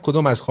کردن هر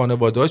کدام از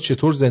خانواده‌ها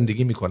چطور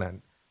زندگی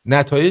می‌کنن.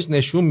 نتایج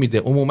نشون میده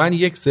عموماً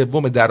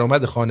 1/3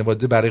 درآمد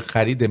خانواده برای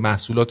خرید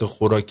محصولات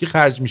خوراکی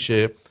خرج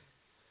میشه.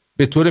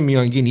 به طور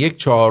میانگین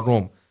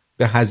 1/4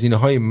 به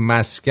هزینه‌های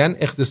مسکن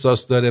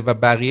اختصاص داره و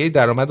بقیه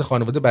درآمد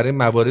خانواده برای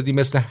مواردی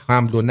مثل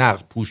حمل و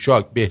نقل،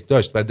 پوشاک،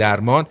 بهداشت و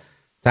درمان،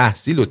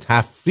 تحصیل و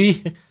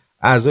تفریح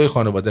اعضای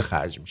خانواده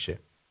خرج میشه.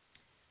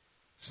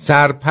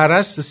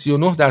 سرپرست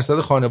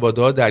 39%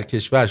 خانواده‌ها در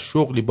کشور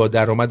شغلی با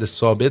درآمد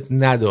ثابت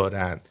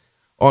ندارند.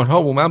 آنها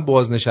عموماً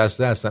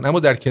بازنشسته هستند، اما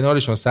در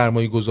کنارشان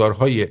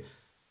سرمایه‌گذارهای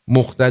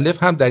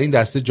مختلف هم در این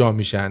دسته جا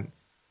میشن.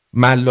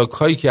 ملاک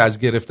هایی که از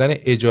گرفتن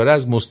اجاره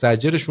از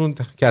مستاجرشون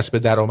کسب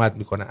درآمد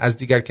میکنن، از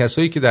دیگر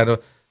کسایی که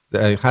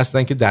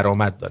هستن که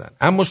درآمد دارن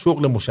اما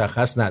شغل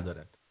مشخص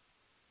ندارن.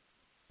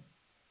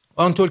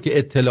 آنطور که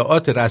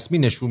اطلاعات رسمی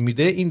نشون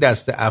میده این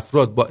دسته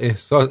افراد با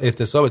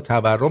احتساب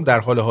تورم در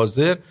حال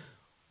حاضر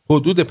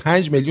حدود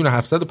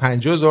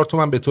 5,750,000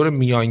 تومان به طور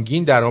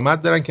میانگین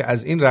درآمد دارن که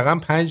از این رقم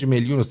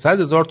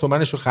 5,100,000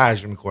 تومانش رو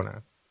خرج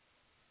میکنن.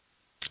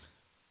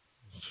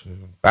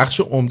 بخش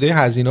عمده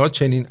هزینه‌های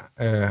چنین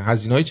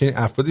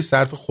افرادی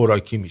صرف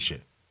خوراکی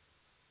میشه.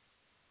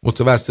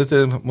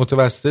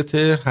 متوسط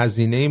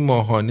هزینه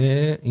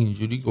ماهانه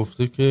اینجوری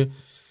گفته که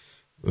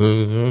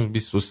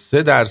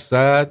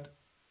 23%.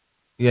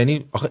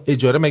 یعنی آخه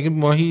اجاره مگه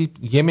ماهی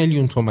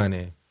 1,000,000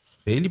 تومنه؟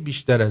 خیلی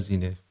بیشتر از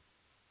اینه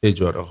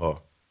اجاره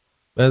ها.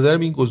 به نظرم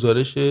این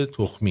گزارش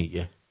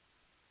تخمیه،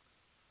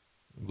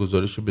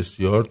 گزارش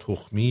بسیار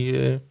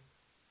تخمیه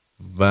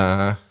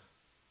و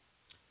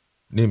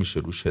نمیشه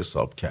روش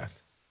حساب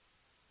کرد.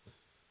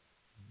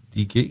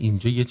 دیگه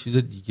اینجا یه چیز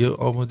دیگه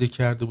آماده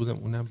کرده بودم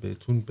اونم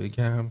بهتون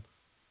بگم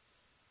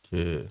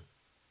که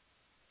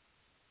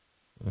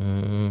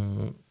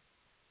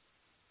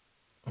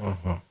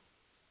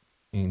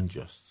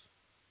اینجاست.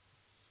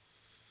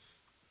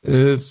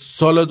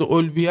 سالاد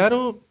اولویه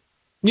رو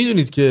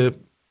میدونید که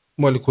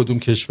مال کدوم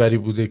کشوری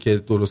بوده که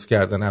درست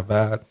کردن؟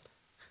 اول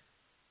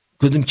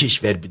کدوم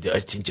کشور بوده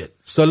آرتین جان؟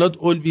 سالاد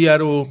اولویه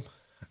رو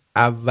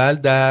اول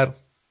در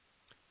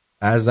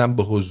عرضم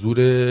به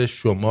حضور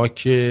شما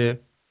که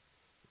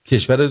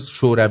کشور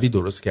شوروی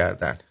درست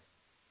کردن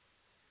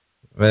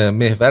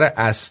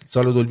و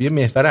سالاد اولویه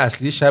محور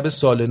اصلی شب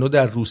سال نو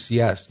در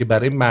روسیه است که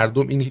برای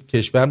مردم این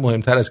کشور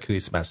مهمتر از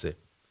کریسمسه.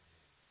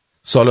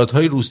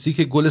 سالادهای روسی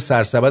که گل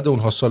سرسبد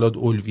اونها سالاد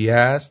اولویه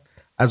است،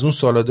 از اون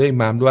سالادهای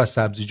مملو از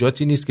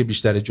سبزیجاتی نیست که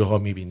بیشتر جاها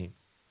میبینیم.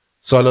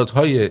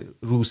 سالادهای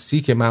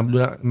روسی که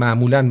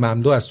معمولاً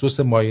مملو از سس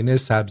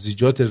مایونز،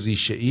 سبزیجات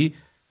ریشه‌ای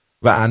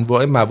و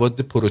انواع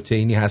مواد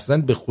پروتئینی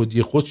هستند به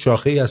خودی خود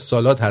شاخه‌ای از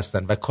سالاد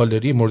هستند و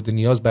کالری مورد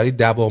نیاز برای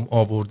دوام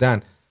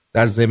آوردن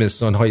در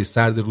زمستان‌های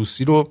سرد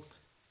روسی رو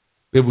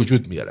به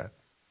وجود میارن.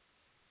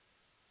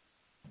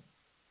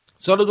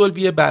 سالاد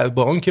اولویه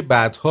با آنکه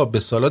بعدها به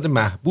سالاد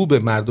محبوب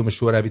مردم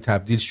شوروی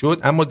تبدیل شد،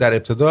 اما در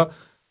ابتدا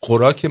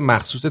خوراک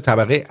مخصوص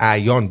طبقه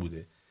اعیان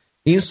بوده.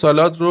 این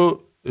سالاد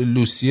رو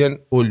لوسیان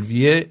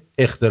اولویه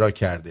اختراع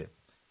کرده.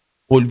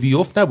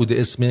 اولویوف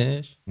نبوده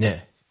اسمش؟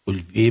 نه،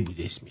 اولویه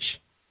بوده اسمش.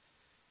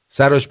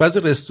 سرآشپز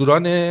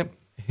رستوران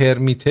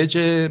هرمیتج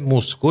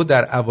مسکو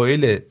در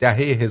اوایل دهه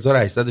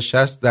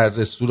 1860 در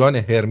رستوران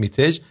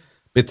هرمیتج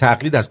به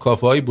تقلید از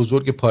کافه‌های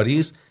بزرگ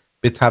پاریس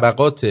به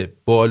طبقات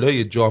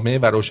بالای جامعه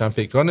و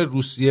روشنفکران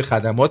روسیه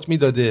خدمات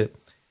میداده.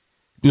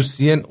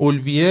 لوسیان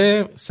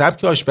اولویه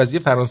سبک آشپزی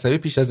فرانسوی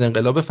پیش از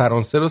انقلاب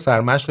فرانسه رو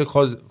سرمشق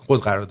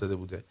خود قرار داده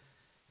بوده.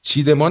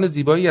 چیدمان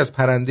زیبایی از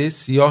پرنده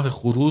سیاه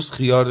خروس،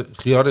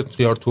 خیار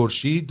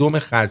ترشی، دم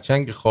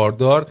خرچنگ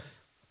خاردار،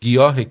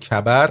 گیاه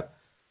کبر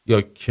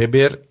یا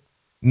کبر،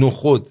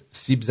 نخود،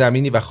 سیب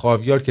زمینی و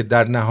خاویار که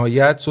در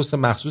نهایت سس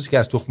مخصوصی که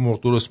از تخم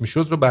مرغ درست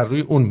میشد رو بر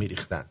روی اون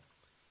میریختن.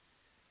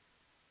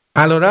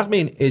 علیرغم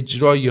این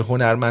اجرای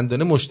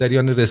هنرمندانه،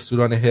 مشتریان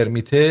رستوران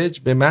هرمیتج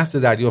به محض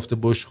دریافت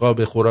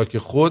بشقاب خوراک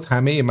خود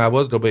همه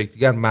مواد را با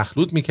یکدیگر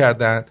مخلوط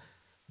می‌کردند.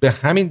 به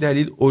همین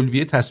دلیل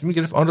اولویه تصمیم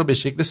گرفت آن را به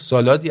شکل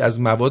سالادی از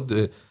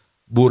مواد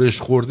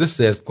برش خورده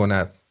سرو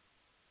کند،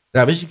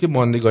 روشی که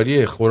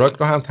ماندگاری خوراک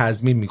را هم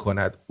تضمین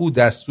می‌کند. او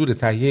دستور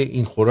تهیه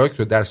این خوراک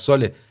را در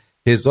سال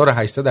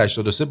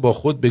 1883 با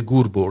خود به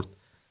گور برد.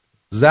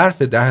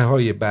 ظرف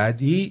دهه‌های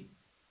بعدی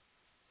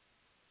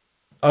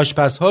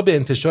آشپزها به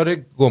انتشار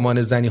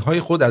گمانه‌زنی‌های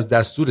خود از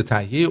دستور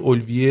تهیه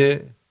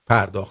اولویه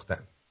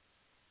پرداختند.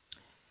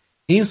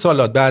 این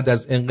سالاد بعد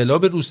از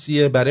انقلاب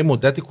روسیه برای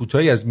مدت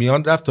کوتاهی از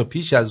میان رفت تا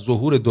پیش از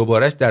ظهور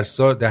دوبارش در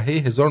سال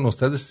دهه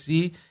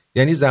 1930،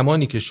 یعنی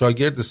زمانی که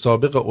شاگرد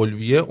سابق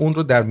اولویه اون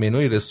رو در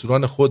منوی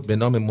رستوران خود به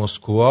نام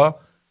مسکوا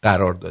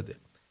قرار داده.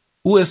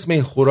 او اسم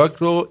این خوراک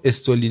رو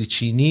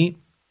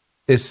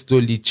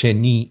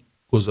استولیچنی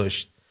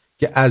گذاشت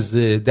که از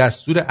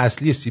دستور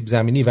اصلی سیب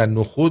زمینی و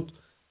نخود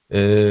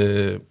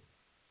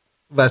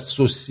و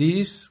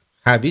سوسیس،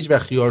 هویج و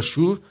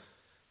خیارشور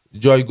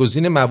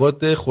جایگزین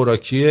مواد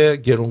خوراکی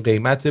گرون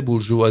قیمت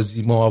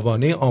بورژوازی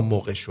معاونه آن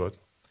موقع شد.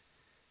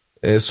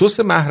 سس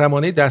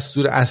محرمانه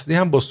دستور اصلی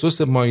هم با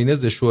سس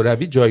مایونز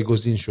شوروی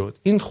جایگزین شد.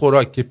 این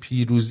خوراک که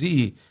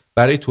پیروزی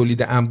برای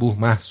تولید انبوه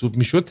محسوب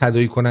میشد،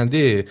 تداعی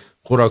کننده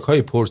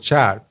خوراک‌های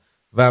پرچرب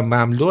و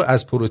مملو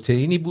از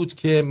پروتئینی بود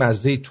که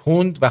مزه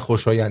تند و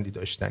خوشایندی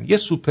داشتند. یه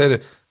سوپر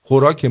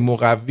خوراک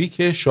مقوی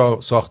که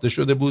ساخته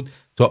شده بود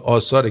تا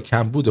آثار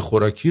کمبود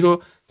خوراکی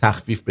رو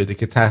تخفیف بده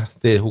که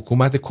تحت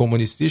حکومت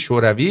کمونیستی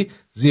شوروی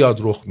زیاد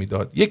رخ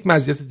میداد. یک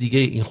مزیت دیگه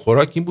این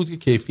خوراک این بود که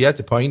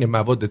کیفیت پایین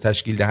مواد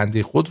تشکیل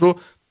دهنده خود رو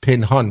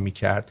پنهان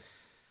میکرد.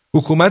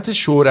 حکومت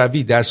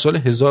شوروی در سال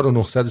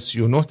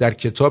 1939 در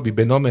کتابی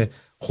به نام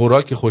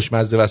خوراک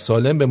خوشمزه و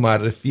سالم به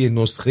معرفی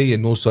نسخه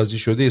نوسازی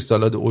شده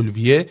سالاد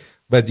اولویه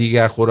و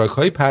دیگر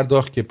خوراک‌های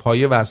پرداخت که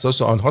پایه و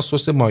اساس آنها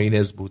سس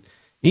مایونز بود.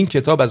 این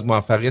کتاب از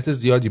موفقیت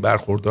زیادی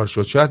برخوردار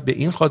شد، شاید به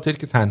این خاطر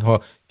که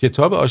تنها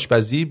کتاب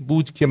آشپزی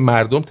بود که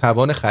مردم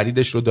توان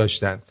خریدش رو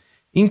داشتند.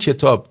 این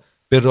کتاب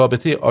به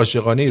رابطه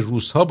عاشقانه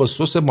روس‌ها با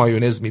سس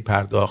مایونز می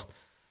پرداخت،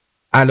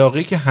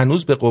 علاقه که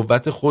هنوز به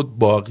قوت خود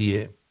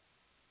باقیه.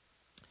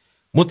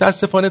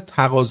 متاسفانه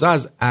تقاضا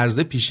از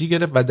عرضه پیشی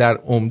گرفت و در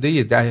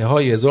عمده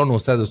دهه‌های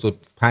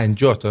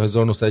 1950 تا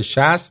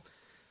 1960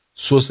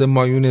 سس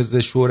مایونز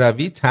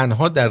شوروی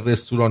تنها در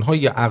رستوران‌ها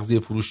یا اغذیه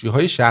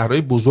فروشی‌های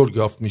شهرهای بزرگ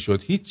یافت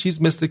می‌شد. هیچ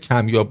چیز مثل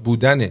کمیاب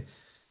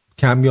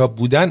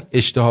بودن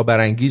اشتها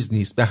برانگیز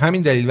نیست. به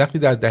همین دلیل وقتی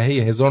در دهه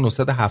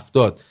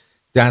 1970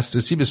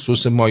 دسترسی به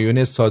سس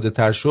مایونز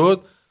ساده‌تر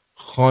شد،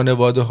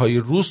 خانواده‌های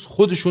روس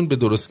خودشون به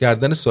درست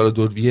کردن سالاد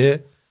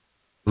اولویه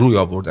روی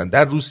آوردن.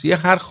 در روسیه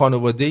هر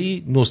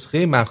خانواده‌ای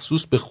نسخه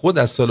مخصوص به خود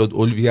از سالاد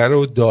اولویه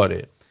رو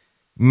داره.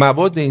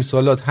 مواد این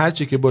سالاد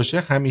هرچه که باشه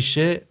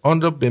همیشه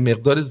آن را به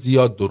مقدار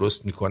زیاد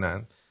درست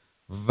میکنن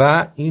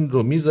و این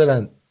رو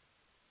میذارن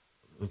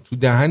تو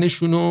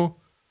دهنشون و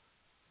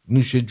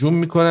نوش جون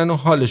میکنن و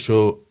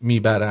حالشو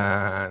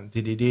میبرن.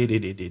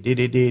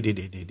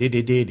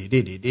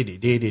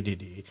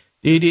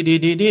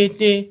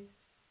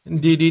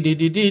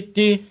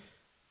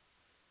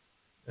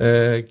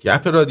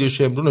 گپ رادیو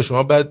شمرون رو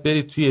شما باید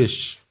برید توی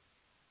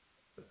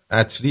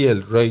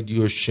اتریل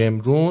رادیو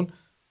شمرون،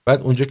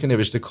 بعد اونجا که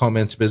نوشته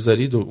کامنت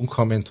بذارید و اون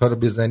کامنت ها رو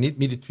بزنید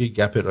میرید توی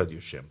گپ رادیو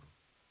شمرون.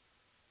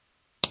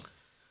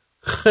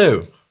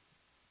 خب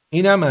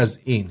اینم از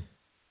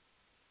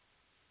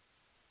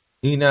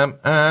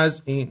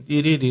این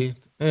دیریری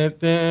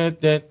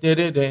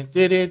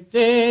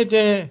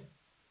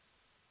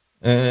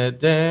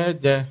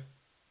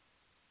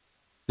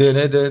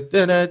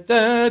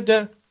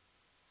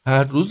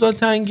هر روز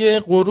تنگ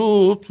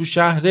غروب تو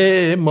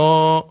شهر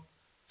ما،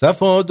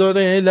 صفا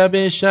داره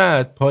لب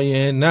شد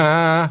پای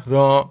نهر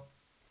را.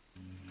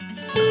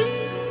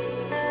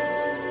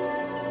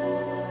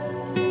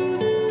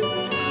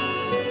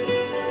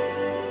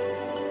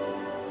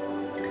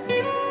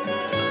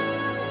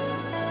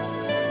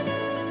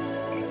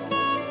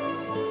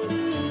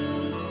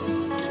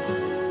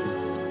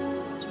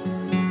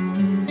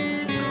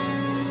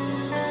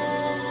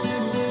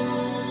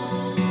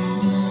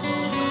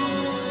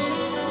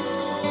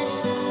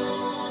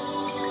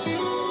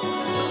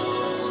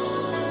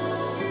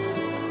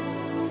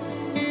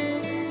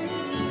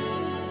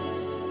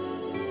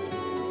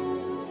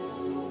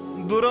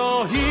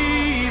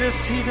 دوراهی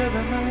رسیده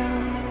به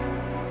من،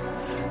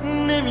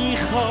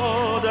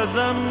 نمیخواد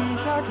ازم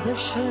رد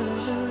بشه.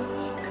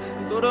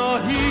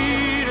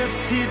 دوراهی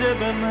رسیده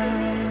به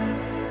من،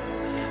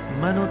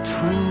 منو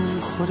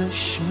تو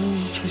خودش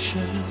میکشه.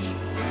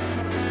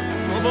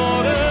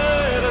 دوباره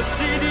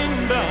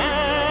رسیدیم به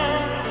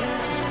هم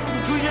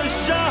توی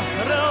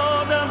شهر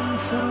آدم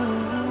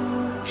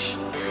فروش.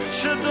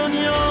 چه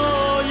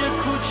دنیای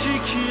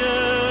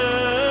کوچیکیه،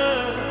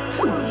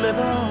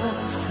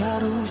 لباس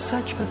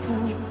عروسک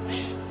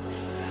بپوش.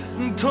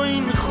 تو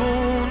این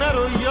خونه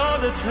رو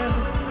یادته،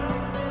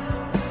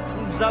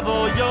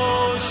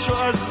 زوایاشو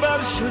از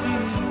بر شدی.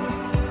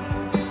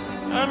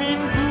 همین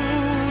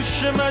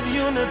گوش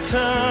مدیونتم،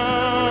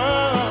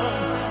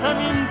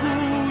 همین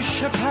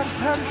گوش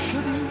پرپر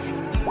شدی.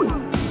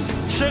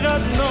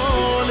 چقدر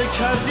ناله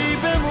کردی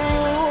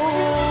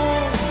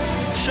بمون،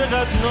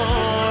 چقدر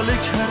ناله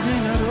کردی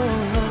نرو،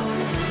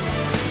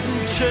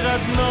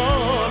 چقدر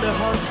ناله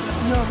هات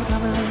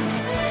یادمه.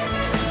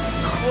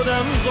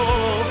 خودم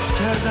قفل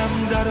کردم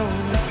درو،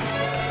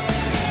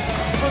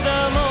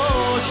 خودم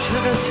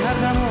عاشقت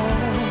کردم و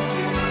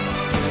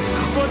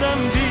خودم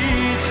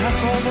بی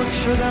تفاوت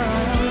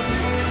شدم.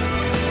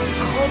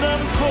 خودم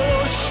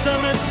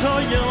کشتم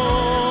تا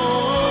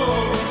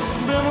یاد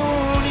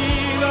بمونی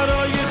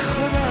برای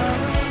خودم،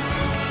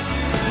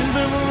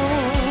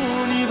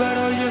 بمونی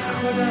برای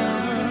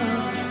خودم،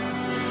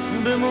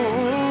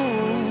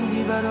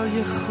 بمونی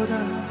برای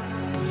خودم.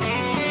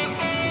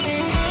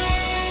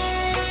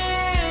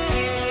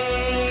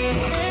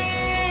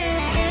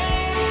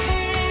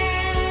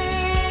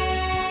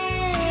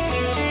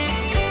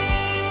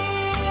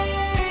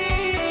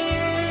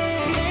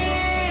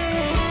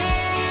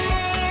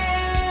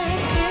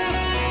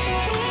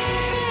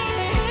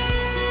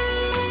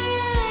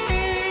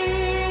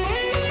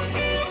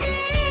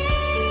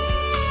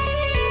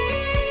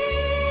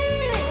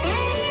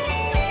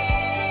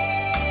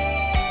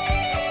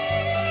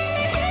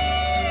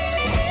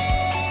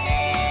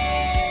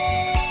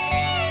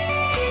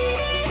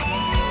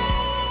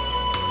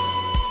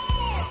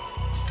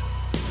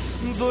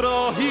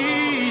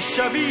 دوراهی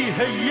شبیه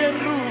یه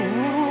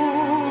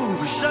روح،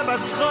 شب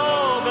از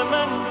خواب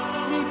من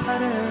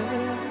میپره.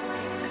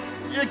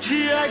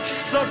 یکی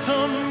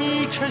عکساتو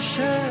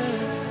میکشه،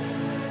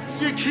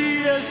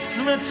 یکی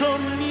اسمتو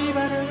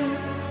میبره.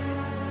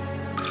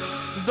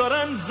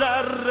 دارن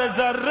ذره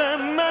ذره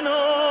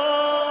منو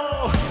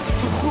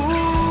تو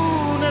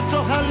خونه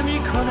تو حل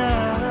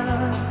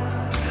میکنن.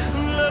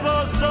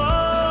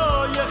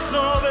 لباسای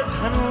خوابت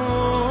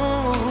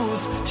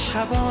هنوز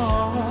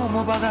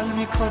شبامو بغل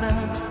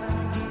میکنن،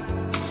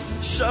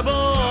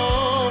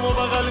 شبامو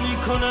بغل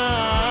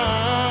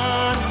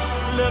میکنن.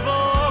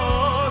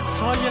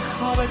 لباسای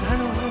خوابت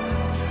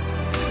هنوز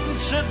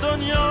چه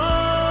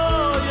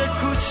دنیای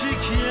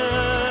کوچیکیه.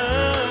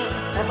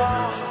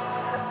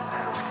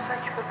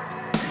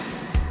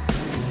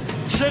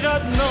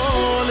 چقدر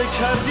ناله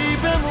کردی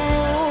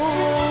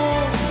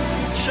بمون،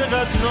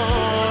 چقدر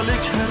ناله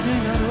کردی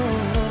نرو،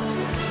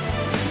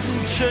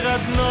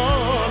 چقدر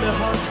ناله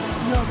هات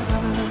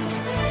یادمه.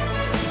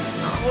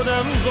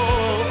 خودم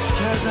قفل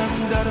کردم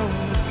درو،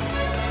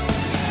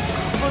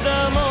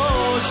 خودم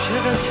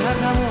عاشقت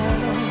کردم و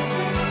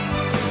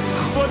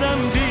خودم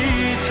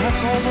بی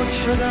تفاوت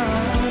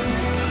شدم.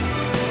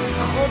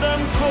 خودم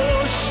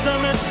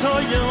کشتم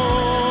تا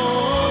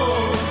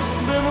یاد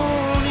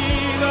بمونی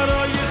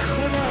برای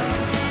خودم،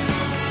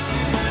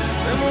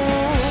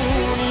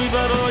 بمونی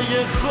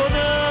برای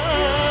خودم،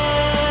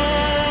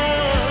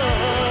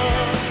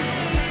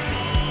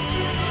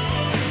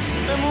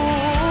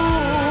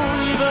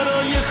 بمونی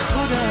برای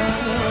خودم.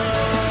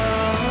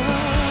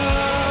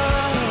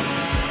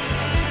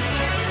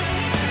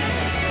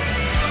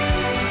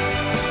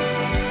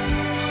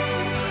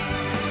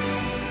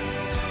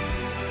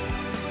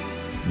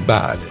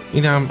 بله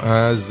این هم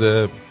از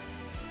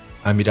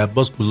امیر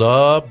عباس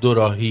گلاب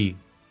دوراهی.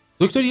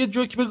 دکتر یه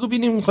جوک بگو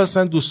بینیم.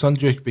 می‌خواستن دوستان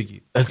جوک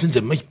بگی.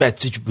 البته ما یک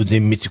بچه که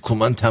بودیم میتی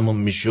کمان تموم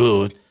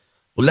میشد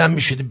بلند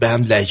میشدیم به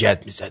هم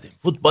لجت میزدیم.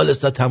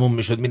 فوتبالستا تموم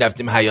میشد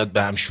میرفتیم حیاط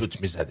به هم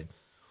شوت میزدیم.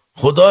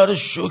 خدا رو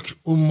شکر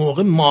اون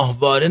موقع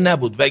ماهواره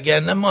نبود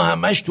وگرنه ما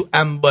همش تو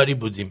انباری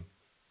بودیم.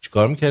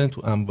 چیکار میکردین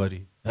تو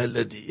انباری؟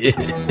 حالا دیگه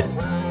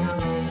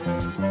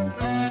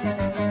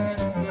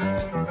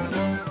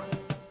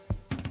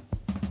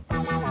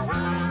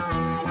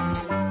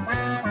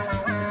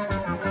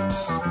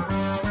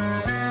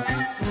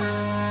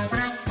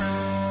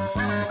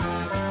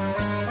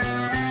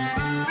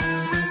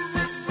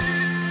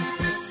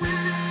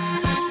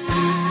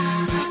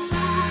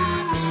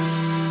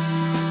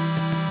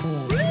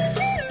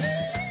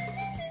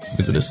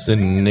میدونسته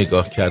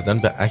نگاه کردن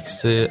به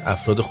عکس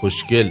افراد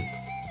خوشگل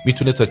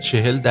میتونه تا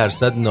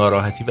 40%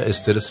 ناراحتی و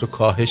استرس رو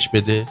کاهش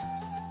بده؟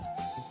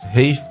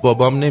 حیف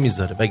بابام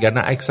نمیذاره وگرنه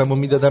عکسمو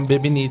میدادم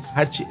ببینید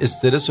هرچی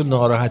استرس و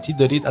ناراحتی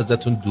دارید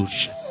ازتون دور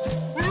شه.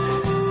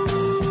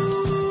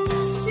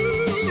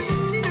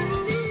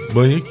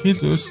 با یکی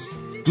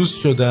دوست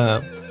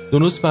شدم.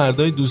 درست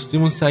فردای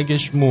دوستیمون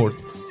سگش مرد.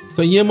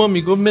 تا یه ما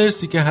میگم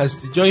مرسی که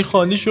هستی جای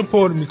خانیشو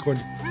پر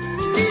میکنی.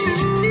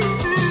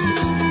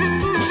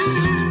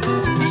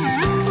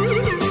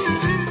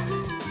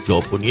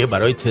 ژاپنی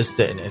برای تست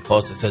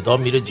انعکاس صدا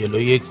میره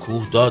جلوی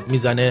کوه داد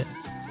میزنه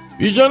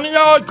بیجانی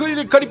یا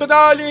کاری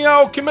بدالی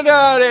یا کی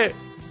مداره.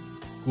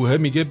 کوه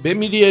میگه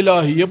بمیری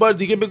الهی یه بار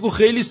دیگه بگو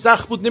خیلی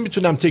سخت بود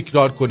نمیتونم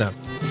تکرار کنم.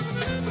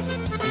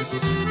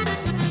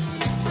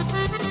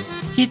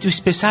 یه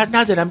دوست پسر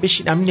ندارم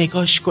بشینم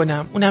نگاش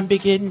کنم اونم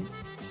بگه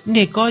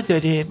نگاه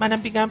داره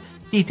منم بگم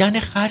دیدن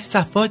خر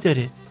صفا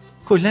داره.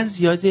 کلا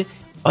زیاد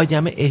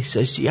آدم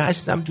احساسی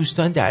هستم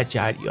دوستان در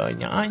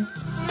جریانان.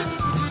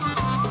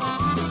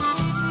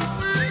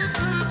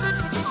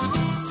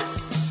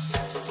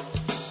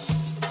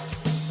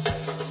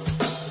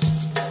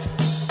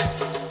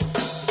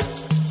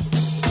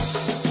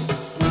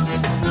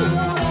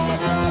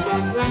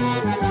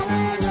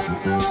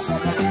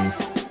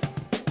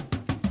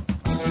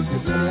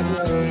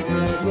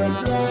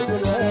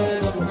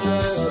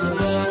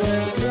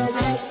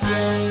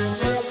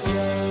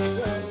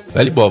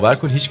 ولی باور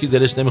کن هیچ کی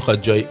دلش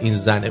نمیخواد جای این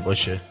زنه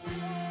باشه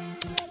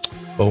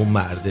با اون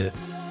مرده.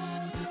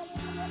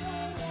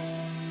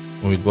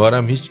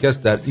 امیدوارم هیچ کس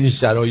در این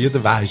شرایط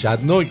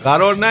وحشتناک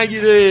قرار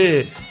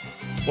نگیره.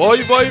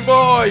 وای وای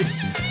وای.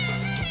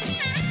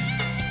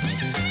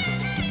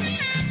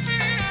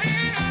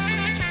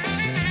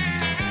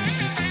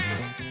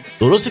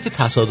 درسته که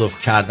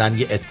تصادف کردن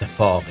یه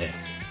اتفاقه،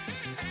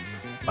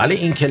 ولی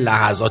این که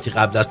لحظاتی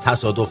قبل از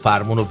تصادف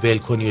فرمون رو ول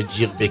کنی و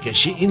جیغ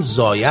بکشی این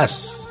ضایعه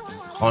است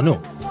خانم.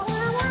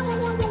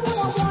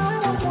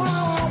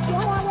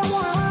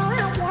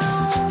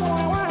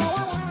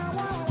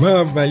 من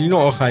اولین و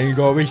آخرین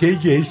رابطه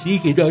جنسی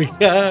که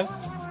داشتم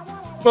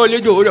مال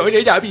دوران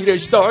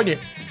دبیرستانه.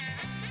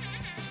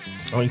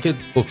 این که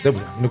گفته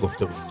بودم، اینو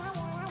گفته بودم.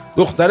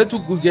 دختره تو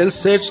گوگل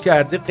سرچ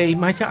کرده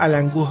قیمت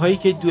علنگوهایی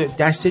که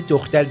دست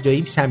دختر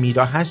داییم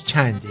سمیرا هست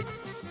چنده.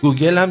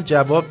 گوگل هم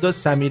جواب داد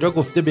سمیرا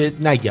گفته بهت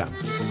نگم.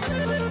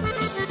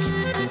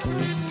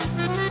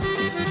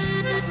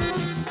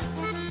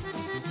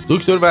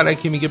 دکتر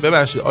برکی میگه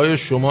ببخشید آیا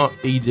شما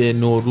عید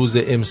نوروز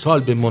امسال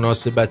به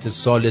مناسبت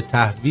سال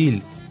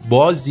تحویل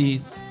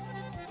بازید؟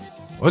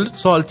 حالا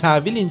سال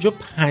تحویل اینجا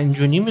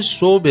 5:30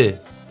 صبح،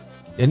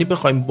 یعنی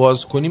بخوایم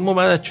باز کنیم ما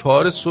بعد از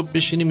 4 صبح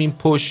بشینیم این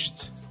پشت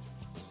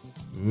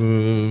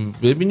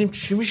ببینیم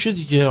چی میشه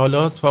دیگه.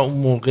 حالا تا اون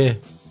موقع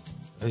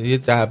یه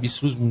 10-20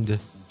 روز مونده،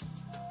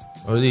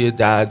 حالا یه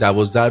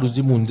 10-12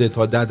 روزی مونده،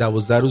 تا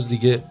 10-12 روز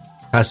دیگه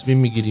تصمیم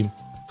میگیریم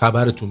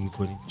خبرتون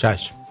میکنیم.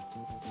 چشم.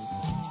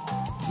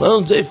 من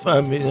اونجایی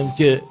فهمیدم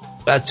که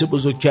بچه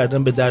بزرگ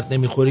کردن به درد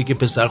نمیخوره که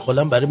پسر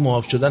خالم برای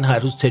معاف شدن هر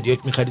روز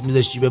تریاک میخرید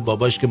میذاشت جیب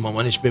باباش که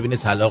مامانش ببینه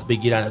طلاق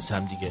بگیرن از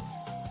هم دیگه.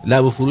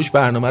 لب و فروش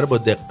برنامه رو با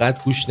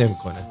دقت گوش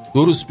نمیکنه.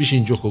 2 روز پیش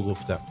این جوکو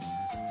گفتم.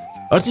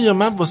 آرتین جان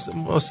من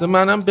واسه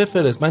منم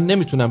بفرست، من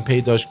نمیتونم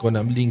پیداش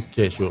کنم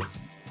لینکشو.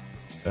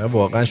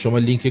 واقعا شما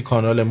لینک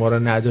کانال ما رو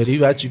نداری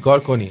بعد چی کار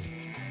کنی؟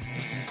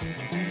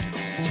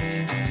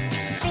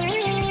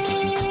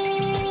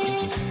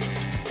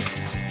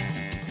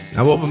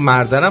 نه بابا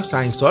مردنم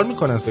سنگسار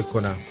میکنن فکر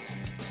کنم.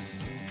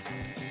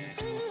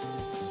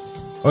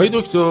 آی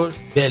دکتر.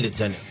 بله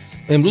جانم.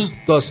 امروز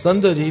داستان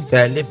داری؟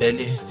 بله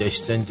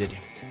داستان داریم.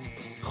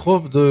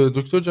 خب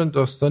دکتر جان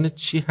داستان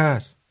چی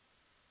هست؟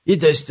 یه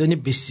داستان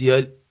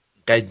بسیار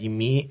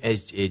قدیمی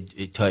از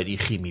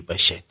تاریخی می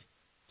باشد.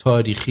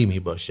 تاریخی می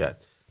باشد.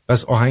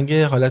 پس آهنگ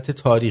حالت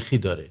تاریخی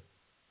داره.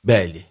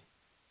 بله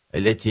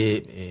حالت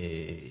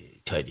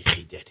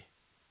تاریخی داره.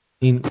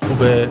 این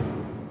خوبه؟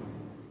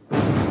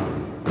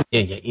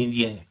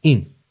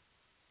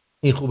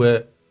 این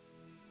خوبه؟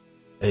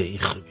 این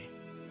خوبه.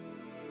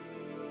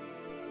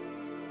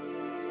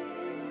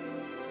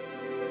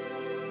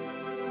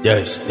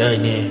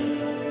 داستان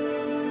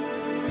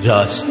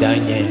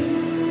راستان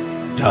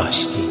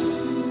راستی،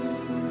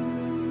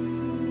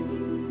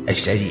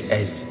 اثری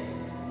از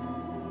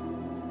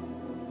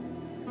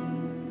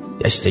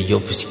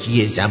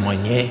داستایوفسکی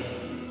زمانه،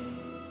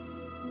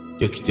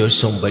 دکتر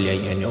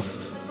سنبالایانوف،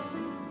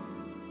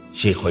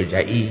 شیخ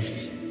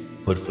الرئیس،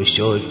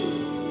 پروفسور،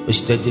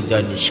 استاد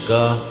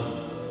دانشگاه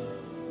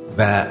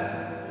و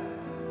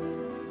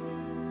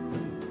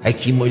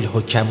حکیم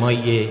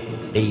الحکمای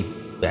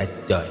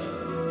غیبتدار.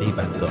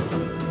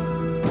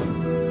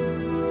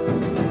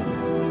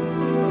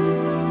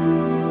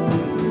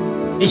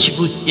 یکی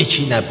بود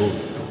یکی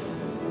نبود،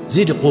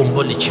 زیر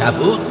قنبل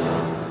چبود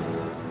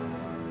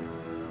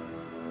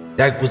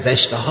در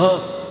گذشته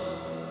ها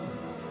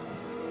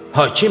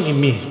حاکم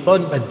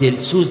مهربان و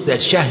دلسوز در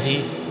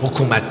شهری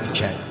حکومت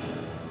میکرد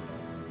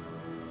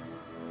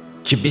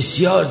که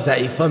بسیار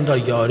ضعیفان را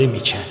یاره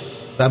میکرد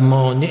و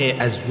مانع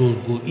از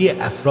زورگویی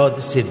افراد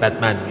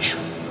ثروتمند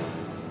میشد،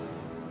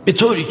 به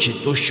طوری که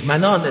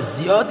دشمنان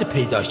زیاد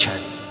پیدا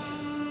کرد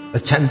و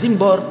چندین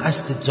بار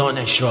قصد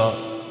جانش را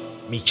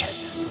میکرد.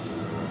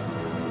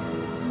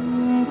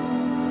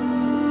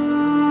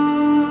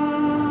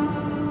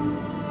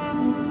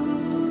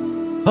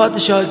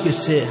 پادشاه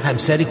قصه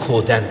همسری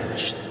کودن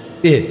داشت.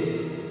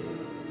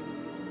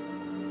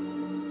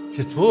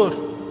 چطور؟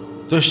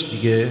 داشت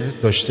دیگه؟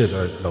 داشته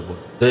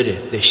داره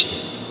داشته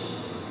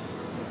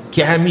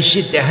که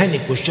همیشه دهن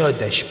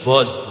گشادش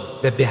باز بود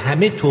و به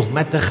همه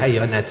تهمت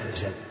خیانت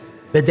میزد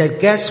و در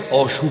گس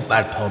آشوب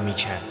برپا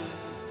میکرد.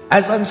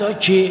 از آنجا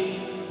که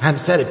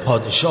همسر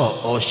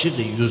پادشاه عاشق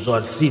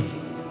یوزالسیو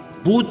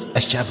بود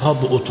از شبها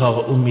به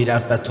اتاق او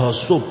میرفت و تا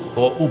صبح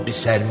با او به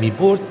سر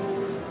میبرد.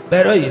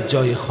 برای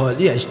جای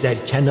خالیش در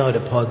کنار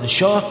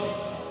پادشاه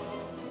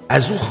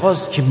از او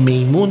خواست که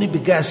میمونی به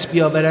گس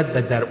بیاورد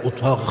و در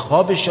اتاق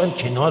خوابشان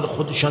کنار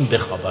خودشان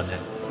بخواباند.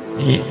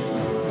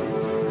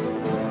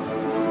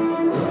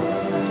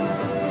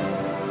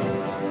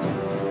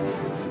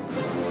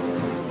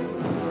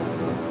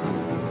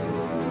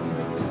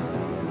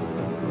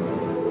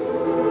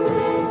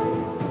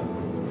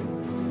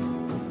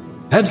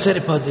 همسر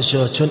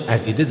پادشاه چون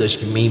عقیده داشت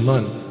که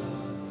میمان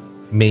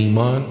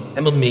میمان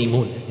اما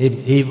میمون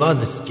حیوان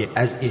است که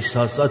از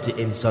احساسات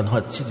انسان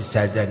ها چیزی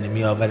سر در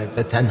نمی آورد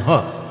و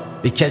تنها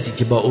به کسی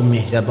که با او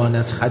مهربان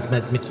است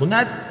خدمت می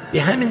کند.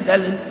 به همین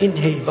دلیل این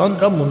حیوان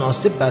را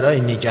مناسب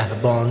برای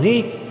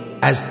نگهبانی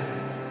از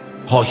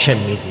حاکم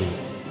می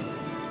دید.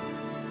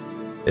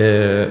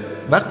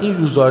 وقت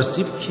این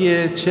یوزارسیف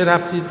کیه؟ چه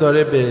ربطی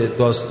داره به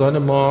داستان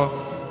ما؟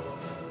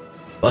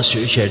 باز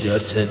شروع کردی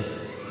آرتن.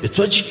 به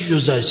تو چی که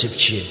یوزارسیف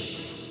چیه؟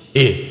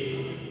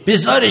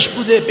 بزارش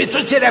بوده، به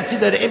تو چه ربطی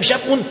داره؟ امشب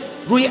اون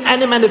روی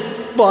ان من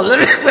بالا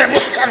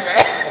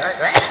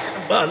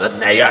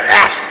نیاره.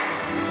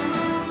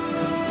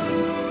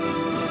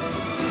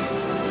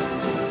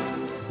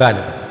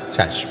 بله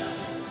چشم.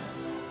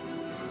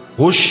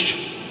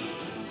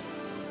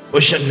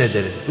 خوشم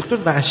نداره. دکتر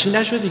وحشی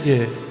نشو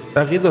دیگه،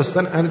 بقیه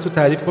داستان ان تو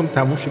تعریف کن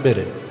تموم شه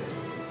بره.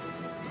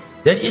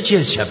 در یکی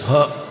از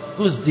شبها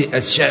دزدی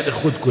از شهر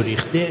خود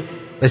گریخته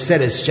و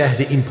سر از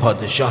شهر این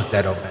پادشاه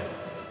در آورد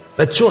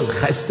و چون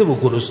خسته و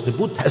گرسنه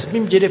بود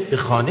تصمیم گرفت به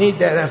خانه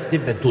در رفته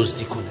و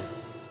دزدی کنه.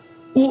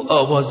 او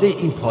آوازه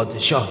این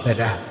پادشاه و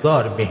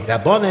رفتار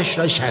مهربانش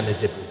را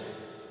شنیده بود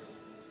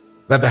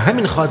و به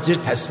همین خاطر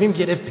تصمیم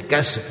گرفت به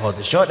قصر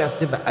پادشاه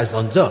رفته و از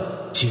آنجا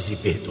چیزی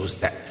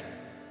بدزدد.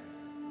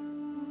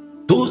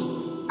 دزد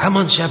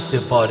همان شب به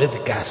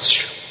وارد قصر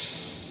شد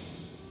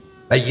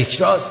و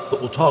یک راست به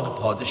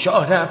اتاق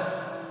پادشاه رفت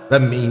و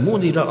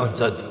میمونی را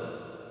آنجا دید.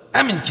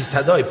 همین که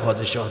صدای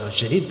پادشاه را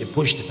شنید به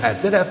پشت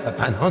پرده رفت و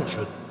پنهان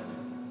شد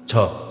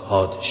تا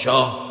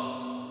پادشاه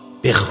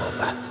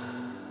بخوابد.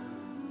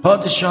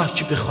 پادشاه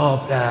که به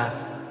خواب رفت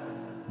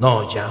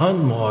ناگهان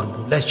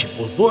مارمولک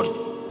بزرگ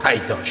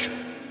پیدا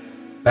شد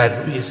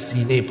بر روی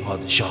سینه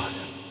پادشاه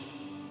رفت.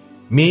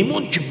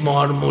 میمون که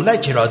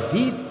مارمولک را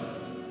دید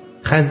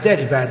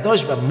خنجری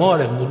برداشت و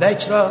مار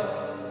مولک را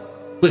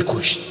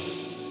بکشت.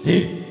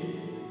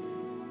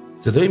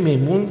 صدای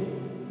میمون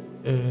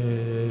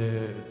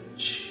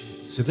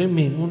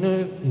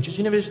اینجا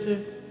چی نوشته؟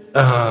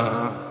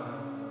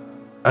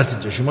 آرتین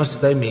جا شما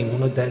صدای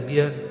میمون رو در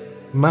بیار.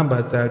 من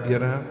باید در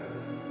بیارم؟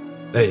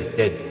 برید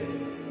در بیار.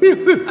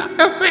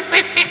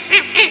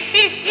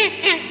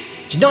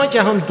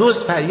 ناگهان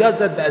دزد فریاد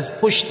زد و از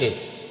پشت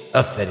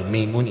آفرین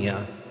میمونی ها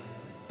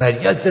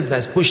فریاد زد و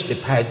از پشت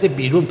پرده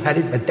بیرون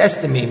پرید و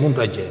دست میمون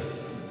را گرفت.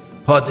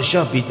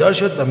 پادشاه بیدار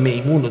شد و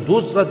میمون و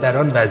دزد را در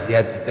آن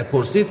وضعیت دید.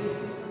 پرسید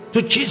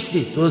تو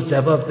کیستی؟ دزد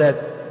جواب داد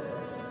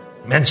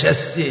من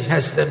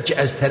هستم که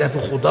از طرف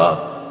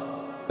خدا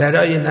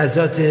برای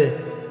نجات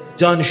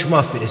جان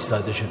شما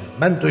فرستاده شده.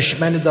 من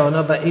دشمن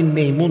دانا و این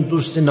میمون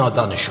دوست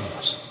نادان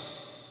شماست.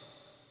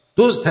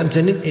 دزد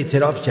همچنین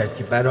اعتراف کرد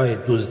که برای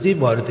دزدی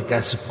وارد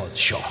قصر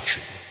پادشاه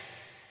شده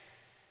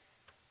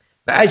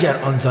و اگر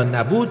آنجا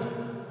نبود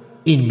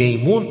این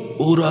میمون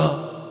او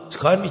را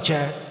چکار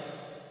میکرد؟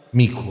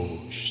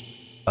 میکشت.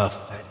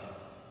 آفرین.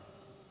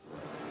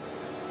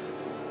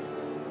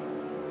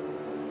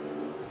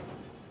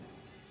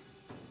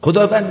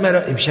 خداوند مرا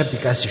امشب به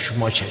قصر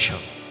شما کشاند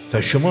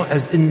تا شما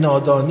از این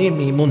نادانی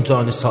میمون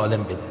جان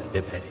سالم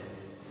ببرید.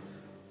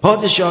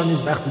 پادشاه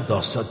نیز وقتی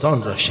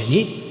داستان را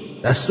شنید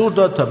دستور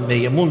داد تا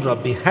میمون را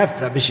به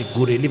 7 روش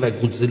گوریلی و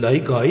گوزلایی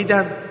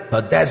گاییدند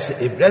تا درس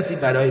عبرتی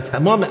برای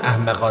تمام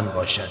احمقان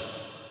باشد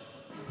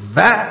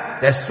و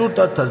دستور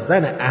داد تا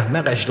زن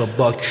احمقش را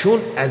با کشون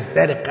از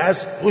در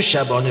قصر 2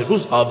 شبانه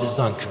روز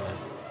آویزان کنند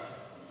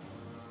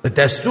و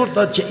دستور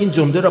داد که این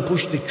جمله را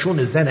پشت کشون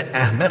زن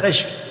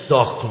احمقش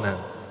داغ کنند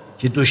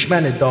که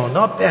دشمن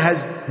دانا به از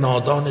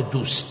نادان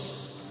دوست.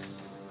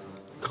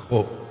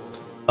 خب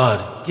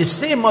آره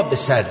قصه ما به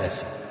سر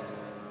رسید.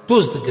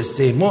 دزد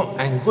قصه ما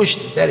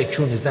انگشت در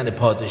کشون زن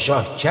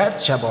پادشاه کرد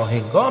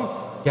شباهنگام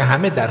که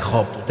همه در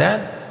خواب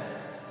بودن.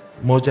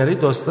 ماجرای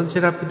داستان چه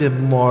ربطی به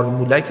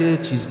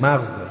مارمولک چیز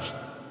مغز داشت؟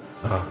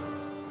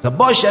 تا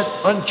باشد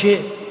آنکه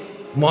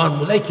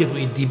مارمولک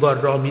روی دیوار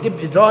را میره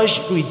به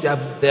راهش روی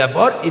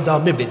دیوار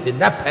ادامه بده،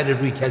 نه پر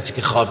روی کسی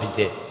که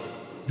خوابیده.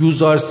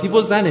 یوزارسی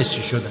و زنش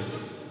چی شدن؟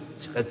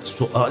 چقدر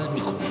سوال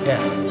میکنه.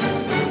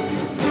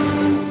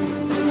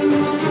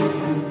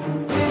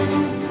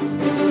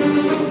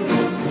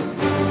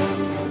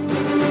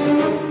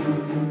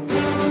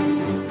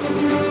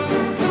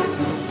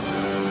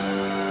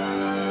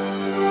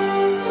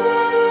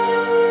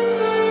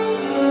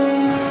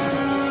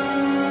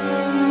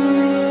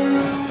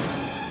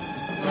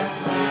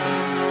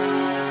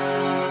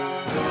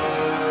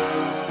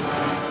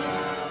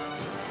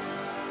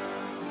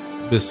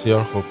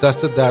 بسیار خوب،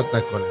 دست درد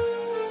نکنه.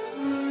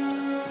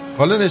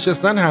 حالا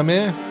نشستن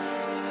همه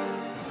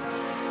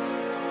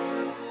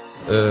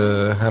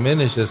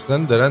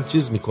نشستن دارن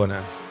چیز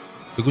میکنن.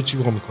 بگو چی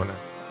میکنن؟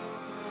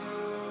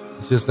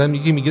 نشستن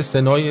میگه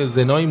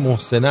زنای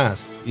محسنه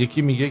است،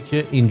 یکی میگه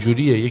که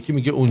اینجوریه، یکی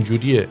میگه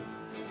اونجوریه.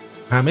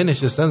 همه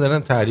نشستن دارن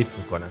تعریف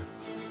میکنن.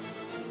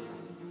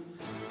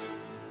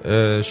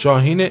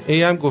 شاهین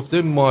ای هم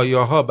گفته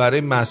مایاها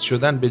برای مست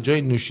شدن به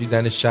جای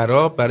نوشیدن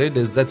شراب برای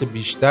لذت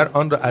بیشتر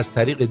آن را از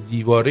طریق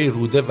دیواره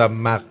روده و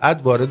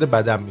مقعد وارد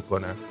بدن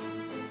میکنن.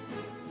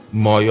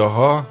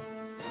 مایاها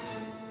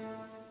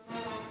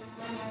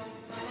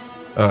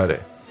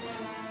آره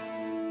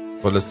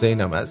خلاصه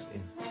اینم از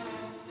این.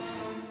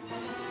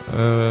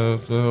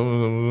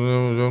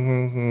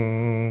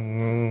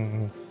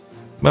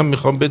 من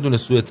میخوام بدون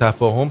سوء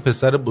تفاهم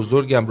پسر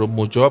بزرگم رو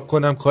مجاب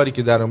کنم، کاری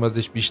که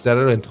درآمدش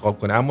بیشتره رو انتخاب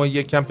کنه، اما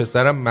یکم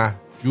پسرم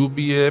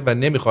محجوبیه و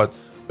نمیخواد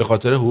به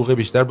خاطر حقوق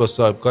بیشتر با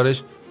صاحب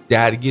کارش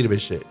درگیر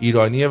بشه.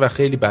 ایرانیه و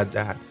خیلی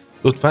بددهن.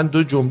 لطفاً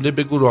 2 جمله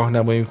بگو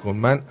راهنمایی کن.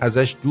 من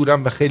ازش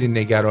دورم و خیلی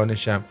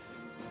نگرانشم.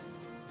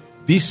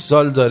 20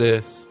 سال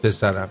داره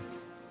پسرم.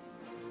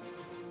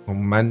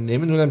 من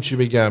نمیدونم چی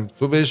بگم.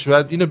 تو بهش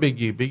باید اینو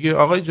بگی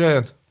آقای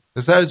جان،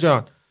 پسر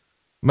جان،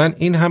 من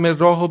این همه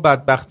راه و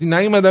بدبختی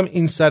نیومدم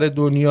این سر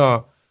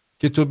دنیا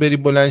که تو بری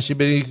بلنشی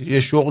بری یه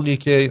شغلی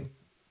که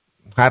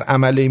هر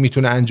عملی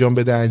میتونه انجام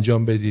بده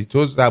انجام بدی.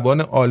 تو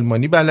زبان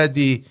آلمانی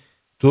بلدی،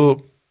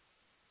 تو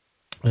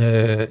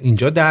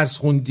اینجا درس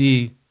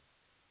خوندی،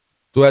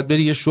 تو باید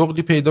بری یه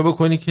شغلی پیدا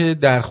بکنی که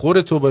در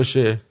خور تو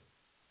باشه.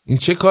 این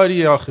چه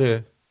کاریه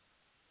آخه؟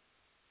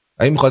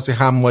 اگه میخواستی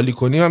حمالی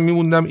کنی من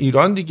میموندم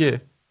ایران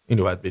دیگه.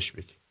 اینو باید بهش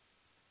بگی.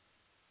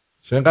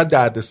 چه اینقدر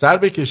درد سر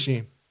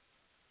بکشیم؟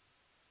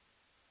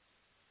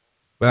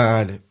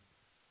 بله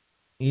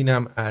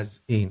اینم از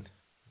این.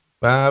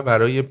 و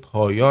برای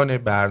پایان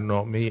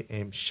برنامه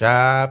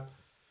امشب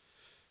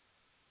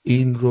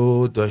این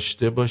رو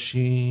داشته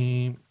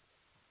باشیم.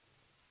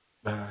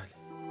 بله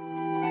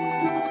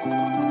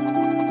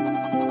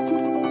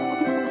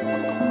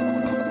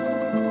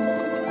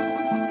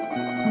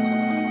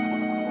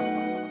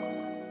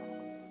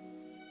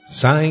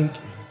سنگ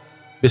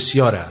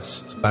بسیار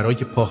است برای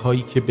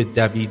پاهایی که به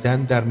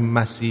دویدن در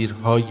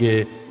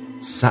مسیرهای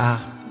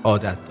سخت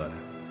عادت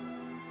دارند،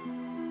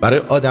 برای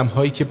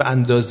آدم‌هایی که به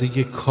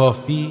اندازه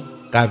کافی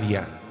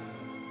قوی‌اند،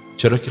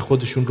 چرا که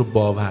خودشون رو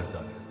باور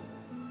دارند.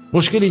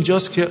 مشکل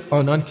اینجاست که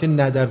آنان که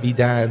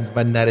ندویدند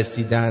و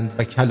نرسیدند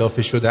و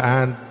کلافه شده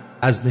اند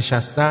از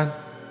نشستن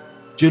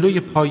جلوی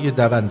پای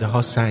دونده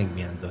ها سنگ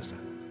می‌اندازند.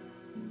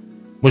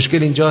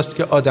 مشکل اینجاست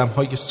که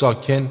آدم‌های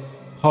ساکن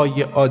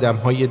پای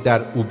آدم‌های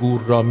در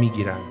عبور را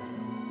می‌گیرند،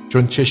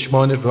 چون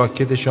چشمان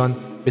راکدشان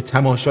به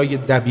تماشای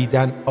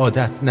دویدن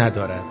عادت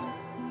ندارد.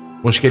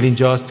 مشکل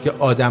اینجاست که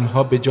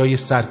آدم‌ها به جای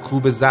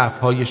سرکوب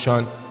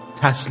ضعف‌هایشان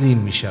تسلیم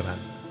می‌شوند.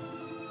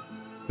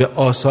 به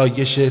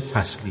آسایش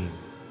تسلیم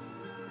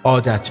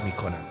عادت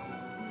می‌کنند.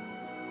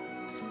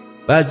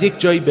 و از یک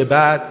جایی به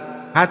بعد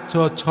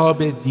حتی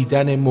تاب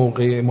دیدن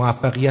موقع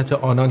موفقیت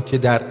آنان که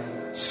در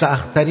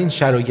سخت‌ترین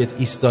شرایط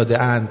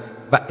ایستاده اند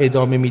و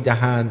ادامه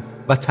می‌دهند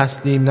و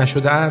تسلیم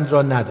نشده اند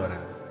را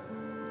ندارند.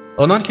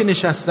 آنان که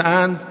نشسته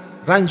اند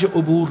رنج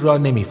عبور را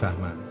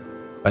نمی‌فهمند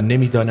و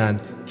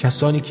نمی‌دانند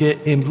کسانی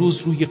که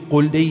امروز روی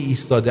قله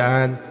ایستاده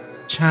اند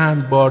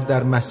چند بار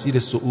در مسیر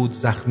صعود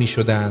زخمی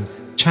شدند،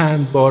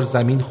 چند بار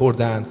زمین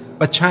خوردند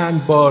و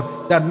چند بار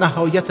در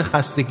نهایت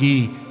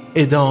خستگی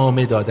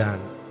ادامه دادند.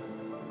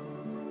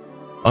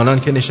 آنان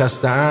که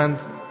نشسته اند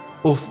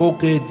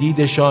افق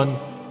دیدشان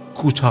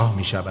کوتاه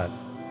می شود.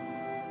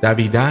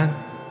 دویدن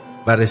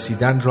و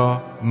رسیدن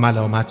را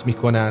ملامت می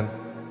کنند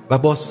و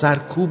با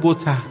سرکوب و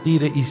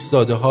تحقیر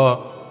ایستاده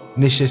ها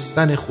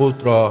نشستن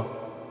خود را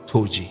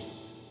توجیه.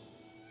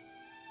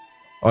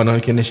 آنان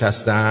که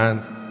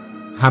نشستند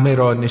همه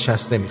را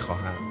نشسته می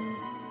خواهند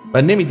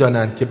و نمی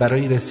دانند که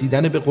برای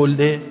رسیدن به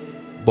قله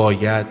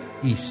باید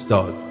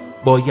ایستاد،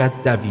 باید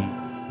دوید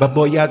و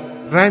باید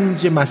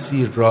رنج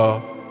مسیر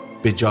را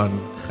به جان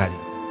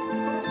خرید.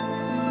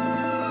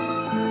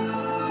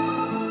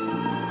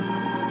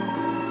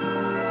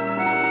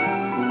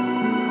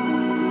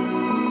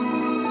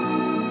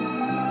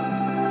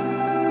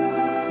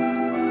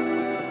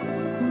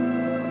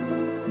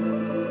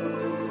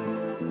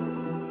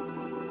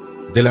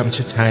 دلم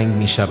چه تنگ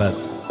می شود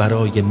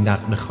برای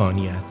نغمه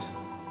خوانیت.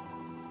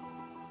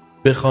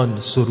 بخوان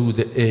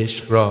سرود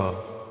عشق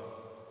را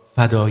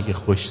فدای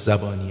خوش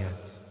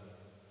زبانیت.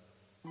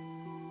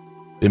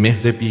 به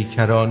مهر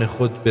بیکران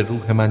خود به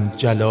روح من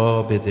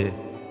جلا بده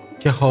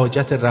که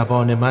حاجت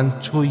روان من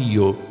تویی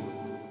و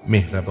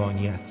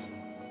مهربانیت.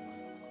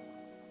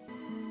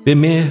 به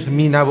مهر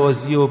می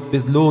نوازی و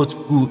به لطف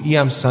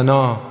گوییم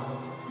ثنا،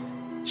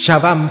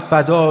 شوم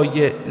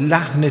فدای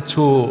لحن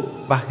تو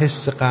و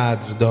حس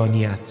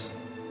قدردانیت.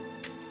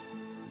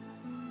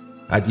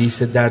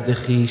 حدیث درد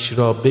خیش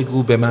را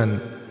بگو به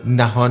من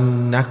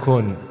نهان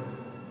نکن،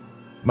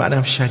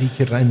 منم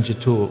شریک رنج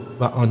تو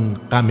و آن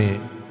غم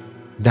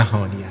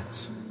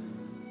نهانیت.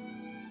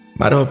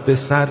 مرا به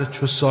سر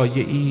چو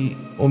سایه ای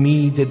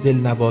امید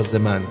دلنواز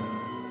من،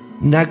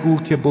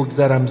 نگو که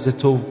بگذرم ز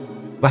تو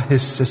و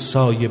حس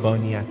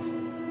سایبانیت.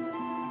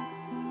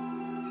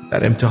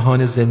 در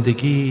امتحان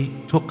زندگی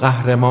تو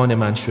قهرمان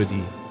من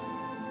شدی،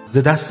 ز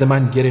دست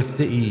من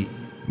گرفته ای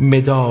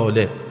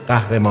مدال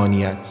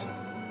قهرمانیت.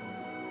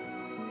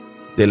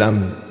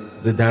 دلم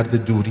ز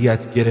درد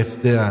دوریت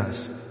گرفته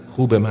است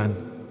خوب من،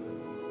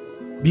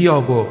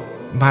 بیا و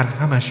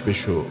مرهمش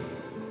بشو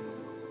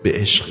به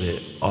عشق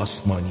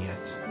آسمانیت.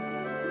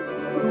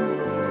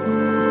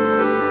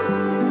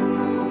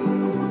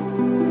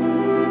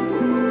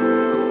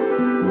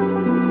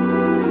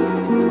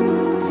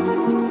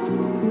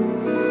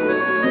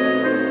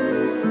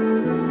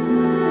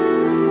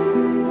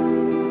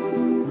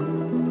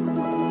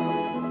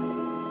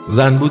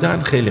 زن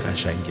بودن خیلی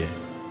قشنگه،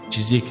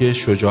 چیزی که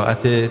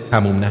شجاعت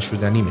تموم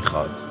نشدنی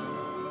میخواد،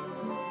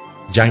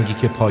 جنگی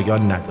که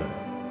پایان نداره.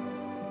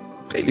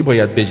 خیلی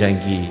باید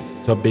بجنگی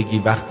تا بگی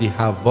وقتی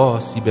حوا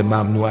سیب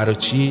ممنوعه رو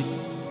چید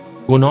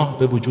گناه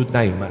به وجود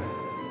نیومد.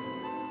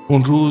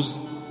 اون روز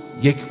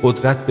یک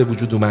قدرت به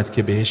وجود اومد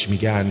که بهش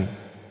میگن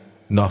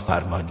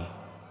نافرمانی.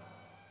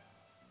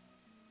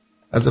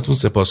 ازتون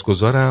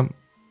سپاسگزارم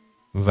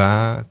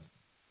و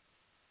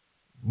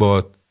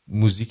با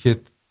موزیک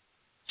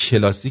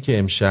کلاسیک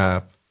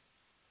امشب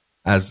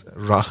از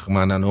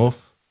راخمانینوف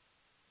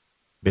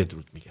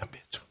بدرود میگم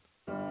بهتون.